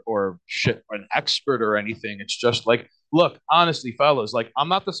or shit an expert or anything. It's just like, look, honestly, fellas, like I'm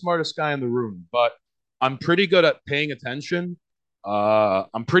not the smartest guy in the room, but I'm pretty good at paying attention.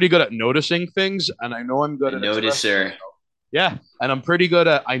 I'm pretty good at noticing things, and I know I'm A good at expressing noticer. myself. Yeah, and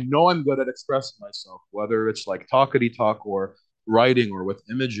I know I'm good at expressing myself, whether it's like talkity talk or writing or with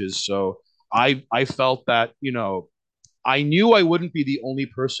images. So I felt that, I knew I wouldn't be the only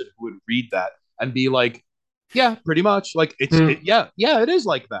person who would read that and be like, yeah, pretty much. Like Hmm. yeah, it is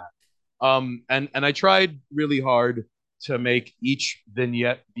like that. And I tried really hard to make each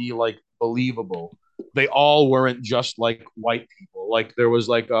vignette be like believable. They all weren't just like white people. Like there was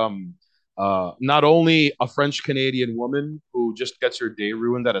like not only a French Canadian woman who just gets her day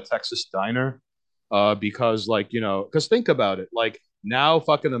ruined at a Texas diner, because because think about it, like now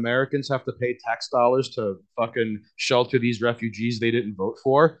fucking Americans have to pay tax dollars to fucking shelter these refugees they didn't vote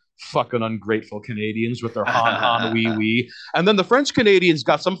for. Fucking ungrateful Canadians with their han han wee wee. And then the French Canadians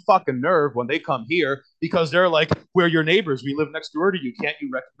got some fucking nerve when they come here because they're like, we're your neighbors. We live next door to you. Can't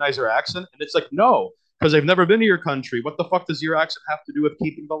you recognize our accent? And it's like, no, because they've never been to your country. What the fuck does your accent have to do with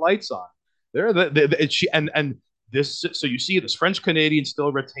keeping the lights on? They're and this, so you see this French Canadian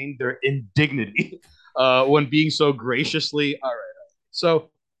still retained their indignity when being so graciously all right. So,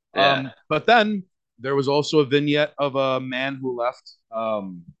 Yeah. but then there was also a vignette of a man who left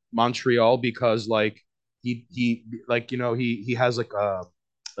Montreal because he like he has like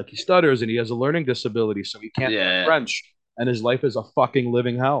he stutters and he has a learning disability, so he can't learn Yeah. French, and his life is a fucking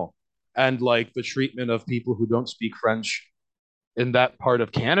living hell. And like the treatment of people who don't speak French in that part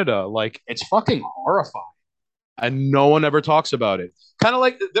of Canada, like it's fucking horrifying, and no one ever talks about it. Kind of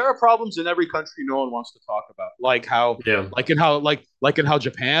like there are problems in every country no one wants to talk about, Yeah. like in how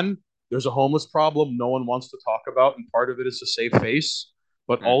Japan there's a homeless problem no one wants to talk about, and part of it is to save face.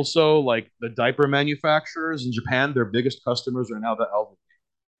 But Mm. also, like the diaper manufacturers in Japan, their biggest customers are now the elderly.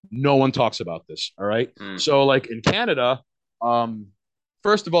 No one talks about this. All right. Mm. So, like in Canada, um,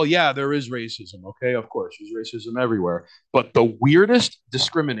 first of all, yeah, there is racism. Okay, of course, there's racism everywhere. But the weirdest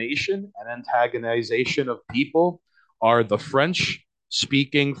discrimination and antagonization of people are the French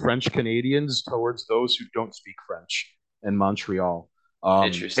speaking French Canadians towards those who don't speak French in Montreal. Um, it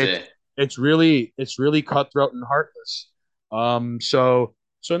Interesting. it's really cutthroat and heartless.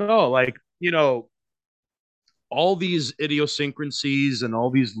 So no, like all these idiosyncrasies and all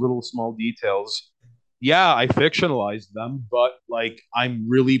these little small details, yeah, I fictionalized them, but like I'm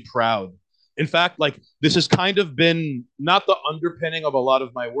really proud. In fact, like this has kind of been not the underpinning of a lot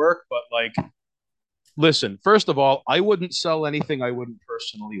of my work, but like, listen, first of all, I wouldn't sell anything I wouldn't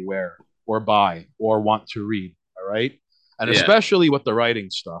personally wear or buy or want to read. All right. And Yeah. especially with the writing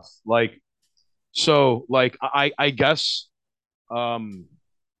stuff. I guess um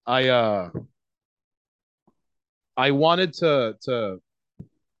I I wanted to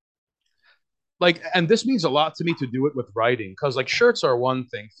like, and this means a lot to me to do it with writing, because like shirts are one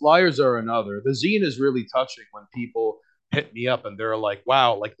thing, flyers are another. The zine is really touching when people hit me up and they're like,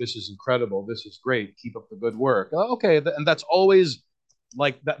 wow, like this is incredible, this is great, keep up the good work. Okay, and that's always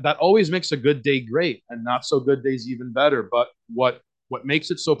like that always makes a good day great, and not so good days even better. But what makes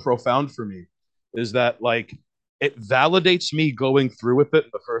it so profound for me is that like it validates me going through with it in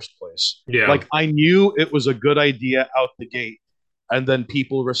the first place. Yeah. Like I knew it was a good idea out the gate, and then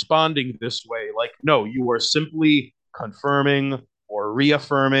people responding this way, like, no, you are simply confirming or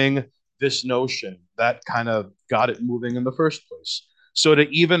reaffirming this notion that kind of got it moving in the first place. So to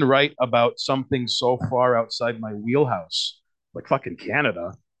even write about something so far outside my wheelhouse, like fucking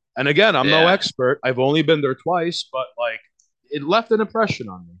Canada, and again, I'm no Yeah. expert, I've only been there twice, but like it left an impression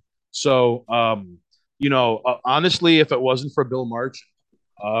on me. So honestly, if it wasn't for Bill March,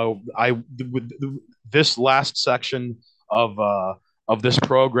 I would this last section of uh, of this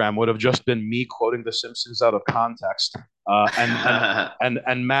program would have just been me quoting The Simpsons out of context,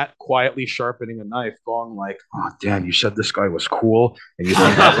 and Matt quietly sharpening a knife, going like, "Oh, Dan, you said this guy was cool, and you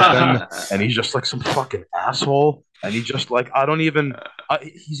hung out with him, and he's just like some fucking asshole, and he just like I don't even."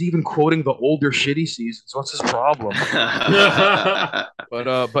 He's even quoting the older shitty seasons. What's his problem?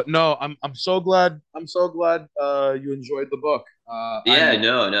 But no, I'm so glad you enjoyed the book. Yeah,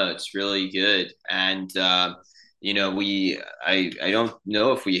 no, no, it's really good. And I don't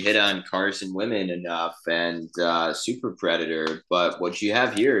know if we hit on Cars and Women enough and Super Predator, but what you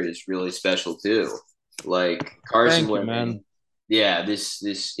have here is really special too. Like Cars and Thank you, man. Women, yeah,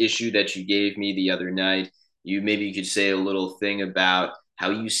 this issue that you gave me the other night, you could say a little thing about how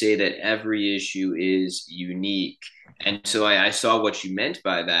you say that every issue is unique. And so I saw what you meant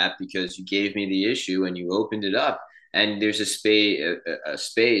by that because you gave me the issue and you opened it up, and there's a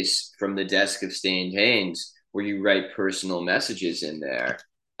space from the desk of Stained Haynes where you write personal messages in there.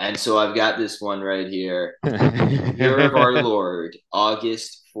 And so I've got this one right here. Year of our Lord,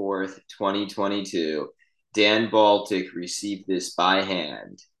 August 4th, 2022. Dan Baltic received this by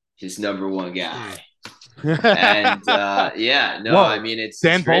hand. His number one guy. And yeah, no, I Whoa, mean it's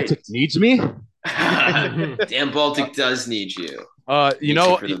Dan great. Baltic needs me. Dan Baltic does need you. You Needs you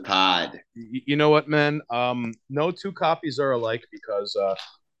know, for the pod. you know what, man? No two copies are alike because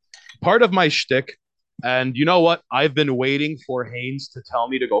part of my shtick, and you know what? I've been waiting for Haynes to tell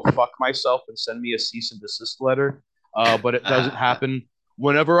me to go fuck myself and send me a cease and desist letter, but it doesn't happen.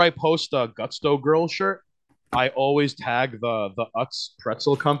 Whenever I post a Gutsto Girl shirt, I always tag the Utz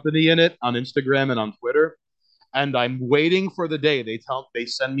Pretzel Company in it on Instagram and on Twitter, and I'm waiting for the day they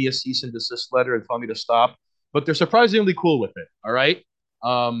send me a cease and desist letter and tell me to stop. But they're surprisingly cool with it. All right.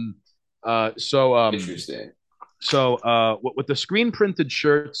 Um, uh, so um, Interesting. with the screen printed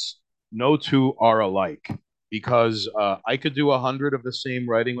shirts, no two are alike because I could do 100 of the same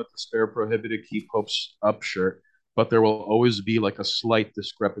writing with the spare prohibited keep hopes up shirt, but there will always be like a slight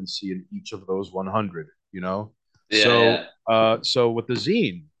discrepancy in each of those 100. You know. Yeah, So yeah. so with the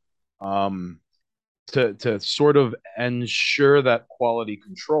zine, um, to sort of ensure that quality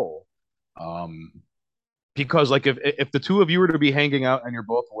control. Um, because like if the two of you were to be hanging out and you're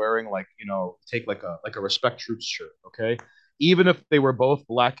both wearing like take like a respect troops shirt, okay, even if they were both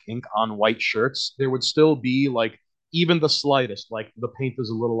black ink on white shirts, there would still be like even the slightest like the paint is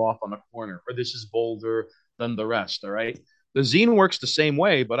a little off on the corner or this is bolder than the rest. All right, the zine works the same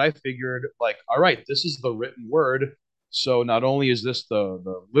way, but I figured like all right, this is the written word, so not only is this the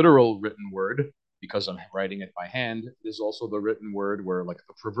literal written word because I'm writing it by hand, it is also the written word where like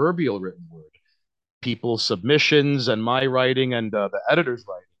the proverbial written word, people's submissions and my writing and the editor's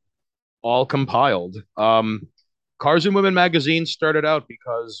writing all compiled. Cars and Women magazine started out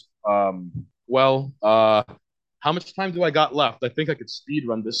because, how much time do I got left? I think I could speed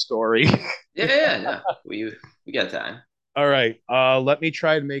run this story. Yeah, yeah, no. We got time. All right, let me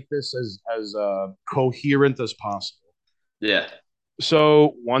try and make this as coherent as possible. Yeah.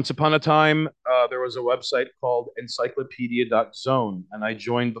 So once upon a time, there was a website called encyclopedia.zone, and I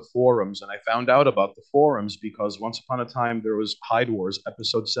joined the forums, and I found out about the forums because once upon a time there was Hide Wars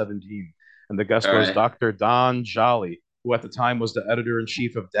episode 17, and the guest All was right. Dr. Don Jolly, who at the time was the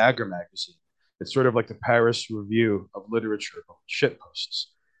editor-in-chief of Dagger magazine. It's sort of like the Paris Review of literature, shit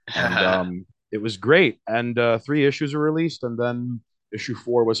posts, and it was great. And 3 issues were released, and then issue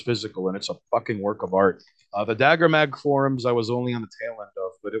 4 was physical, and it's a fucking work of art. The Dagger Mag forums, I was only on the tail end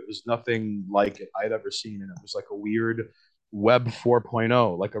of, but it was nothing like it I'd ever seen. And it was like a weird Web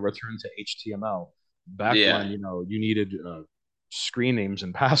 4.0, like a return to HTML back Yeah. when, you needed screen names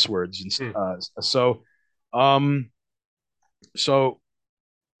and passwords. Hmm. Um, so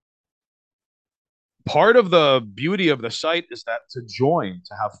part of the beauty of the site is that to join,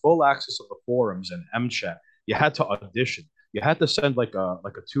 to have full access of the forums and MChat, you had to audition. You had to send like a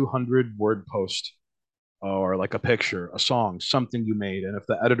 200 word post or like a picture, a song, something you made. And if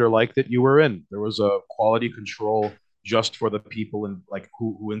the editor liked it, you were in. There was a quality control just for the people and like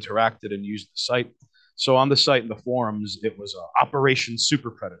who interacted and used the site. So on the site and the forums, it was Operation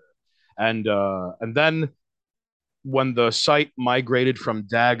Super Predator, and then when the site migrated from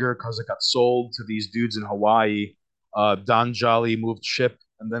Dagger because it got sold to these dudes in Hawaii, Don Jolly moved ship,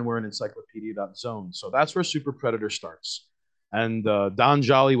 and then we're in Encyclopedia.zone. So that's where Super Predator starts. And Don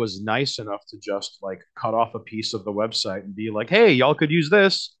Jolly was nice enough to just like cut off a piece of the website and be like, "Hey, y'all could use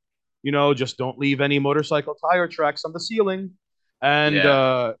this. Just don't leave any motorcycle tire tracks on the ceiling."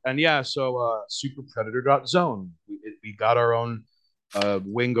 Yeah. And yeah, so superpredator.zone. We got our own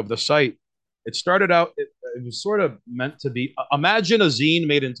wing of the site. It started out, it was sort of meant to be. Imagine a zine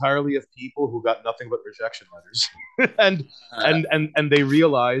made entirely of people who got nothing but rejection letters, and they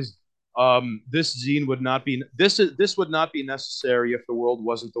realized this zine would not be this would not be necessary if the world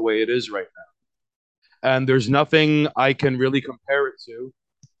wasn't the way it is right now. And there's nothing I can really compare it to.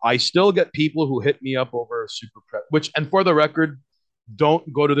 I still get people who hit me up over Super Prep, which, and for the record,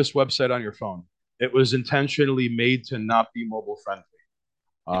 don't go to this website on your phone. It was intentionally made to not be mobile friendly.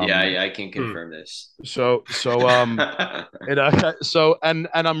 Yeah, Um, I can Hmm. confirm this. so and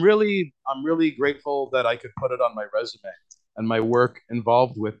I'm really grateful that I could put it on my resume, and my work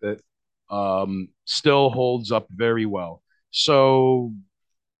involved with it still holds up very well. So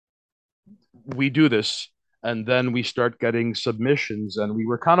we do this, and then we start getting submissions, and we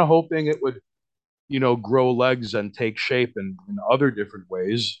were kind of hoping it would, grow legs and take shape in other different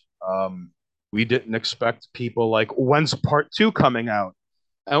ways. We didn't expect people like, when's part two coming out?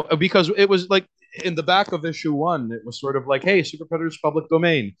 Because it was like in the back of issue one, it was sort of like, hey, Super Predator's public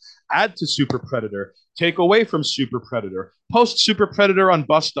domain. Add to Super Predator. Take away from Super Predator. Post Super Predator on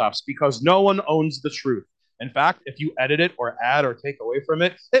bus stops because no one owns the truth. In fact, if you edit it or add or take away from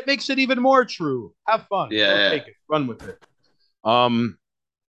it, it makes it even more true. Have fun. Yeah, Go yeah. take it. Run with it. Um,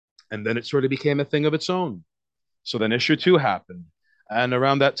 and then it sort of became a thing of its own. So then issue two happened. And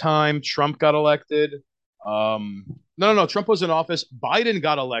around that time, Trump got elected. No. Trump was in office. Biden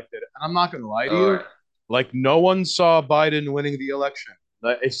got elected. And I'm not going to lie to All you. right. Like, no one saw Biden winning the election.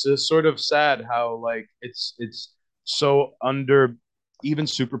 It's just sort of sad how, like, it's so under, even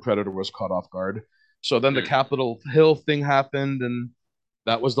Super Predator was caught off guard. So then the Hmm. Capitol Hill thing happened. And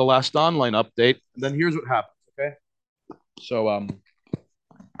that was the last online update. And then here's what happened. Okay. So,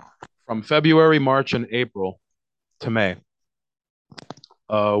 from February, March, and April to May,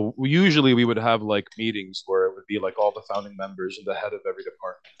 we would have like meetings where it would be like all the founding members and the head of every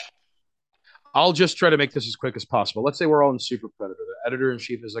department. I'll just try to make this as quick as possible. Let's say we're all in Super Predator. The editor in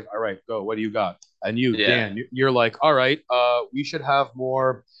chief is like, "All right, go. What do you got?" And you, Yeah. Dan, you're like, "All right, we should have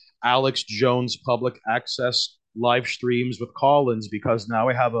more Alex Jones public access live streams with call-ins because now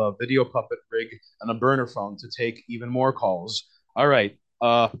I have a video puppet rig and a burner phone to take even more calls. All right,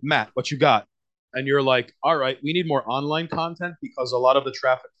 Matt, what you got?" And you're like, "All right, we need more online content because a lot of the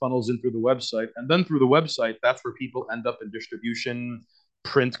traffic funnels in through the website, and then through the website, that's where people end up in distribution,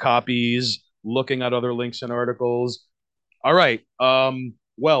 print copies, looking at other links and articles. All right,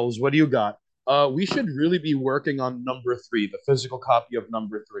 Wells, what do you got? We should really be working on number three, the physical copy of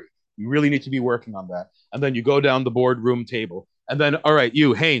number three. You really need to be working on that. And then you go down the boardroom table. And then, all right,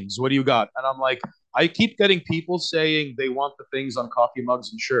 you, Haynes, what do you got?" And I'm like, I keep getting people saying they want the things on coffee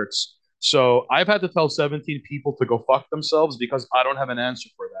mugs and shirts. So I've had to tell 17 people to go fuck themselves because I don't have an answer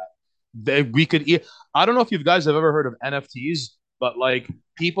for that. We could, I don't know if you guys have ever heard of NFTs, but like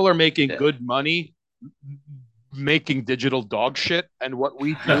people are making Yeah. good money making digital dog shit, and what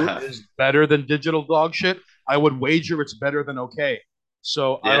we do is better than digital dog shit. I would wager it's better than okay.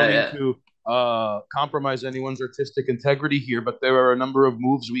 So I don't Yeah, mean yeah. to compromise anyone's artistic integrity here, but there are a number of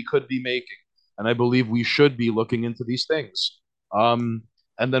moves we could be making, and I believe we should be looking into these things. Um,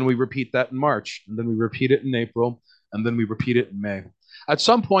 and then we repeat that in March, and then we repeat it in April, and then we repeat it in May. At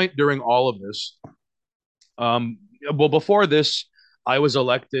some point during all of this, um, well, before this, I was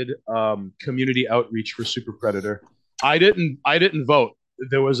elected community outreach for Super Predator. I didn't vote.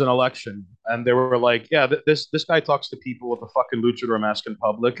 There was an election, and they were like, "Yeah, this guy talks to people with a fucking luchador mask in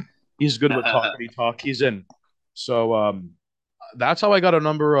public. He's good with talkity talk. He's in." So that's how I got a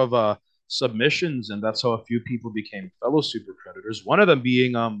number of submissions, and that's how a few people became fellow Super Predators. One of them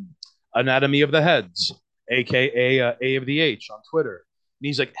being Anatomy of the Heads, aka A of the H on Twitter. And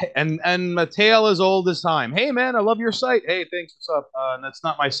he's like, hey, and Mateo is old as time. Hey man, I love your site. Hey, thanks. What's up? And that's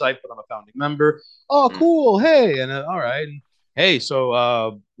not my site, but I'm a founding member. Oh, Hmm. cool. Hey, and all right. And, hey,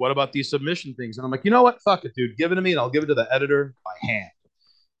 so what about these submission things? And I'm like, you know what? Fuck it, dude. Give it to me, and I'll give it to the editor by hand.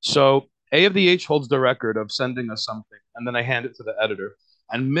 So A of the H holds the record of sending us something, and then I hand it to the editor.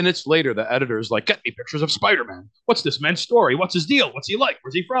 And minutes later, the editor is like, "Get me pictures of Spider-Man. What's this man's story? What's his deal? What's he like?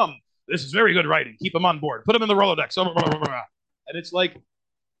 Where's he from? This is very good writing. Keep him on board. Put him in the Rolodex." And it's like,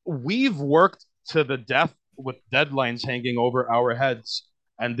 we've worked to the death with deadlines hanging over our heads,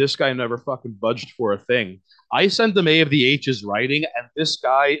 and this guy never fucking budged for a thing. I sent him A of the H's writing, and this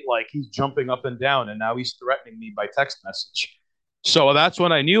guy, like, he's jumping up and down, and now he's threatening me by text message. So that's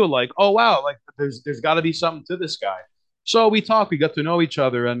when I knew, like, oh wow, like there's got to be something to this guy. So we talked, we got to know each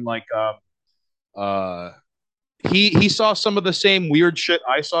other, and like, uh, he saw some of the same weird shit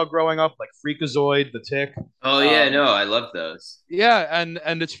I saw growing up, like Freakazoid, The Tick. Oh yeah, Um, no, I love those. yeah, and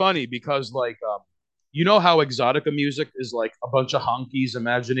it's funny because like you know how exotica music is like a bunch of honkies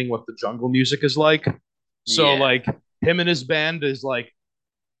imagining what the jungle music is like. So Yeah. like him and his band is like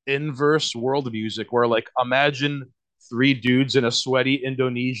inverse world music where like imagine three dudes in a sweaty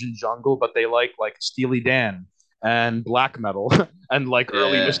Indonesian jungle, but they like Steely Dan and black metal and like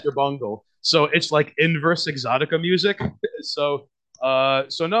early Yeah. Mr. Bungle. So it's like inverse exotica music. So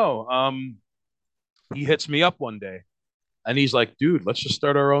no, he hits me up one day and he's like, "Dude, let's just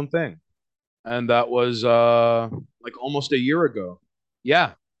start our own thing." And that was like almost a year ago.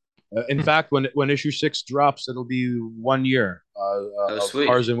 Yeah. In fact, when issue 6 drops, it'll be 1 year Oh, of sweet.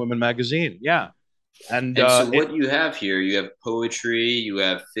 Cars and Women magazine. Yeah, and And so it what you have here, you have poetry, you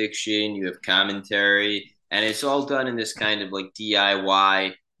have fiction, you have commentary, and it's all done in this kind of like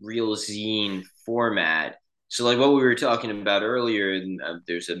DIY real zine format. So like what we were talking about earlier,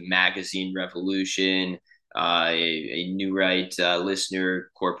 there's a magazine revolution. A New Right listener,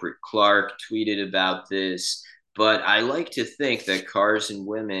 Corporate Clark, tweeted about this. But I like to think that Cars and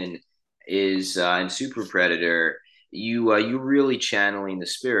Women is and Super Predator you really channeling the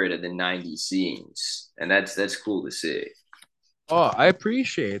spirit of the '90s scenes, and that's cool to see. oh, I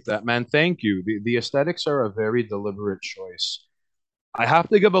appreciate that, man. Thank you. The aesthetics are a very deliberate choice. I have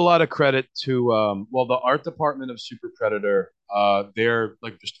to give a lot of credit to well, the art department of Super Predator. They're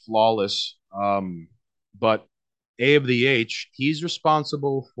like just flawless. But A of the H, he's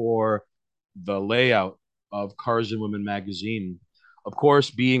responsible for the layout of Cars and Women magazine. Of course,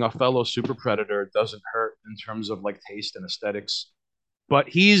 being a fellow Super Predator doesn't hurt in terms of like taste and aesthetics. But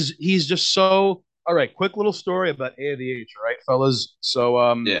he's just so all right. Quick little story about A of the H, all right, fellas. So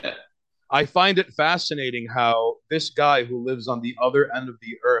Yeah, I find it fascinating how this guy who lives on the other end of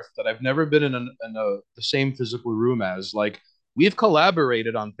the earth that I've never been the same physical room as, like, we've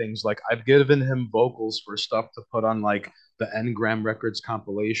collaborated on things. Like, I've given him vocals for stuff to put on, like, the Ngram Records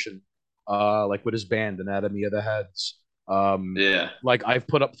compilation, like with his band, Anatomy of the Heads. yeah, Like, I've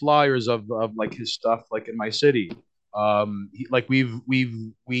put up flyers of like his stuff, like in my city. Like,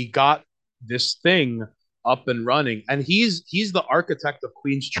 we got this thing up and running. And he's the architect of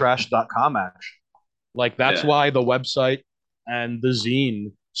queenstrash.com actually. Like that's yeah. why the website and the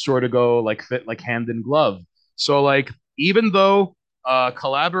zine sort of go like fit like hand in glove. So like even though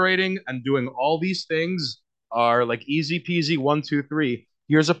collaborating and doing all these things are like easy peasy 1 2 3,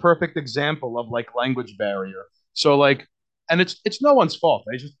 here's a perfect example of like language barrier. So like and it's no one's fault.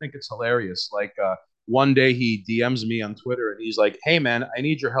 I just think it's hilarious. Like one day he DMs me on Twitter and he's like, "Hey man, I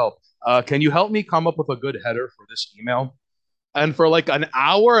need your help. Can you help me come up with a good header for this email?" And for like an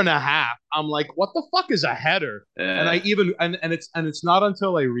hour and a half, I'm like, "What the fuck is a header?" And I Yeah. even and it's not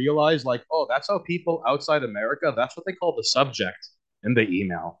until I realized like, oh, that's how people outside America, that's what they call the subject in the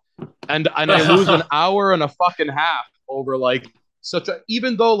email. And I lose an hour and a fucking half over like such a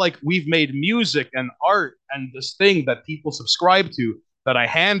even though like we've made music and art and this thing that people subscribe to that I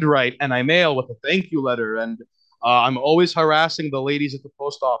handwrite and I mail with a thank you letter and I'm always harassing the ladies at the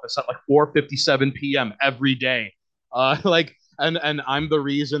post office at like 4:57 p.m. every day. Like and I'm the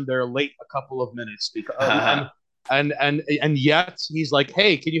reason they're late a couple of minutes because and yet he's like,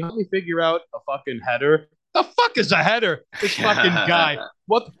 "Hey, can you help me figure out a fucking header?" The fuck is a header? This fucking guy.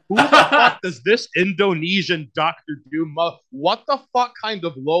 What? Who the fuck does this Indonesian Doctor Doom? What the fuck kind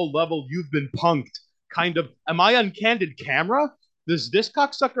of low level you've been punked? Kind of. Am I on candid camera? Does this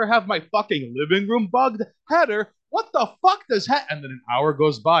cocksucker have my fucking living room bugged? Header. What the fuck does head? And then an hour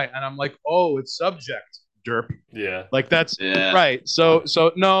goes by, and I'm like, oh, it's subject. Derp. Yeah. Like that's Yeah. right. So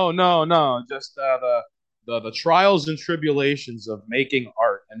no. Just the trials and tribulations of making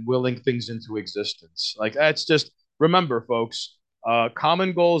art and willing things into existence. Like that's just remember, folks.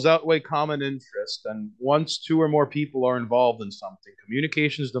 Common goals outweigh common interest, and once two or more people are involved in something,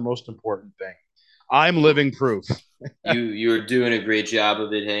 communication is the most important thing. I'm living proof. You're doing a great job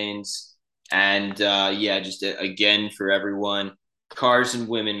of it, Haynes. And yeah, just again for everyone, Cars and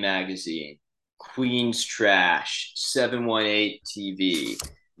Women magazine, Queen's Trash, 718 TV.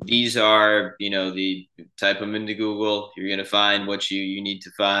 These are, the type them into Google. You're gonna find what you need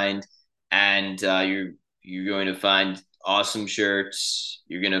to find, and you're going to find awesome shirts.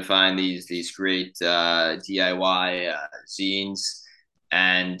 You're gonna find these great DIY zines.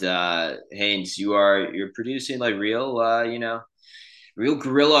 And Haynes, you're producing like real, real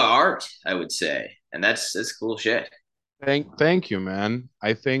guerrilla art, I would say, and that's cool shit. Thank you, man.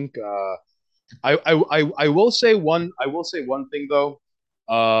 I think I will say one thing though.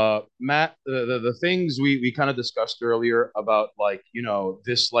 Matt, the things we kind of discussed earlier about like,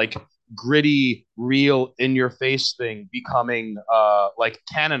 this like gritty, real in your face thing becoming like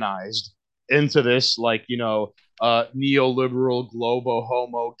canonized into this like, neoliberal globo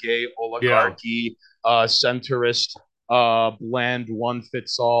homo gay Yeah. oligarchy centrist bland one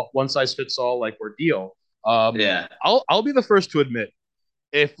size fits all like ordeal. Yeah. I'll be the first to admit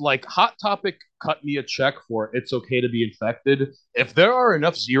if like Hot Topic cut me a check for it's okay to be infected, if there are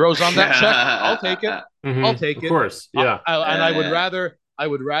enough zeros on that check, I'll take it. I'll take Of it. course. Yeah. And I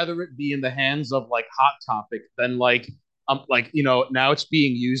would rather it be in the hands of like Hot Topic than like now it's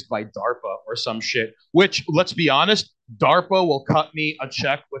being used by DARPA or some shit. Which let's be honest, DARPA will cut me a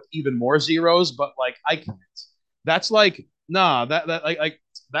check with even more zeros, but like I can't. That's like nah, that like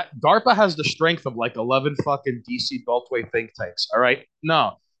that DARPA has the strength of like 11 fucking DC Beltway think tanks. All right,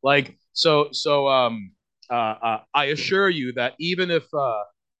 no, like I assure you that even if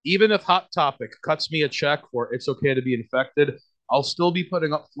Hot Topic cuts me a check for it's okay to be infected, I'll still be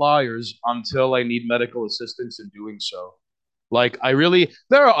putting up flyers until I need medical assistance in doing so. Like I really,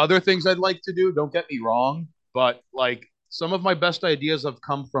 there are other things I'd like to do. Don't get me wrong, but like some of my best ideas have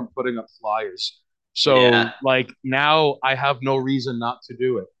come from putting up flyers. So Yeah. like now I have no reason not to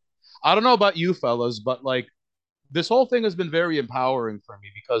do it. I don't know about you fellas, but like this whole thing has been very empowering for me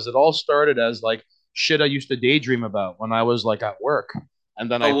because it all started as like shit I used to daydream about when I was like at work. And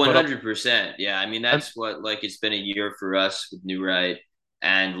then I Oh, put up 100%. Yeah. I mean, and that's what, like, it's been a year for us with New Right.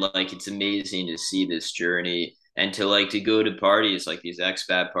 And, like, it's amazing to see this journey and to, like, to go to parties like these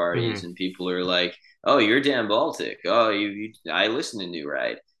expat Mhm. parties and people are like, oh, you're Dan Baltic. Oh, I listen to New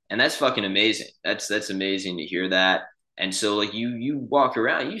Right. And that's fucking amazing. That's amazing to hear that. And so, like, you walk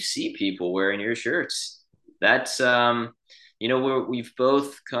around, you see people wearing your shirts. That's, we've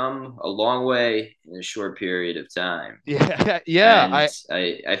both come a long way in a short period of time. yeah, yeah, And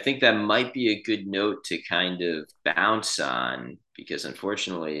I think that might be a good note to kind of bounce on because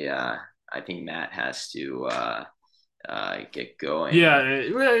unfortunately, I think Matt has to get Yeah, going.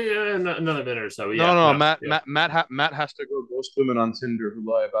 yeah, another minute or so. no, Yeah, no, no. no, Matt has to go ghost women on Tinder who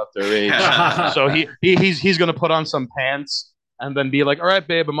lie about their age. So yeah. he's gonna put on some pants and then be like, "All right,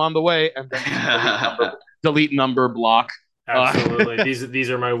 babe, I'm on the way," and then just delete number, block. Absolutely. These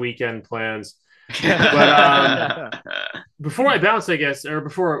are my weekend plans. But before I bounce, I guess, or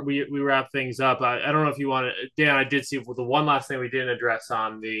before we wrap things up, I don't know if you want to, Dan. I did see the one last thing we didn't address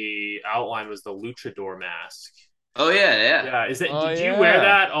on the outline was the luchador mask. Oh yeah, yeah. Yeah, is that? Oh Did you wear yeah.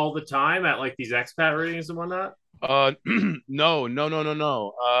 that all the time at like these expat readings and whatnot? No, no, no, no,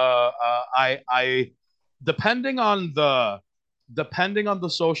 no. I, depending on the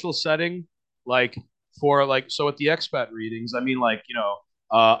social setting, like for like so at the expat readings, I mean, like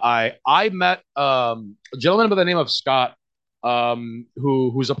I met a gentleman by the name of Scott,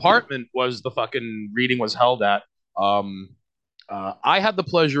 whose apartment was the fucking reading was held at. Um, I had the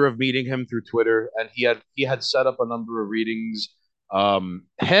pleasure of meeting him through Twitter, and he had set up a number of readings.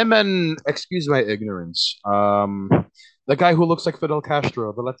 Him and excuse my ignorance, the guy who looks like Fidel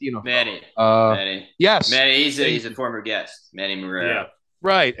Castro, the Latino fellow. Manny, Manny, Yes, Manny. He's thank a you. former guest, Manny Yeah. Marrero.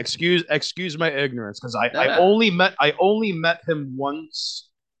 Right. Excuse my ignorance because No, no. I only met him once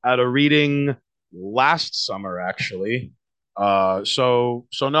at a reading last summer actually. So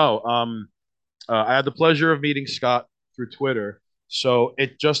no. I had the pleasure of meeting Scott through Twitter. So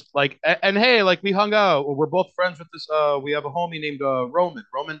it just like and hey, like we hung out. We're both friends with this. We have a homie named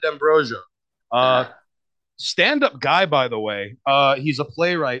Roman D'Ambrosio. Uh, Uh-huh. stand-up guy, by the way. He's a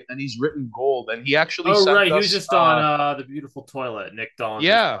playwright and he's written gold. And he actually Oh, sent right. He was us. just on the Beautiful Toilet, Nick Dollander's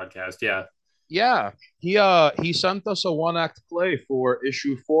Yeah, podcast. Yeah. yeah. He sent us a one-act play for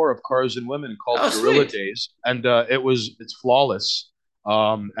issue 4 of Cars and Women called Oh, Gorilla sweet. Days, and it's flawless.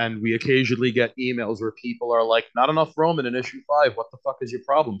 And we occasionally get emails where people are like, "Not enough Roman in issue 5. What the fuck is your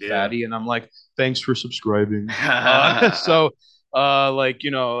problem, Yeah. fatty?" And I'm like, "Thanks for subscribing." Like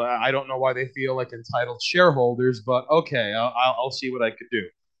I don't know why they feel like entitled shareholders, but okay, I'll see what I could do.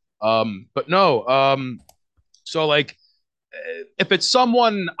 But no, so like if it's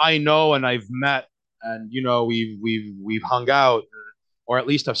someone I know and I've met and we've hung out or at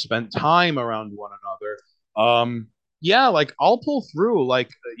least have spent time around one another, yeah, like I'll pull through like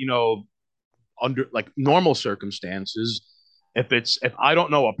under like normal circumstances. If I don't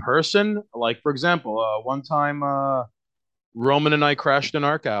know a person, like for example, one time Roman and I crashed an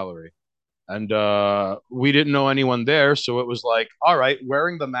art gallery and we didn't know anyone there, so it was like, all right,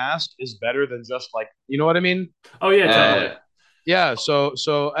 wearing the mask is better than just like, you know what I mean? Oh, yeah, totally. Yeah. Yeah, so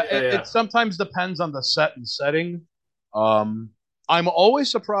Yeah, it yeah. sometimes depends on the set and setting. Um, I'm always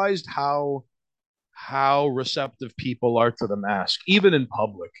surprised how receptive people are to the mask, even in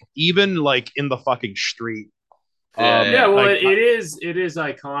public, even like in the fucking street. Yeah, Yeah, yeah. well, Like it is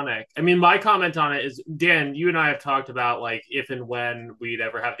iconic. I mean, my comment on it is, Dan, you and I have talked about like if and when we'd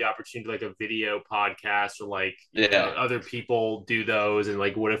ever have the opportunity to like a video podcast or like Yeah. other people do those, and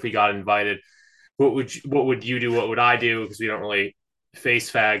like what if we got invited? What would you do? What would I do? Because we don't really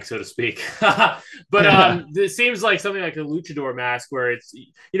face fag, so to speak. But it seems like something like a luchador mask where it's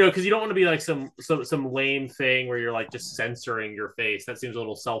because you don't want to be like some lame thing where you're like just censoring your face. That seems a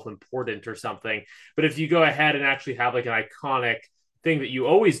little self-important or something. But if you go ahead and actually have like an iconic thing that you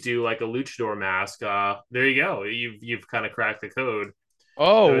always do, like a luchador mask, there you go. You've kind of cracked the code. So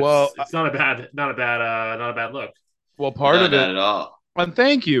oh it's well, it's not a bad look. well part Not of it bad at all. And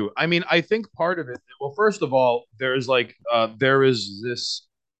thank you. I mean, I think part of it. Well, first of all, there is this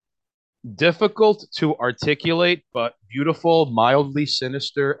difficult to articulate but beautiful, mildly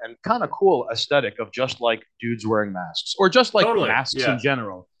sinister, and kind of cool aesthetic of just like dudes wearing masks or just like Totally. masks in Yeah.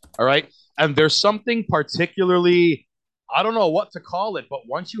 general. All right. And there's something particularly, I don't know what to call it, but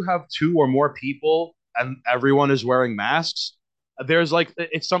once you have two or more people and everyone is wearing masks, there's like,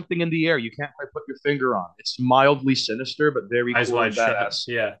 it's something in the air. You can't quite put your finger on. It's mildly sinister, but very Eyes cool wide and shut. badass.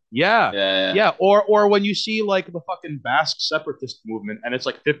 Yeah. Yeah. Yeah, Yeah, or when you see like the fucking Basque separatist movement, and it's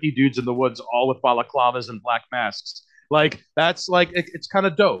like 50 dudes in the woods, all with balaclavas and black masks. Like that's like it's kind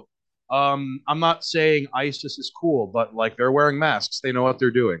of dope. I'm not saying ISIS is cool, but like they're wearing masks, they know what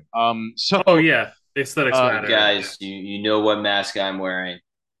they're doing. Oh yeah. Aesthetics Uh, yeah. matter. Guys, you know what mask I'm wearing?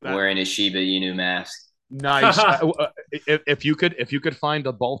 I'm that wearing a Shiba Inu mask. nice. If you could find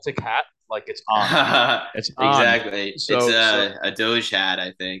a Baltic hat, like it's on, it's on. Exactly. It's So a Doge hat,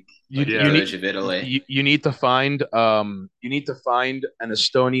 I think, you like the you Yeah. need Doge of Italy. you need to find an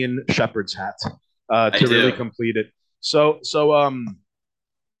Estonian shepherd's hat I to really do. complete it.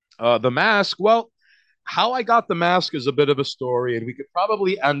 The mask. Well, how I got the mask is a bit of a story, and we could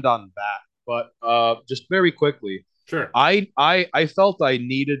probably end on that. But just very quickly, Sure. I felt I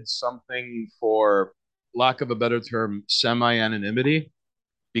needed something, for lack of a better term, semi anonymity,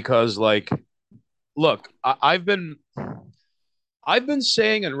 because like, look, I've been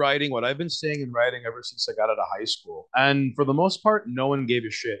saying and writing what I've been saying and writing ever since I got out of high school. And for the most part, no one gave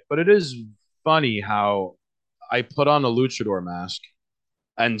a shit. But it is funny how I put on a luchador mask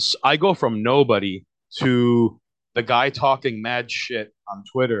and I go from nobody to the guy talking mad shit on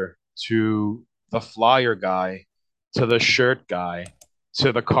Twitter to the flyer guy to the shirt guy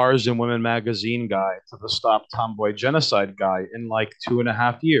to the Cars and Women magazine guy to the Stop Tomboy Genocide guy in like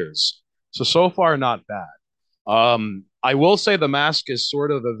 2.5 years. So far, not bad. I will say the mask is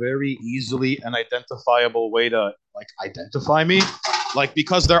sort of a very easily and identifiable way to like identify me, like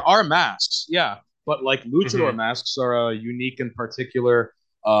because there are masks, yeah, but like luchador Hmm. masks are a unique and particular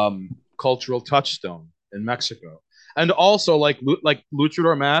cultural touchstone in Mexico, and also like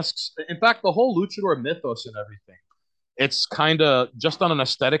luchador masks. In fact, the whole luchador mythos and everything, it's kind of just on an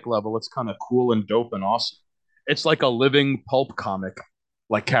aesthetic level, it's kind of cool and dope and awesome. It's like a living pulp comic,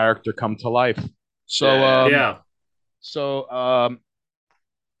 like character come to life. So Yeah, um, Yeah. so um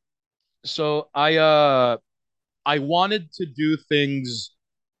so I wanted to do things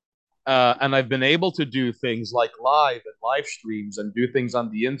and I've been able to do things like live streams and do things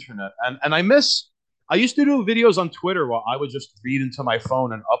on the internet. And I used to do videos on Twitter while I would just read into my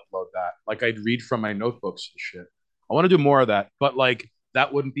phone and upload that. Like I'd read from my notebooks and shit. I want to do more of that, but like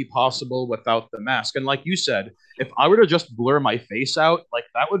that wouldn't be possible without the mask. And like you said, if I were to just blur my face out, like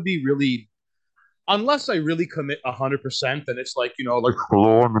that would be really, unless I really commit 100%, then it's like, like,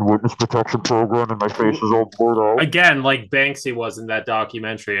 hello, I'm in witness protection program and my face is all blurred out. Again, like Banksy was in that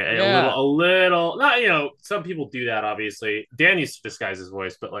documentary. Yeah. A little, not, some people do that, obviously. Dan used to disguise his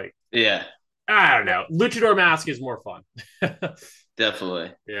voice, but like, yeah, I don't know. Luchador mask is more fun.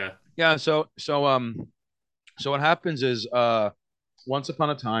 definitely. Yeah. Yeah. So what happens is, once upon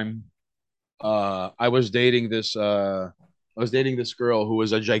a time, I was dating this girl who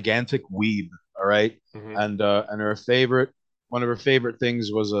was a gigantic weeb. All right. Hmm. And one of her favorite things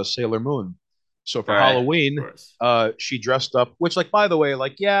was a Sailor Moon. So for All right. Of Halloween, course. she dressed up, which, like, by the way,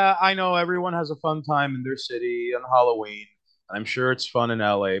 like, yeah, I know everyone has a fun time in their city on Halloween. I'm sure it's fun in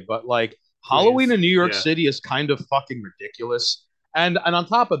LA, but like Halloween Queens. in New York Yeah. City is kind of fucking ridiculous. And on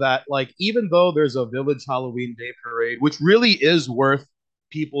top of that, like, even though there's a village Halloween day parade, which really is worth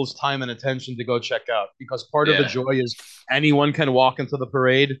people's time and attention to go check out, because part of the Yeah, joy is anyone can walk into the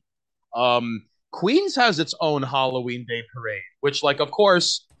parade. Queens has its own Halloween Day parade, which, like, of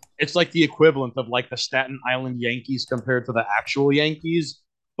course, it's like the equivalent of like the Staten Island Yankees compared to the actual Yankees,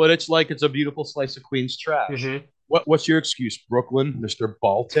 but it's like it's a beautiful slice of Queens trash. Hmm. What's your excuse, Brooklyn, Mister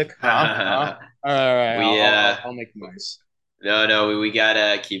Baltic? Huh? Huh? All right, we I'll make nice. no, we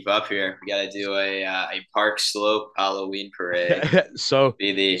gotta keep up here. We gotta do a Park Slope Halloween parade. so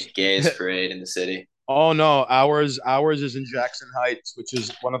Be the gayest parade in the city. Oh no, ours is in Jackson Heights, which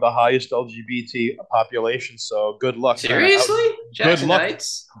is one of the highest LGBT populations. So Seriously, good Jackson luck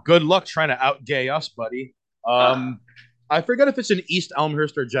Heights? good luck trying to out gay us, buddy. Uh, I forget if it's in East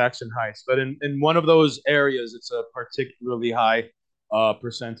Elmhurst or Jackson Heights, but in one of those areas, it's a particularly high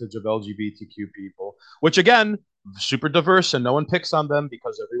percentage of LGBTQ people, which again, super diverse, and no one picks on them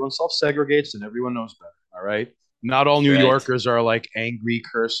because everyone self segregates and everyone knows better. All right. Not all that's New right. Yorkers are like angry,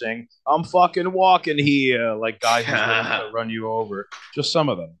 cursing. I'm fucking walking here, like guy who's willing to run you over. Just some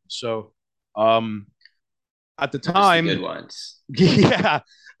of them. So, um, At the Just the good time, ones. yeah,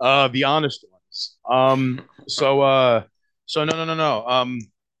 the honest ones. So no.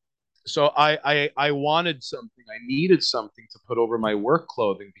 So I wanted something. I needed something to put over my work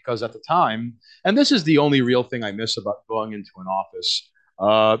clothing because at the time, and this is the only real thing I miss about going into an office,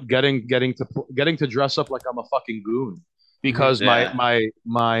 getting to dress up like I'm a fucking goon because my Yeah. my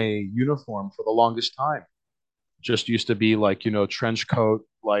my uniform for the longest time just used to be like, trench coat,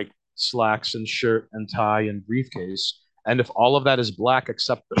 like slacks and shirt and tie and briefcase. And if all of that is black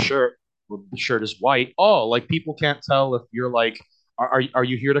except the shirt, well, the shirt is white. Oh, like people can't tell if you're like, are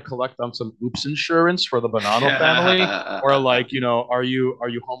you here to collect on some oops insurance for the Bonanno family? Or like, are you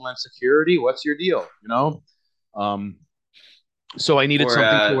Homeland Security? What's your deal? So I needed For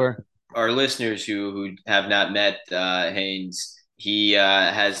something to wear. our listeners who have not met Haynes, he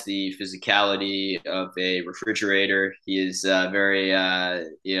has the physicality of a refrigerator. He is very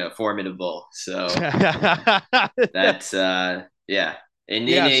formidable. So that's yeah, and in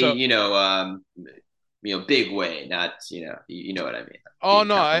Yeah, a so big way, not you know what I mean. oh Being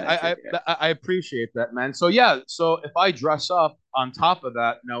no, complimentary. Yeah. I appreciate that, man. So yeah, so if I dress up on top of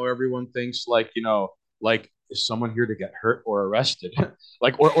that, now everyone thinks like, like is someone here to get hurt or arrested,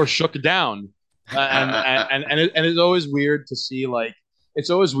 like or shook down, and it's always weird to see like it's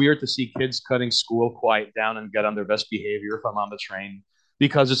always weird to see kids cutting school quiet down and get on their best behavior if I'm on the train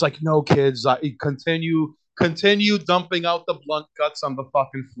because it's like no kids, continue dumping out the blunt cuts on the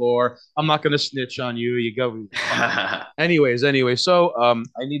fucking floor. I'm not gonna snitch on you. You go. Anyway, so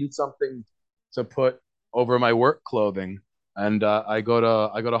I needed something to put over my work clothing, and I go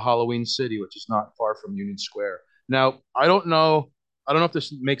to Halloween City, which is not far from Union Square. Now, I don't know if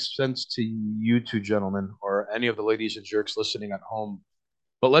this makes sense to you two gentlemen or any of the ladies and jerks listening at home,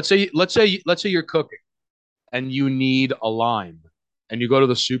 but let's say you're cooking and you need a lime and you go to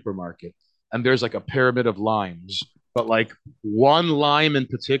the supermarket and there's like a pyramid of limes, but like one lime in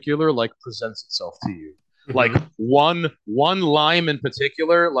particular like presents itself to you. Like Mhm. one lime in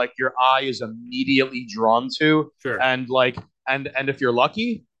particular, like your eye is immediately drawn to, Sure. and like and if you're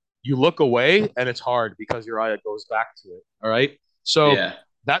lucky, you look away and it's hard because your eye goes back to it. All right. So Yeah.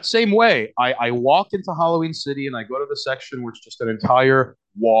 that same way, I walk into Halloween City and I go to the section where it's just an entire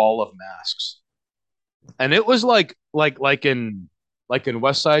wall of masks and it was like in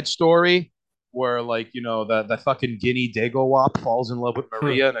West Side Story, where like that fucking Guinea Dago Wop falls in love with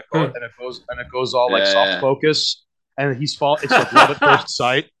Maria, and it goes all like soft Yeah. focus, and It's like love at first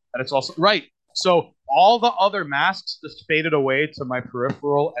sight, and it's also right. So all the other masks just faded away to my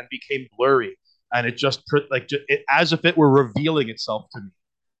peripheral and became blurry, and it just as if it were revealing itself to me.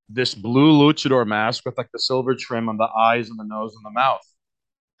 This blue luchador mask with like the silver trim on the eyes and the nose and the mouth,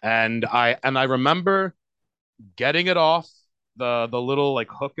 and I remember getting it off the little like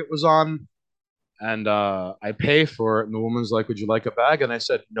hook it was on, and I pay for it, and the woman's like, "Would you like a bag?" And I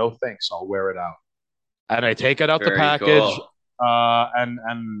said, "No, thanks. I'll wear it out." And I take it out the Very package, cool. and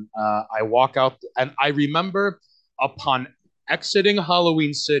I walk out, and I remember upon exiting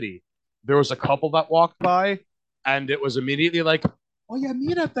Halloween City, there was a couple that walked by, and it was immediately like, "Oh yeah,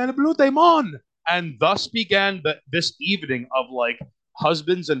 mira, el blue demon," and thus began this evening of like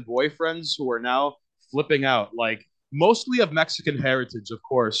husbands and boyfriends who are now flipping out, like mostly of Mexican heritage, of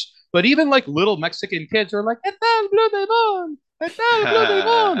course, but even like little Mexican kids are like, "Está el blue demon, está el blue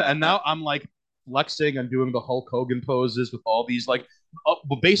demon," and now I'm like flexing and doing the Hulk Hogan poses with all these like,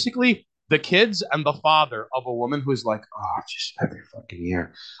 basically the kids and the father of a woman who's like, oh, just every fucking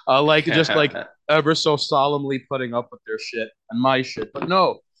year, like just like ever so solemnly putting up with their shit and my shit. But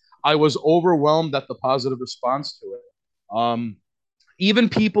no, I was overwhelmed at the positive response to it. Even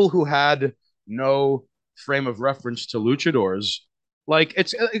people who had no frame of reference to luchadors, like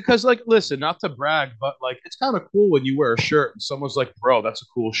it's because like listen, not to brag, but like it's kind of cool when you wear a shirt and someone's like, bro, that's a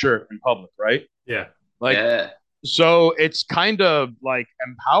cool shirt in public, right? Yeah. Like, Yeah. so it's kind of like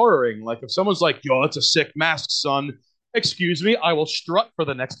empowering. Like if someone's like, yo, that's a sick mask, son. Excuse me, I will strut for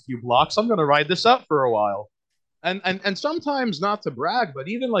the next few blocks. I'm gonna ride this out for a while. And sometimes not to brag, but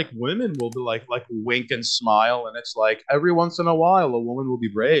even like women will be like wink and smile, and it's like every once in a while a woman will be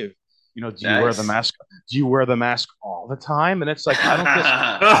brave. Do you wear the Nice. mask? Do you wear the mask all the time? And it's like I don't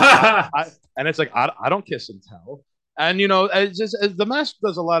kiss. And it's like I don't kiss and tell. And the mask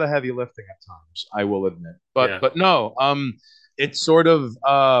does a lot of heavy lifting at times, I will admit. But Yeah. but no, it's sort of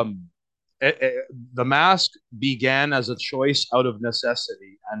the mask began as a choice out of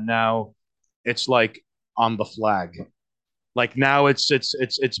necessity, and now it's like on the flag. Like now it's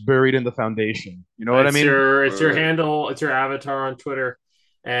buried in the foundation. You know what I It's mean? your Word. handle, it's your avatar on Twitter.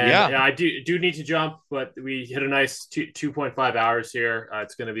 And Yeah, yeah, I do need to jump, but we hit a nice 2.5 hours here.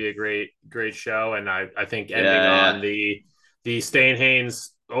 It's going to be a great show, and I think ending Yeah, on yeah. the Stain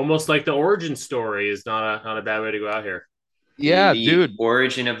Haynes almost like the origin story is not a bad way to go out here. yeah, The dude,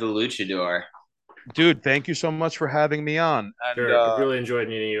 origin of the luchador. dude. Thank you so much for having me on, Sure, really enjoyed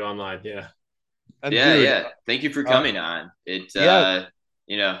meeting you online. Yeah, and Yeah, dude, yeah. Thank you for uh, coming on. yeah.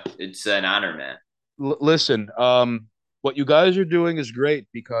 It's an honor, man. Listen, what you guys are doing is great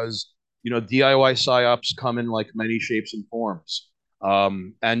because DIY psyops come in like many shapes and forms.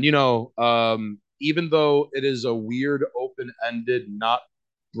 And even though it is a weird, open-ended, not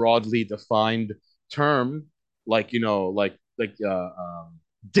broadly defined term, like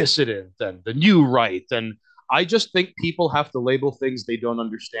dissident and the new right, and I just think people have to label things they don't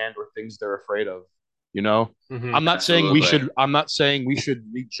understand or things they're afraid of. You know, hmm Absolutely. I'm not saying we should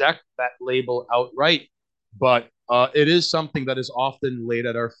reject that label outright, but it is something that is often laid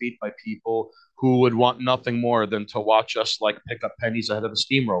at our feet by people who would want nothing more than to watch us like pick up pennies ahead of a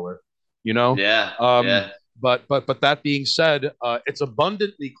steamroller. You know. Yeah, Um, yeah, but that being said, it's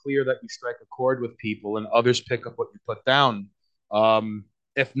abundantly clear that you strike a chord with people, and others pick up what you put down. Um,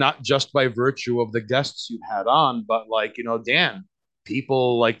 if not just by virtue of the guests you've had on, but like Dan,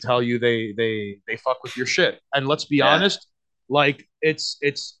 people like tell you they fuck with your shit. And let's be yeah. honest, like it's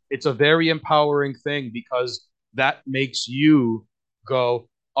a very empowering thing because that makes you go,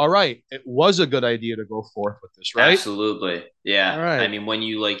 all right, it was a good idea to go forth with this, right? Absolutely. All Yeah. I right. mean, when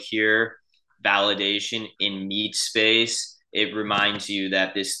you like hear validation in meat space, it reminds you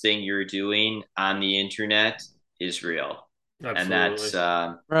that this thing you're doing on the internet is real. And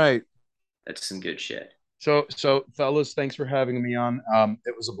absolutely. Right. that's some good shit. So fellas, thanks for having me on.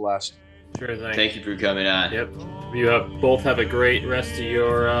 It was a blast. Sure thing. Thank you for coming on. Yep. You have both have a great rest of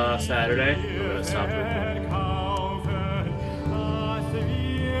your Saturday. I'm gonna stop recording.